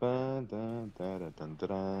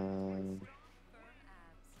 Ba-da-da-da-dun-dun-dun.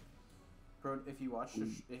 Bro, if you watch,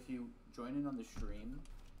 if you join in on the stream,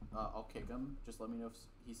 I'll kick him. Just let me know if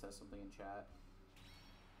he says something in chat.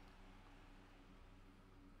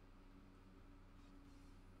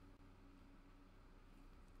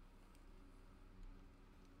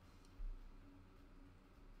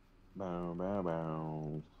 Bow, bow,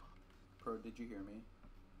 bow. Bro, did you hear me?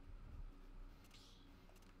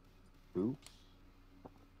 Who?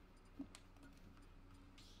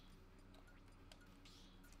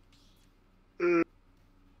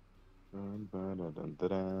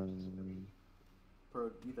 Ba-da-dun-dun-dun.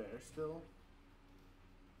 Bro, you there still?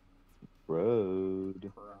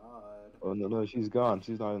 Road. Prod. Oh no, she's gone.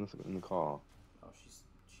 She's not in the call. Oh, she's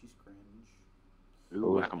cringe. Ooh,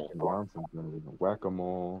 Oh, whack-a-mole. Johnson's gonna be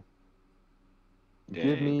whack-a-mole.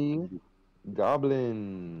 Give Dang. me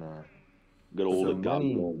Goblin. Good For old the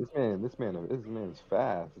money. Goblin. This man is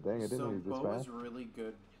fast. Dang, I didn't know So he was this Bo fast. is really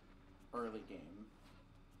good early game.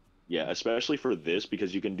 Yeah, especially for this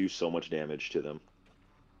because you can do so much damage to them.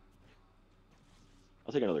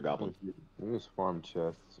 I'll take another Goblin. You just farm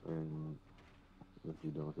chests and what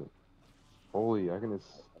you doing with it? Holy, I can just.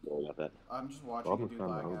 Worry about that. I'm just watching a Goblin's dude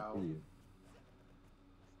kind lag of out. OP.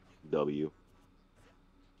 W.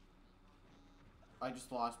 I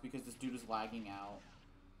just lost because this dude is lagging out.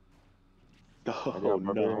 I Oh got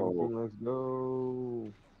Barbarian no. King, let's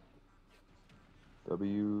go.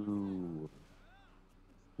 W.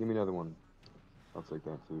 Give me another one. I'll take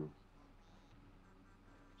that too.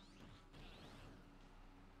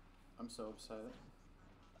 I'm so upset.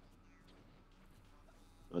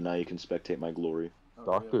 Well, now you can spectate my glory. Oh,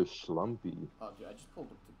 Dr. really? Schlumpy. Oh, dude, I just pulled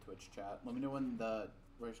up the Twitch chat. Let me know when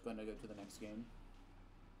we're just going to go to the next game.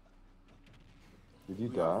 Did you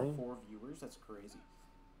We die? have 4 viewers. That's crazy.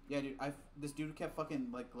 Yeah, dude. This dude kept fucking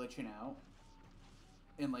like glitching out,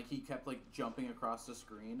 and like he kept like jumping across the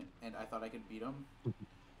screen, and I thought I could beat him.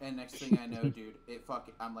 And next thing I know, dude,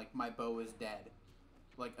 I'm like my bow is dead.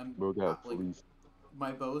 Like I'm Bro got like fleeced.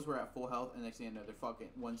 my bows were at full health, and next thing I know, they're fucking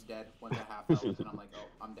one's dead, one's at half health, and I'm like, oh,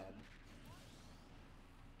 I'm dead.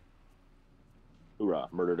 Hoorah,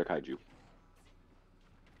 murdered a kaiju.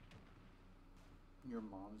 Your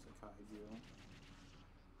mom's a kaiju.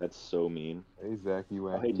 That's so mean. Hey, Zach, you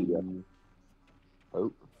I hate you,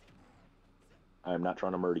 Oh, I'm not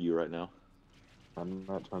trying to murder you right now. I'm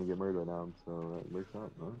not trying to get murdered now, so that works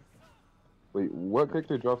out, huh? Wait, what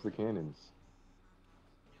character drops the cannons?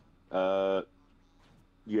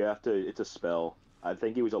 You have to, it's a spell. I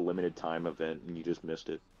think it was a limited time event and you just missed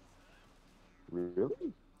it.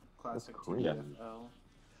 Really? Classic cringe. TFL.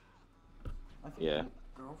 I think Yeah. my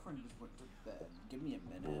girlfriend just went to bed. Give me a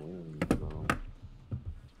minute. So,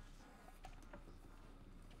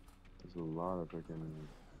 there's a lot of freaking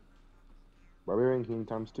Barbarian King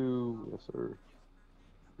 ×2, yes sir.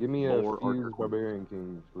 Give me a More fused Archer. Barbarian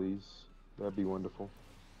King, please. That'd be wonderful.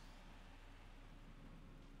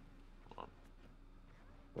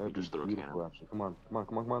 That'd just be throw a beautiful, cannon. actually. Come on, come on,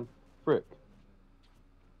 come on, come on. Frick.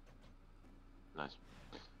 Nice.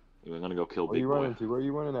 You're gonna go kill Where Big you Boy. running to? Where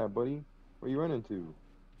you running at, buddy? Where you running to?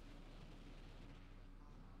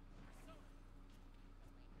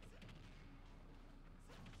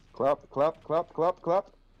 Clap, clap, clap, clap, clap.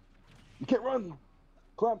 You can't run.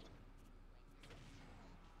 Clap.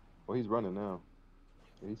 Well, he's running now.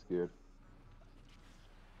 He's scared.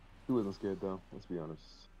 He wasn't scared though. Let's be honest.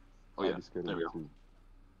 Oh I'd yeah, be scared there of we him go. too.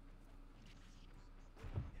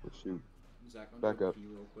 But shoot. Zach, I'm Back gonna up. pee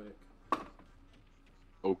real quick.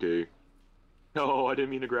 Okay. No, I didn't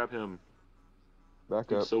mean to grab him. Back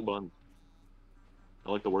He's up. so bunned.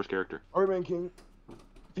 I like the worst character. Alright, man, King.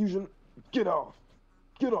 Fusion. Get off.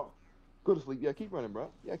 Get off. Go to sleep. Yeah, keep running, bro.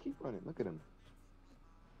 Yeah, keep running. Look at him.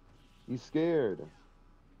 He's scared.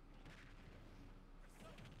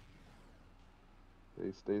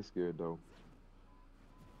 They stay scared, though.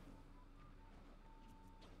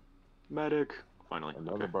 Medic. Finally.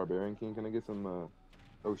 Another Okay. barbarian king. Can I get some,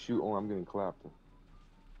 Oh, shoot. Oh, I'm getting clapped.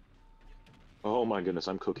 Oh my goodness,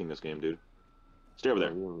 I'm cooking this game, dude. Stay over Oh,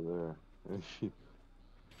 there. you're over there.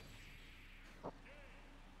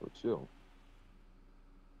 Oh, chill.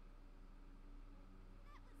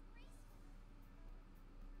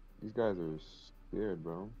 These guys are scared,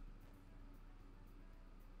 bro.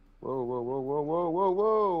 Whoa, whoa, whoa, whoa, whoa, whoa,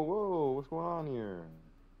 whoa, whoa. What's going on here?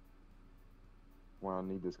 Come on,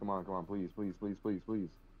 I need this. Come on, please, please, please, please, please.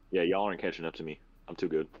 Yeah, y'all aren't catching up to me. I'm too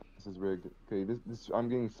good. This is rigged. Okay, this I'm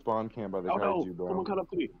getting spawn camped by the Oh no! kaiju, bro. Someone caught up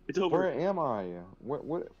to me. It's over. Where am I?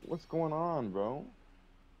 What's going on, bro?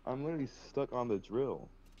 I'm literally stuck on the drill.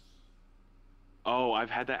 Oh, I've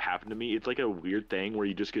had that happen to me. It's like a weird thing where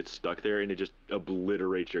you just get stuck there and it just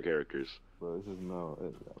obliterates your characters. Bro, this is bro,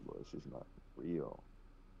 this is not real.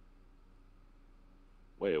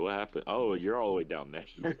 Wait, what happened? Oh, you're all the way down there.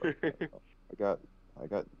 I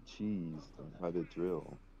got cheesed by the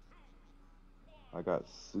drill. I got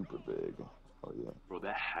super big. Oh yeah. Bro,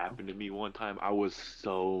 that happened to me one time. I was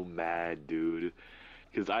so mad, dude.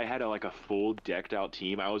 Because I had like a full decked out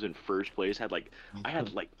team. I was in first place. I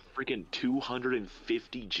had like freaking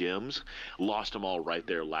 250 gems. Lost them all right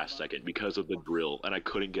there last second because of the drill, and I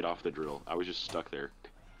couldn't get off the drill. I was just stuck there.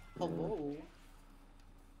 Hello.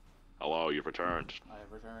 Hello, you've returned. I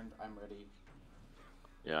have returned. I'm ready.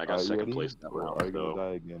 Yeah, I got You second ready? place that Or round, are you gonna so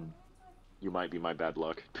die again? you might be my bad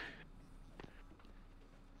luck.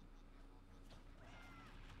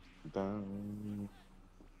 Down.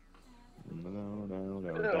 Down.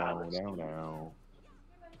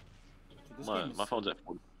 Dude, this My game is... my phone's at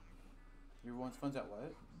 40. Your phone's at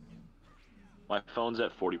what? My phone's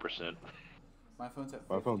at 40%. My phone's at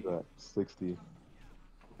 50. My phone's at 60.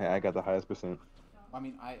 Hey, I got the highest percent. I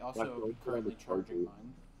mean, I My also phone's currently on the charging charger.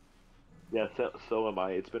 mine. Yeah, so am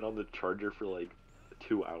I. It's been on the charger for like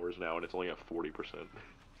 2 hours now, and it's only at 40%.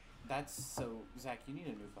 That's so... Zach, you need a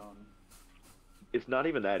new phone. It's not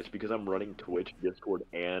even that. It's because I'm running Twitch, Discord,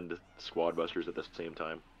 and Squad Busters at the same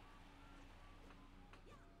time.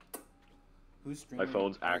 Who's streaming? My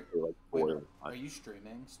phone's actually like Wait, four. are you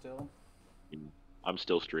streaming still? I'm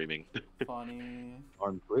still streaming. Funny.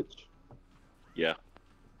 On Twitch? Yeah,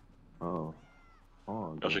 Oh.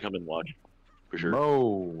 Oh, y'all should come and watch for sure.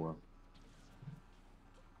 Mo!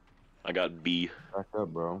 I got B. Back up,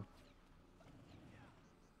 bro.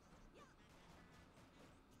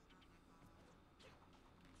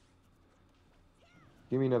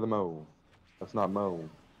 Give me another Mo. That's not Mo.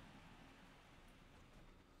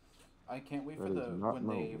 I can't wait That for is the not when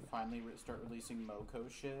they Mo. finally start releasing Moko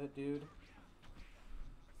shit, dude.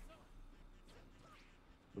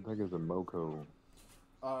 What the heck is a Moko?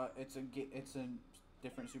 It's a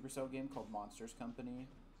different Supercell game called Monsters Company.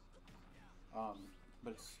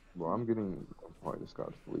 But it's Well, I'm getting. I just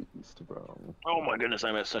got fleeced, bro. Oh my goodness,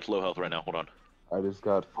 I'm at such low health right now. Hold on. I just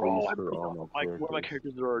got Oh, fleeced for all my one of my characters.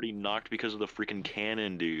 characters are already knocked because of the freaking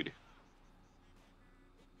cannon, dude.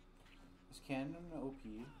 is Canon OP.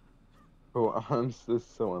 Oh, I'm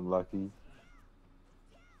just so unlucky.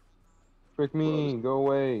 Frick me, go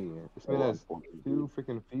away. This man has 2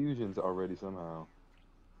 freaking fusions already somehow.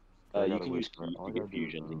 I You gotta can wait use for it. keys All to I get gotta do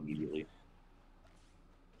is, fusions immediately.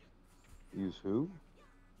 use who?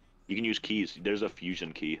 You can use keys. There's a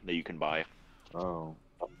fusion key that you can buy. Oh.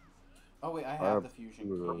 Oh wait, I I have have the fusion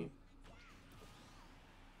 2 of key. those.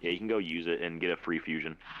 Yeah, you can go use it and get a free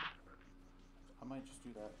fusion. I might just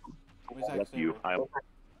do that. Wait, Zach, That's stay you. away.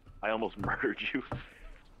 I almost murdered you.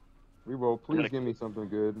 Reroll, please gonna- give me something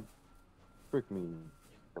good. Frick me.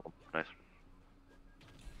 Nice.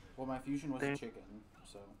 Well, my fusion was a chicken,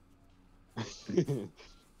 so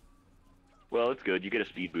Well, it's good. You get a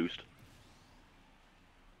speed boost.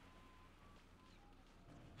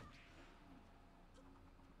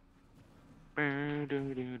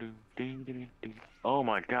 Oh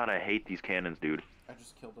my god, I hate these cannons, dude. I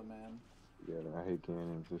just killed a man. Yeah, I hate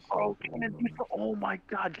cannons. They're so Oh, fucking cannons! annoying. Oh my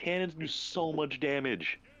god, cannons do so much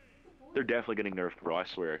damage. They're definitely getting nerfed, bro. I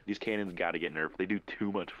swear, these cannons gotta get nerfed. They do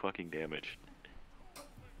too much fucking damage.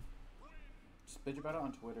 Just bitch about it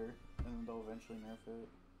on Twitter, and then they'll eventually nerf it.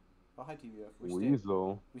 Oh, hi TVF.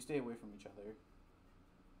 Weasel, We stay away from each other.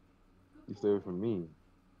 you stay away from me.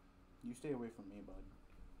 You stay away from me, bud.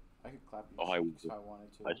 I could clap you Oh, hi, if Weasel. I wanted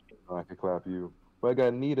to. I could clap you. But I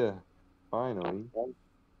got Nita. Finally.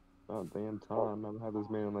 Oh, damn time. I haven't had this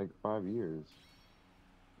man in like 5 years.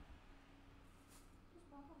 Just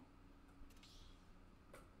bye bye.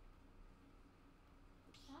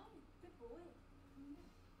 Hi, good boy.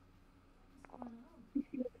 What's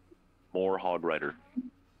going on? More Hog Rider. Yeah.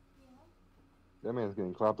 That man's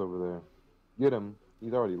getting clapped over there. Get him.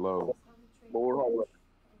 He's already low. More Hog Rider.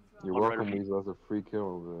 You're Hog Rider welcome, feet. Weasel. That's a free kill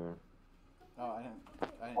over there. Oh,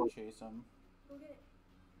 I didn't chase him. Go get it.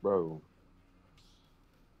 Bro.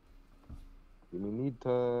 Give me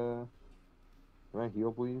Nita. Can I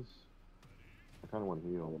heal, please? I kind of want to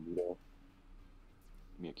heal. Give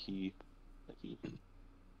me a key. A key. Okay,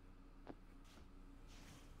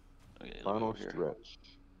 let me Final over here. stretch.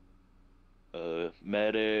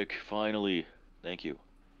 Medic, finally. Thank you.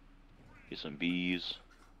 Get some bees.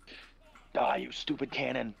 Die, you stupid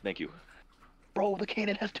cannon. Thank you. Bro, the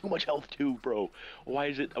cannon has too much health too, bro.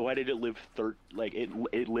 Why did it live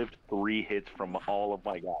it lived 3 hits from all of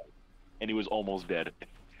my guys. And he was almost dead.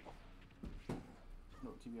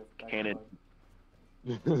 No, TBF back Cannon.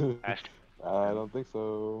 bud. Ash- I don't think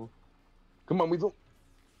so. Come on, Weasel.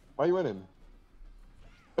 Why are you running?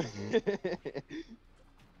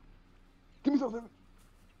 Give me something.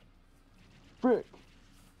 Frick.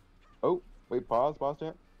 Oh, wait, pause,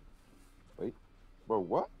 champ. Wait. Bro,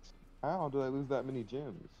 what? How did I lose that many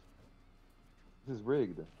gems? This is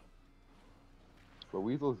rigged. But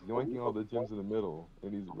Weasel's yoinking all the gems in the middle,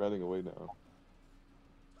 and he's running away now.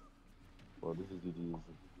 Well, this is GG's.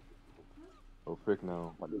 Oh, frick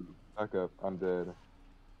no. Back up, I'm dead.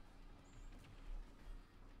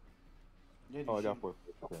 Yeah, dude, Oh, I got shoot. 4th.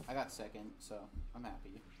 Okay. I got second, so I'm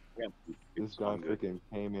happy. This guy freaking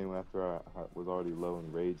came in after I was already low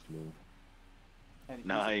and raged me. And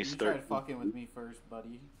Nice, You tried third- fucking with me first,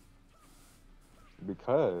 buddy.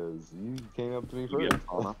 Because you came up to me You get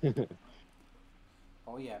first.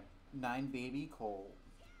 Oh yeah, 9 baby Cole.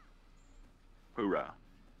 Hoorah.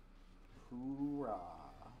 Hoorah.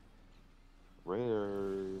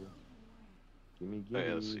 Rare. Gimme.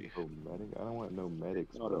 Okay, let's see. Oh, medic. I don't want no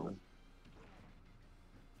medics, No, bro.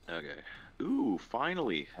 Okay. Ooh,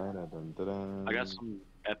 finally. Dun-dun-dun-dun. I got some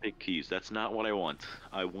epic keys. That's not what I want.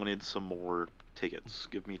 I wanted some more tickets.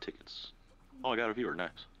 Give me tickets. Oh, I got a viewer. Nice.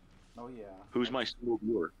 Oh yeah. Who's my single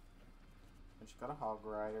viewer? I just got a hog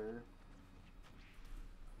rider.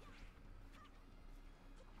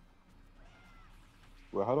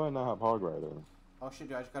 Well, how do I not have Hog Rider? Oh shit,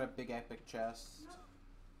 dude, I just got a big epic chest.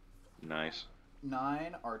 Nice.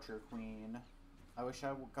 9 Archer Queen. I wish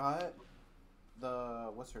I got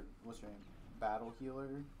the what's her name? Battle Healer.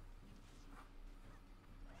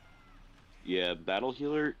 Yeah, Battle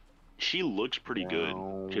Healer. She looks pretty good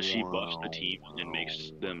because she buffs the team and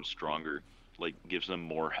makes them stronger. Like, gives them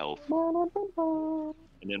more health. And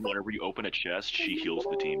then whenever you open a chest, she heals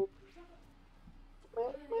the team. Do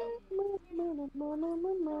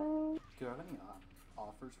I have any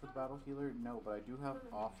offers for the Battle Healer? No, but I do have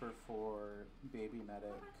offer for Baby Medic.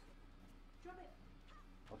 Drop it.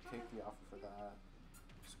 I'll take the offer for that.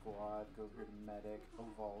 Squad, go here to Medic,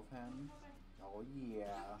 evolve him. Oh yeah.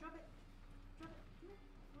 Drop it. Drop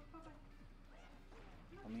it. Bye bye.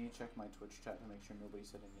 Let me check my Twitch chat to make sure nobody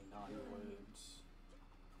said any naughty words.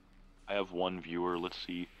 I have one viewer. Let's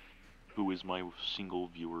see who is my single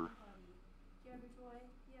viewer. Yeah, good boy.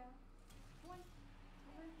 Yeah. One.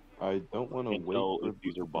 I don't want to Can't wait tell for if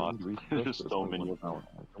these are the bots. refresh, There's but so I many want- of them.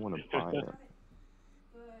 I want to buy it. Good.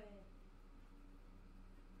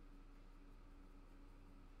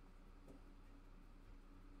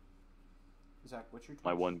 Zach, what's your Twitch?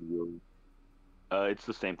 My one viewer. It's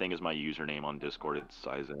the same thing as my username on Discord. It's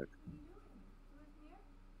Isaac.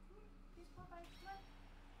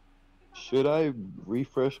 Should I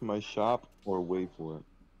refresh my shop or wait for it?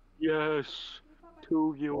 Yes.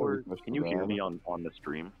 2 viewers. that's Can you hear bad. me on the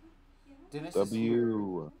stream? Dennis is here.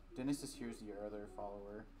 W. Dennis is here's your other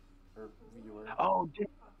follower or viewer. Oh,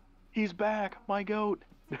 he's back. My goat.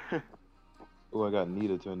 Oh, I got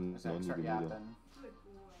Nita turning Zach, into start Nita.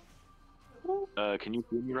 yapping. Can you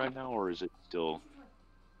hear me right now, or is it still?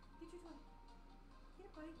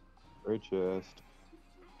 Great chest.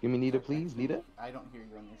 Give me Nita, Zach, please. Nita. I don't hear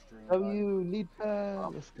you on your stream. W. Nita.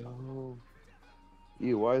 Let's go.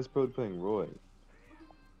 Ew, why is Pro playing Roy?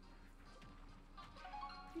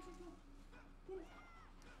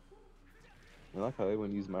 I like how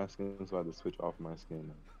everyone used my skin, so I had to switch off my skin.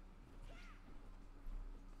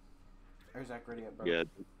 Where's Zach ready up, bro? Yeah.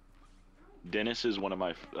 Dennis is one of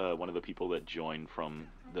my one of the people that joined from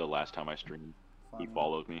the last time I streamed. He Funny.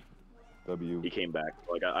 followed me. W. He came back.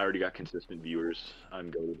 Like I already got consistent viewers.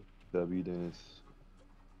 I'm goated. W. Dennis.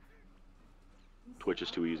 Twitch is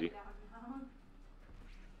too easy.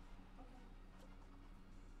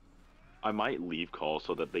 I might leave call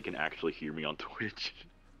so that they can actually hear me on Twitch.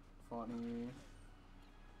 Funny.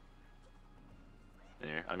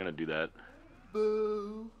 There, I'm gonna do that.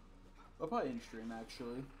 Boo. I'll probably end stream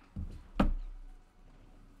actually.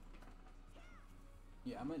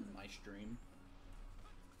 Yeah, I'm in my stream.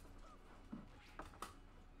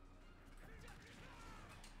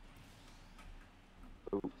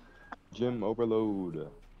 Gym overload.